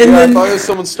 And Yeah, then I thought it was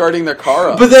someone starting their car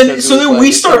up. But then- because it so was then like- we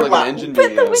it sounded start like an laughing. engine But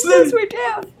being the out. windows were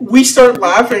down. we start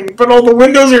laughing, but all the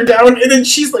windows are down, and then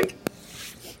she's like,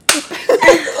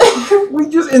 we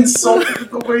just insulted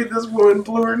the way this woman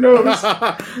blew her nose.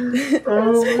 This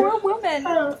Oh, poor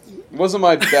woman. Wasn't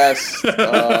my best,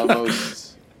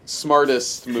 most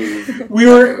smartest move. we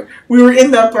were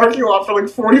in that parking lot for like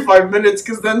 45 minutes,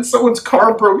 because then someone's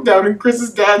car broke down, and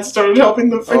Chris's dad started helping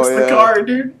them fix Oh, the yeah. car,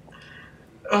 dude.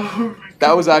 Oh my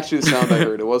That was actually the sound I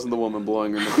heard. It wasn't the woman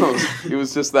blowing her nose. It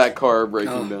was just that car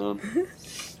breaking down.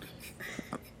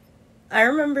 I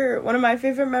remember one of my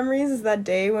favorite memories is that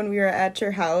day when we were at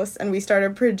your house and we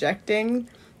started projecting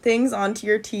things onto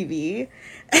your TV.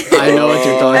 I know what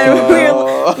you're talking And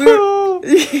about. we were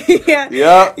yeah,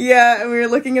 Yeah. yeah, and we were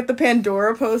looking at the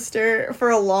Pandora poster for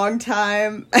a long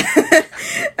time,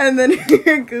 and then we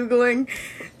were googling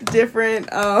different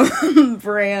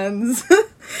brands,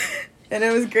 and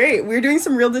it was great. We were doing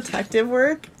some real detective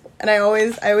work, and I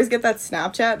always get that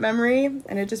Snapchat memory,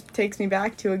 and it just takes me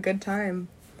back to a good time.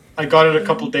 I got it a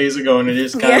couple days ago, and it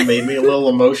just kind of Yeah. made me a little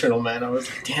emotional, man. I was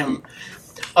like, damn,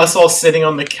 us all sitting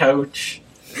on the couch,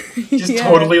 just Yeah.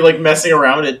 totally like messing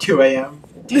around at 2 a.m.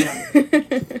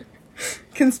 Damn.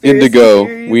 Conspiracy Indigo,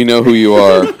 theories. we know who you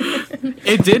are.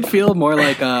 It did feel more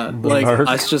like like Dark.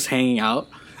 us just hanging out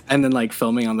and then like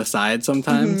filming on the side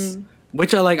sometimes,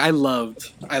 which I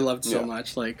loved so Yeah.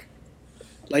 much. Like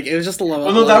it was just a love.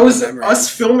 Well, no, that was us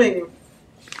filming.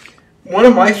 One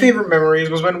of my favorite memories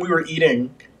was when we were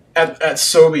eating at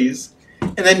Sobeys,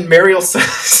 and then Mariel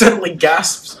suddenly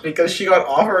gasps because she got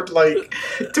offered like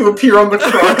to appear on the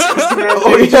Crocs Instagram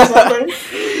page or something.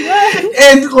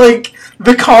 And like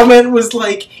the comment was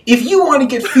like, "If you want to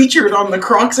get featured on the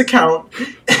Crocs account,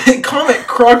 comment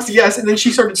Crocs yes." And then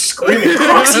she started screaming,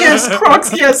 "Crocs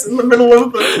yes!" in the middle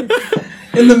of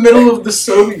the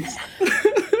Sobeys.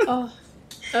 Oh,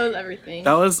 that was everything.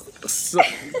 That was so.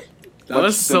 That Much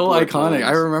was so simpler iconic.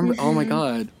 I times. remember. Oh my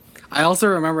god. I also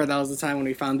remember that was the time when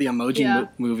we found the Emoji Yeah.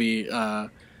 movie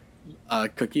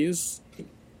cookies.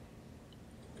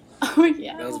 Oh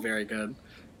yeah. That was very good.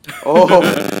 Oh,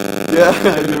 yeah,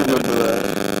 I do remember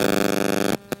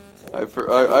that.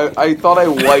 I thought I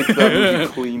wiped that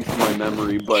movie clean from my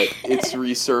memory, but it's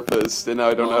resurfaced, and now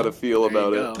I don't know how to feel There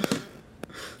about you it. go.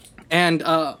 And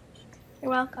You're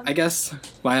welcome. I guess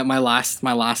my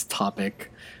last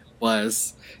topic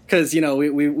was because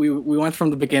we went from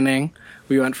the beginning,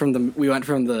 we went from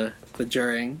the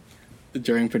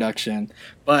during production,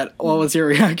 but what was your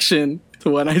reaction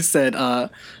to when I said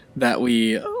that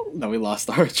we lost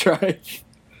the hard drive?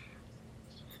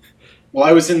 Well,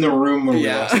 I was in the room when we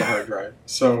Yeah. lost the hard drive,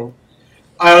 so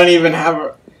I don't even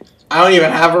have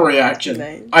a reaction.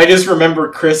 Nice. I just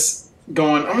remember Chris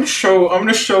going, "I'm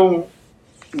gonna show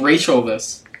Rachel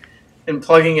this," and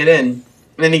plugging it in, and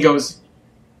then he goes,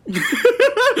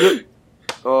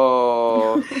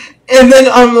 Oh, and then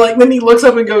I'm like, then he looks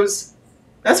up and goes,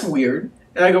 "That's weird,"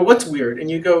 and I go, "What's weird?"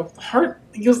 And you go,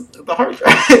 He goes, "The hard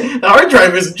drive, the hard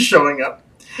drive isn't showing up."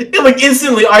 And like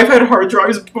instantly, I've had hard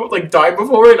drives like die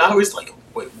before, and I was like,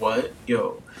 "Wait, what,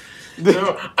 yo?"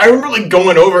 No, I remember like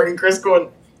going over and Chris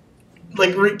going,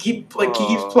 like he keeps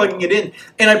plugging it in,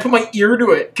 and I put my ear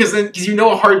to it because you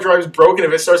know a hard drive's broken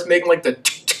if it starts making like the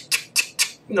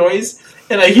noise,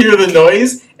 and I hear the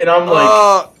noise, and I'm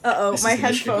like, my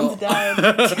headphones died.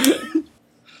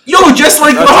 yo, just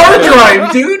like the hard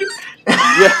drive, dude.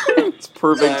 Yeah, it's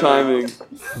perfect timing.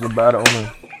 The bad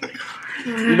owner.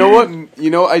 You know what?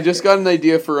 I just got an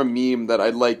idea for a meme that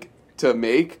I'd like to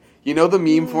make. You know the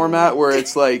meme format where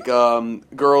it's like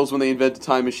girls when they invent a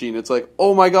time machine, it's like,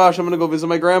 oh my gosh, I'm gonna go visit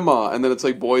my grandma, and then it's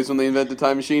like boys when they invent a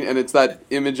time machine, and it's that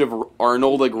image of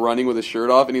Arnold like running with his shirt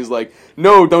off, and he's like,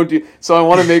 no, don't do. So I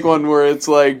want to make one where it's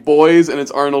like boys and it's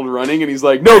Arnold running, and he's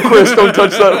like, no, Chris, don't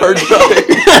touch that hard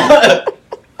drive.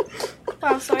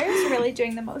 Wow, Sawyer's really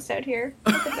doing the most out here.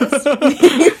 Look at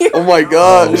this. Oh my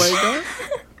gosh.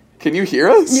 Can you hear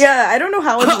us? Yeah, I don't know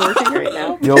how it's working right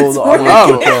now. Yo, It's the working.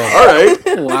 Wow. All right.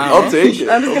 Wow. I'll take it.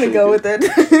 I'm just gonna go with it.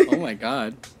 Oh my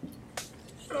god.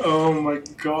 Oh my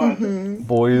god.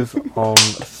 Boys,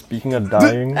 speaking of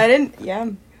dying, I didn't.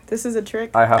 Yeah, this is a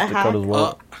trick. I have to cut as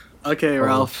well. Okay,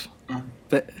 Ralph.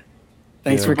 Thanks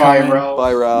Yeah. for Bye, coming. Ralph.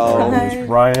 Bye, Ralph. Bye.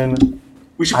 Ryan,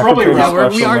 We should I probably have to wrap.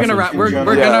 put a We are gonna message wrap. to We're you.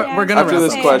 gonna After wrap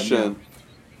this up. question.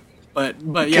 But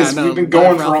yeah, Because no. we've been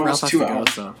going for Ralph almost has 2 to go,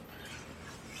 hours. so.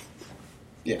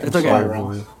 Yeah, It's okay. sorry, Sorry,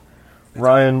 Ralph. boys.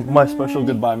 Ryan, my special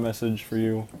goodbye message for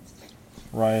you.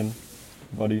 Ryan,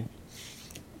 buddy.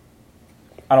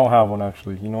 I don't have one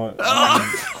actually. You know what? I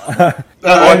thought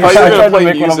you were tried gonna to play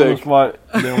make one up on the music. spot.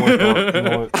 Didn't work out. You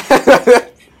know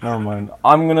what? Never mind.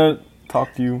 I'm gonna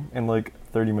talk to you in like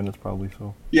 30 minutes probably.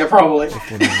 So Yeah, probably.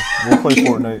 whatever. We'll play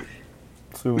Fortnite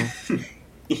soon.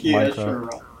 Yeah, Minecraft. sure,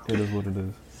 Ralph. It is what it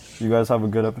is. You guys have a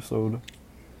good episode.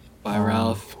 Bye,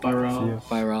 Ralph. Bye, See Ralph. ya.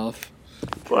 Bye, Ralph.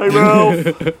 Bye,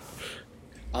 Ralph.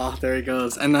 Oh, there he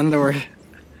goes. And underwear.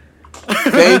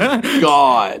 Thank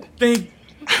God.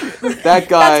 That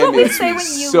guy That's what we makes say me when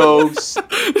you so.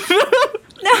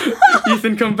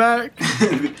 Ethan, come back.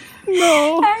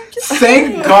 No. I'm just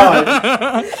Thank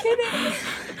God. kidding.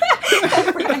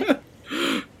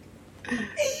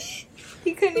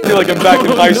 He couldn't I even. feel like I'm back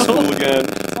in high school again.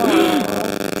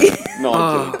 No,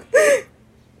 I'm kidding.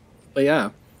 But yeah.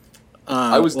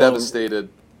 I was devastated.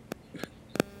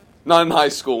 Not in high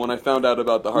school when I found out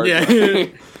about the hard Yeah.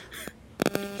 drive.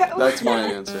 That's my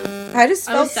answer. I just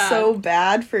I felt was sad. so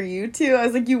bad for you two. I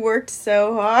was like, you worked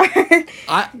so hard.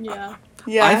 Yeah.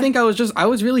 Yeah. I think I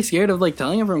was really scared of like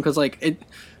telling everyone because like it,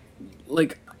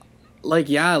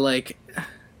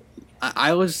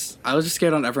 I was just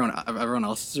scared on everyone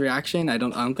else's reaction. I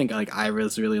don't think like I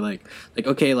was really like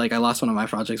okay, like I lost one of my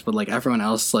projects, but like everyone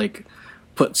else like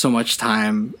put so much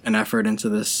time and effort into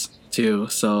this too.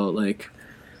 So like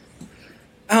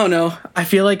I don't know. I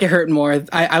feel like it hurt more.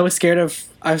 I was scared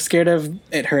of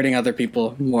it hurting other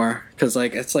people more because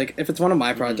like it's like if it's one of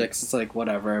my projects, it's like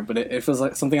whatever. But if it was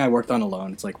like something I worked on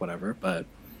alone, it's like whatever. But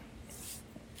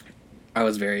I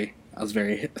was very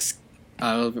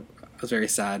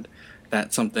sad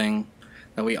that something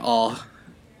that we all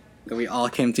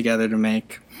came together to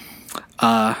make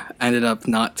ended up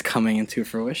not coming into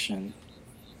fruition.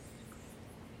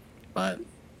 But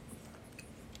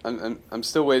I'm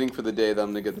still waiting for the day that I'm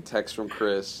gonna get the text from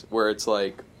Chris where it's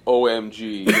like, OMG,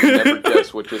 you never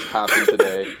guess what just happened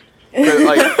today.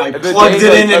 Like, I plugged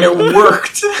it in and it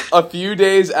worked. A few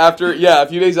days after you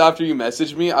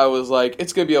messaged me, I was like,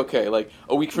 it's gonna be okay. Like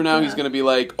a week from now, he's gonna be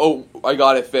like, oh, I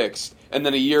got it fixed. And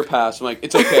then a year passed, I'm like,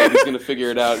 it's okay. He's gonna figure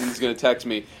it out and he's gonna text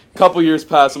me. Couple years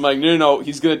passed, I'm like, no,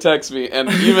 he's gonna text me. And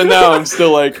even now, I'm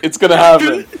still like, it's gonna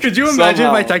happen. Could you imagine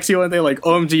Somehow. if I text you one day like,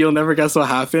 OMG, you'll never guess what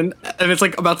happened? And it's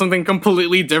like about something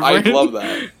completely different. I'd love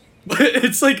that. But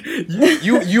it's like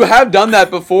You have done that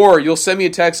before. You'll send me a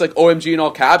text like OMG in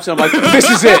all caps, and I'm like, this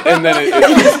is it, and then it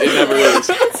never is.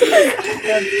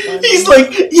 He's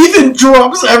like, Ethan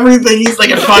drops everything. He's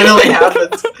like, it finally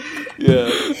happened. Yeah.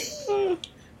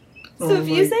 So if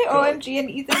you say OMG and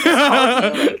Ethan just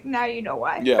calls you, like, now you know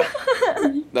why. Yeah.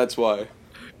 That's why.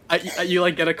 you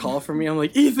like get a call from me. I'm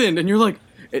like, Ethan, and you're like,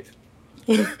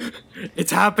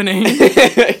 it's happening.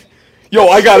 Yo,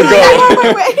 I gotta I'm go. on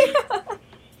my way.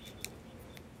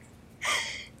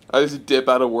 I just dip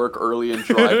out of work early and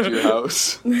drive to your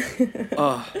house.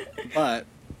 But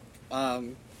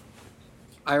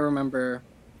I remember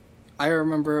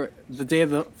the day of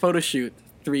the photo shoot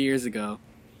 3 years ago.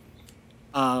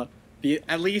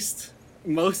 At least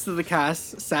most of the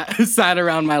cast sat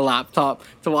around my laptop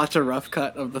to watch a rough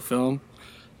cut of the film.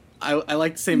 I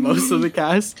like to say most of the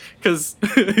cast because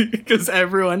it was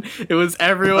everyone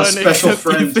A special except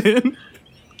friend. Ethan.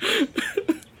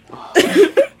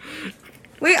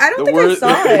 Wait, I don't don't think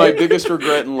I saw it. My biggest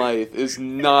regret in life is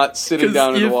not sitting 'Cause down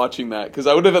and Ethan- watching that, because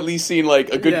I would have at least seen like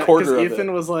a good Yeah, quarter 'cause of Ethan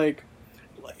it. was like,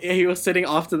 he was sitting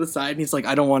off to the side, and he's like,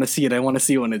 I don't want to see it. I want to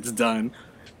see when it's done.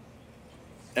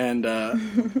 And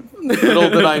Little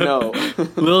did I know.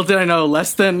 little did I know,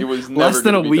 less than It was never less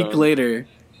than a gonna be week done. later,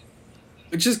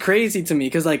 which is crazy to me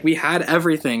because like we had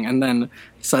everything, and then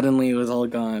suddenly it was all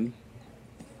gone.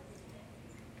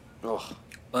 Ugh,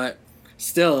 But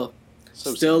still,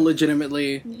 so still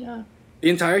legitimately, Yeah. the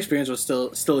entire experience was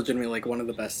still legitimately like one of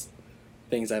the best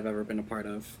things I've ever been a part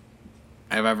of.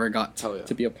 I've ever got Hell yeah.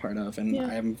 to be a part of, and Yeah.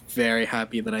 I'm very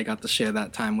happy that I got to share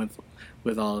that time with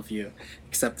all of you,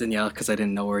 except Danielle because I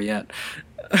didn't know her yet.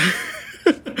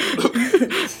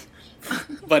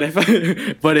 but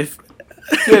if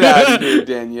Get out of here,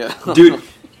 Danielle. Dude,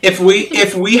 if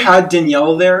we had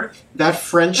Danielle there, that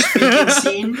French speaking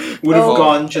scene would have Oh.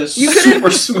 gone just You could've-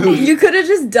 super smooth. You could have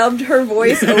just dubbed her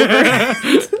voice over.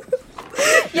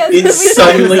 Yes, It's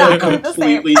suddenly a exactly the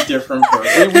same. completely different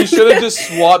person. We should have just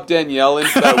swapped Danielle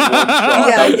into that one shot,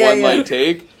 Yeah, that yeah, one yeah. like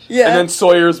take, Yeah. and then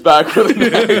Sawyer's back really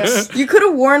nice. You could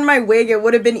have worn my wig. It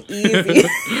would have been easy.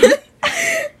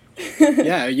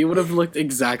 yeah, you would have looked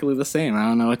exactly the same. I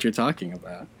don't know what you're talking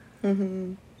about.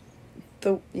 Mm-hmm.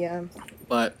 Yeah.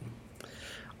 But,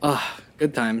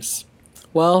 good times.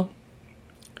 Well,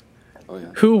 Oh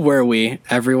yeah. who were we,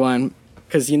 everyone?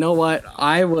 Because you know what?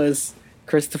 I was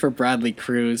Kristoffer Bradley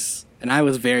Cruz, and I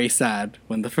was very sad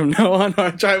when the From Now On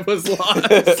hard drive was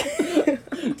lost.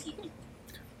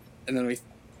 And then we...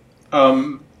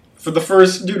 For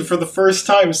the first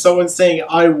time, someone saying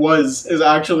 "I was" is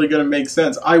actually going to make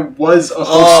sense. I was a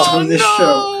host on this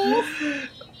show.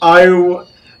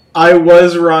 I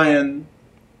was Ryan,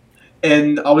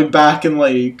 and I'll be back in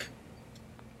like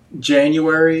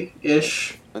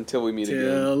January-ish. Until we meet again.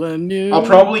 Till a new... I'll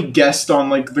probably guest on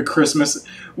like the Christmas.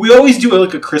 We always do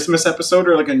like a Christmas episode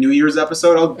or like a New Year's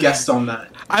episode. I'll guest on that.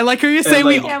 I like how you say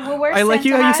like- we... Yeah, we'll wear I like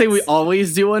you Santa how you say hats. we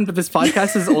always do one, but this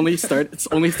podcast is only it's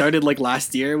only started like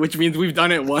last year, which means we've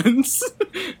done it once.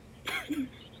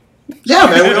 Yeah,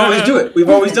 man, we always do it. We've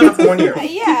always done it for 1 year.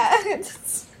 Yeah.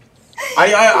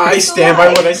 I stand by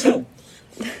what I said.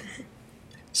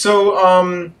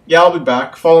 So, yeah, I'll be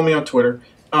back. Follow me on Twitter.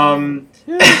 I'll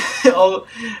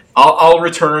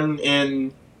return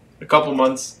in a couple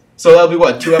months. So that'll be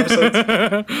what, 2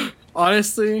 episodes?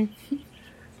 Honestly,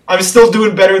 I'm still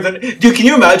doing better than... Dude, can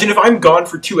you imagine if I'm gone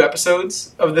for 2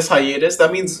 episodes of this hiatus?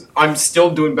 That means I'm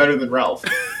still doing better than Ralph.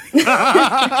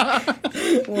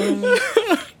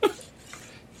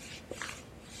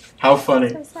 How funny.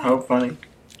 So sad. How funny.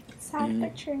 Sad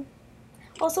but true.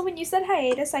 Also, when you said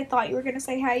hiatus, I thought you were gonna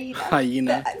say hyena.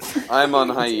 hyena. I'm on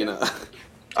hyena.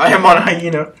 I am on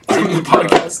Hyena. The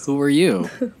podcast. Who are you?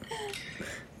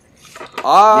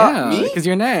 Ah, yeah, me? because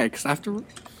you're next. After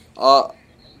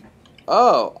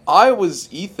I was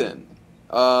Ethan.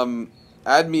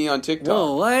 Add me on TikTok.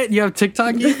 whoa, what? You have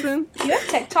TikTok, Ethan? You have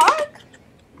TikTok?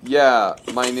 Yeah,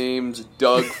 my name's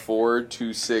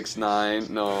Doug4269.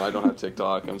 No, I don't have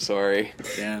TikTok. I'm sorry.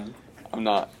 Damn. I'm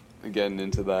not getting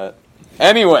into that.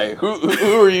 Anyway,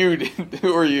 who are you?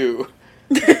 Who are you?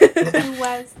 Who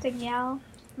was Danielle?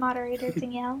 Moderator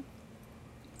Danielle.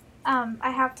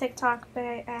 I have TikTok, but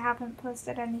I haven't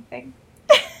posted anything.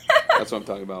 That's what I'm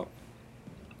talking about.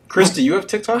 Chris, do you have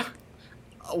TikTok?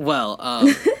 Well,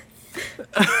 you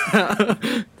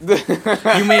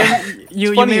may have,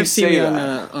 you funny may you have seen say me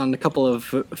that. on a couple of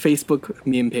Facebook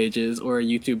meme pages or a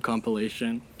YouTube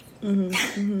compilation. No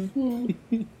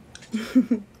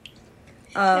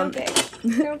big.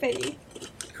 No biggie.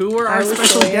 Who were I our was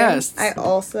special Sawyer. guests? I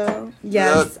also I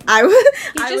was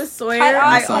You I just was Sawyer. cut off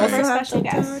I some of also our have special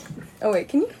TikTok. guests. Oh wait,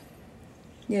 can you?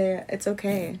 Yeah, it's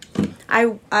okay.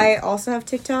 I also have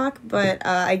TikTok, but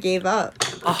I gave up.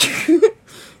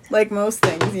 Like most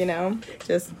things, you know,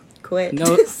 just quit.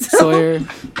 No, So, Sawyer.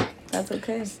 That's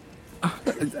okay.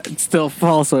 Still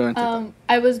follow Sawyer on TikTok.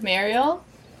 I was Mariel.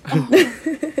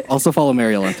 Also follow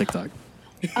Mariel on TikTok.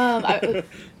 Yeah,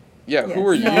 Yes. who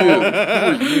are you?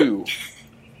 No. Who are you?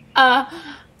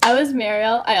 I was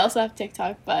Mariel. I also have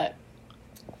TikTok, but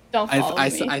don't follow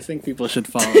me. I think people should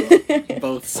follow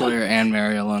both Sawyer and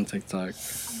Mariel on TikTok.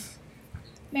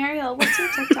 Mariel, what's your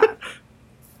TikTok?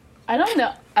 I don't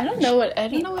know. I don't know what my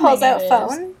Pulls out name is.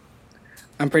 phone.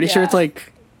 I'm pretty sure it's Yeah.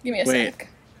 like Give me a Wait. sec.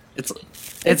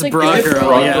 it's like bra It's girl.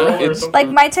 Bra Yeah. Girl or It's- something? Like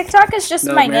my TikTok is just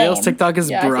No, my Mariel's name. TikTok is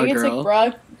Yeah, bra I think it's girl. like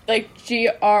bra, like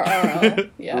GRRL.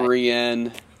 Yeah.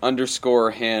 Brienne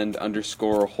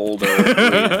 _hand_holder.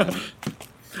 Brienne.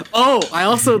 Oh, I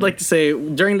also would like to say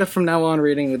during the From Now On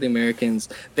reading with the Americans,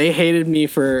 they hated me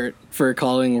for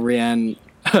calling Rianne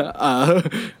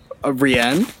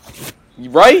Rianne.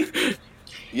 Right?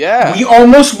 Yeah. We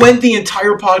almost went the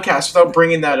entire podcast without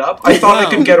bringing that up. I thought I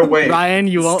could get away. Ryan,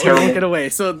 you won't terrible. get away.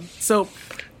 So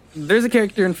there's a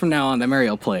character in From Now On that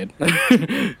Mariel played.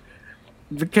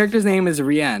 The character's name is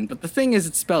Rienne, but the thing is,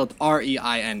 it's spelled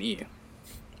R-E-I-N-E.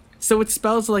 So it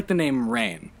spells like the name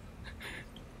Rain.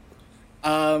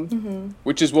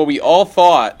 Which is what we all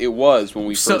thought it was when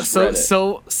we first read it.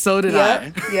 So did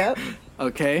I. Yep.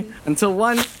 Okay. Until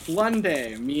one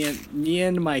day, me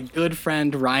and my good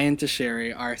friend Ryan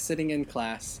Tocheri are sitting in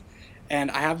class, and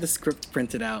I have the script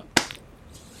printed out,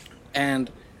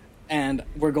 and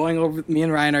we're going over. Me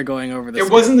and Ryan are going over this.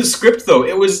 It wasn't the script though.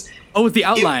 It was. Oh, the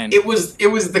outline. It was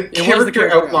the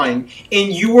character outline,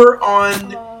 and you were on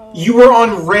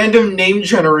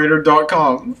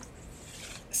randomnamegenerator.com.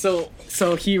 So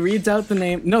he reads out the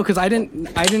name. No, because I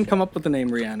didn't come up with the name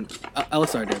Rienne.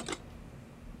 Elisar did.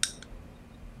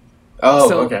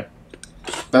 Oh, okay.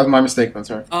 That was my mistake. Then,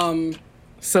 sorry.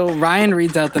 So Ryan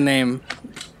reads out the name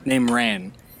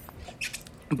Rain,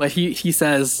 but he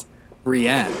says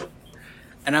Rienne.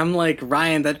 And I'm like,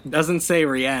 Ryan, that doesn't say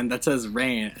Rienne, that says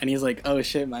Rain. And he's like, oh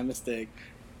shit, my mistake.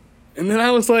 And then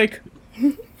I was like,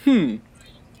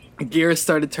 Gears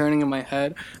started turning in my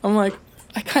head. I'm like,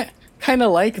 I kind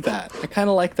of like that. I kind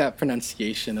of like that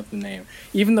pronunciation of the name.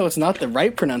 Even though it's not the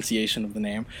right pronunciation of the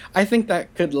name, I think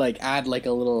that could like add like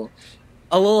a little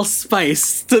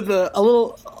spice to a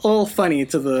little funny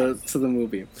to the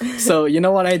movie. So you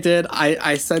know what I did?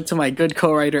 I said to my good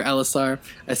co-writer Elisar,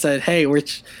 I said, hey,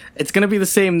 it's gonna be the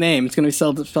same name. It's gonna be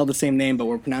spelled the same name, but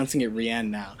we're pronouncing it Rienne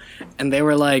now. And they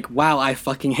were like, wow, I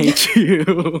fucking hate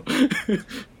you.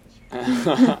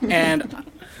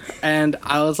 and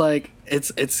I was like,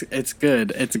 it's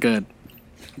good. It's good.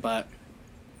 But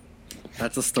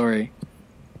that's a story.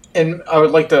 And I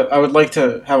would like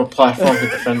to have a platform to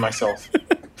defend myself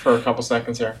for a couple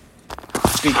seconds here,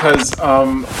 because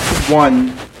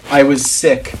one, I was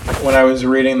sick when I was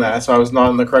reading that, so I was not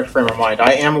in the correct frame of mind.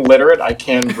 I am literate. I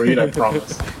can read. I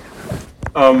promise.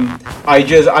 I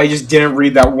just didn't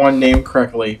read that one name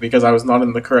correctly because I was not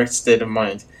in the correct state of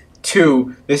mind.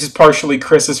 Two, this is partially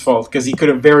Chris's fault because he could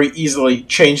have very easily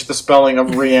changed the spelling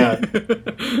of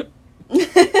Rienne,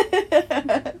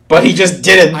 but he just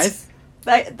didn't.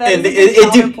 That is a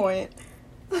valid point.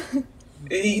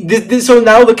 So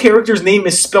now the character's name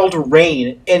is spelled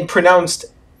Rain and pronounced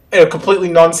in a completely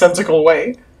nonsensical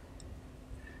way.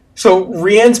 So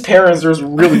Rienne's parents are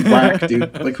really whack,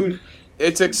 dude. Like who?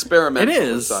 It's experimental. It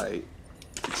is.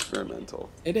 Experimental.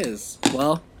 It is.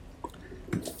 Well,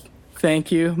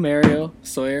 thank you, Mariel,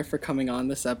 Sawyer, for coming on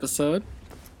this episode.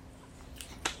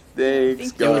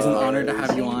 Thanks, It was an honor to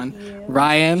have you on.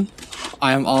 Ryan,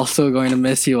 I am also going to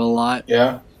miss you a lot.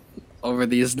 Yeah. Over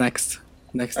these next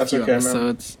That's few okay,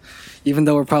 episodes. Even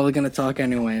though we're probably going to talk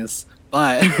anyways.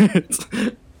 But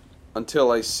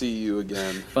until I see you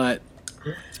again. But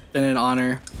it's been an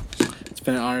honor. It's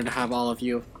been an honor to have all of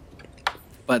you.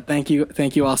 But thank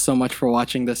you all so much for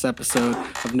watching this episode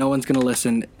of No One's Gonna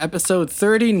Listen. Episode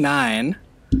 39.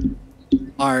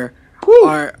 Our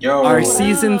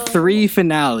season 3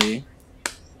 finale.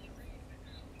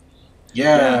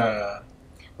 Yeah.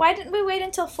 Why didn't we wait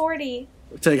until 40?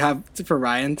 For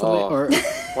Ryan to or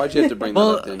why'd you have to bring that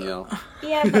up, Danielle?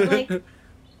 Yeah, but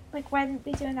like why didn't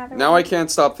we do another Now one? I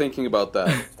can't stop thinking about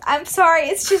that. I'm sorry,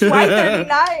 it's just why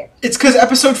 39? It's because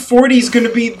episode 40 is going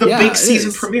to be the big it season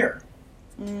is. premiere.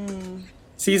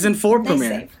 Season 4 Nice premiere.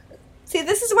 save. See,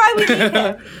 this is why we need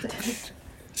him.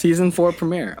 Season 4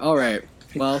 premiere. All right.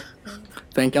 Well,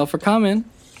 thank y'all for coming.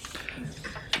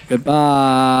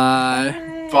 Goodbye.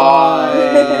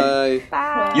 Bye.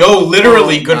 Bye. Yo,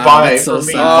 literally Wow, goodbye that's so for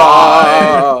me. sad.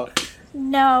 Bye.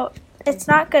 No, it's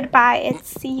not goodbye.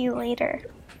 It's see you later.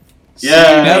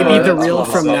 Yeah. Maybe the that's real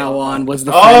what's From up. Now On was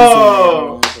the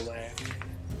Oh. friends along the way.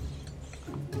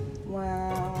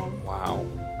 Wow.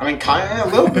 I mean, kind of a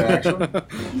little bit, actually.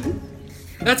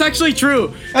 That's actually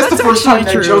true. That's the first time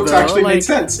that true, jokes though. actually made Like,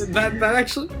 sense. That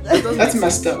actually that does That's make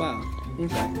messed sense. up. Wow.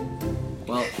 Okay.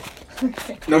 Well.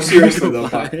 No, seriously, though.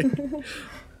 Bye.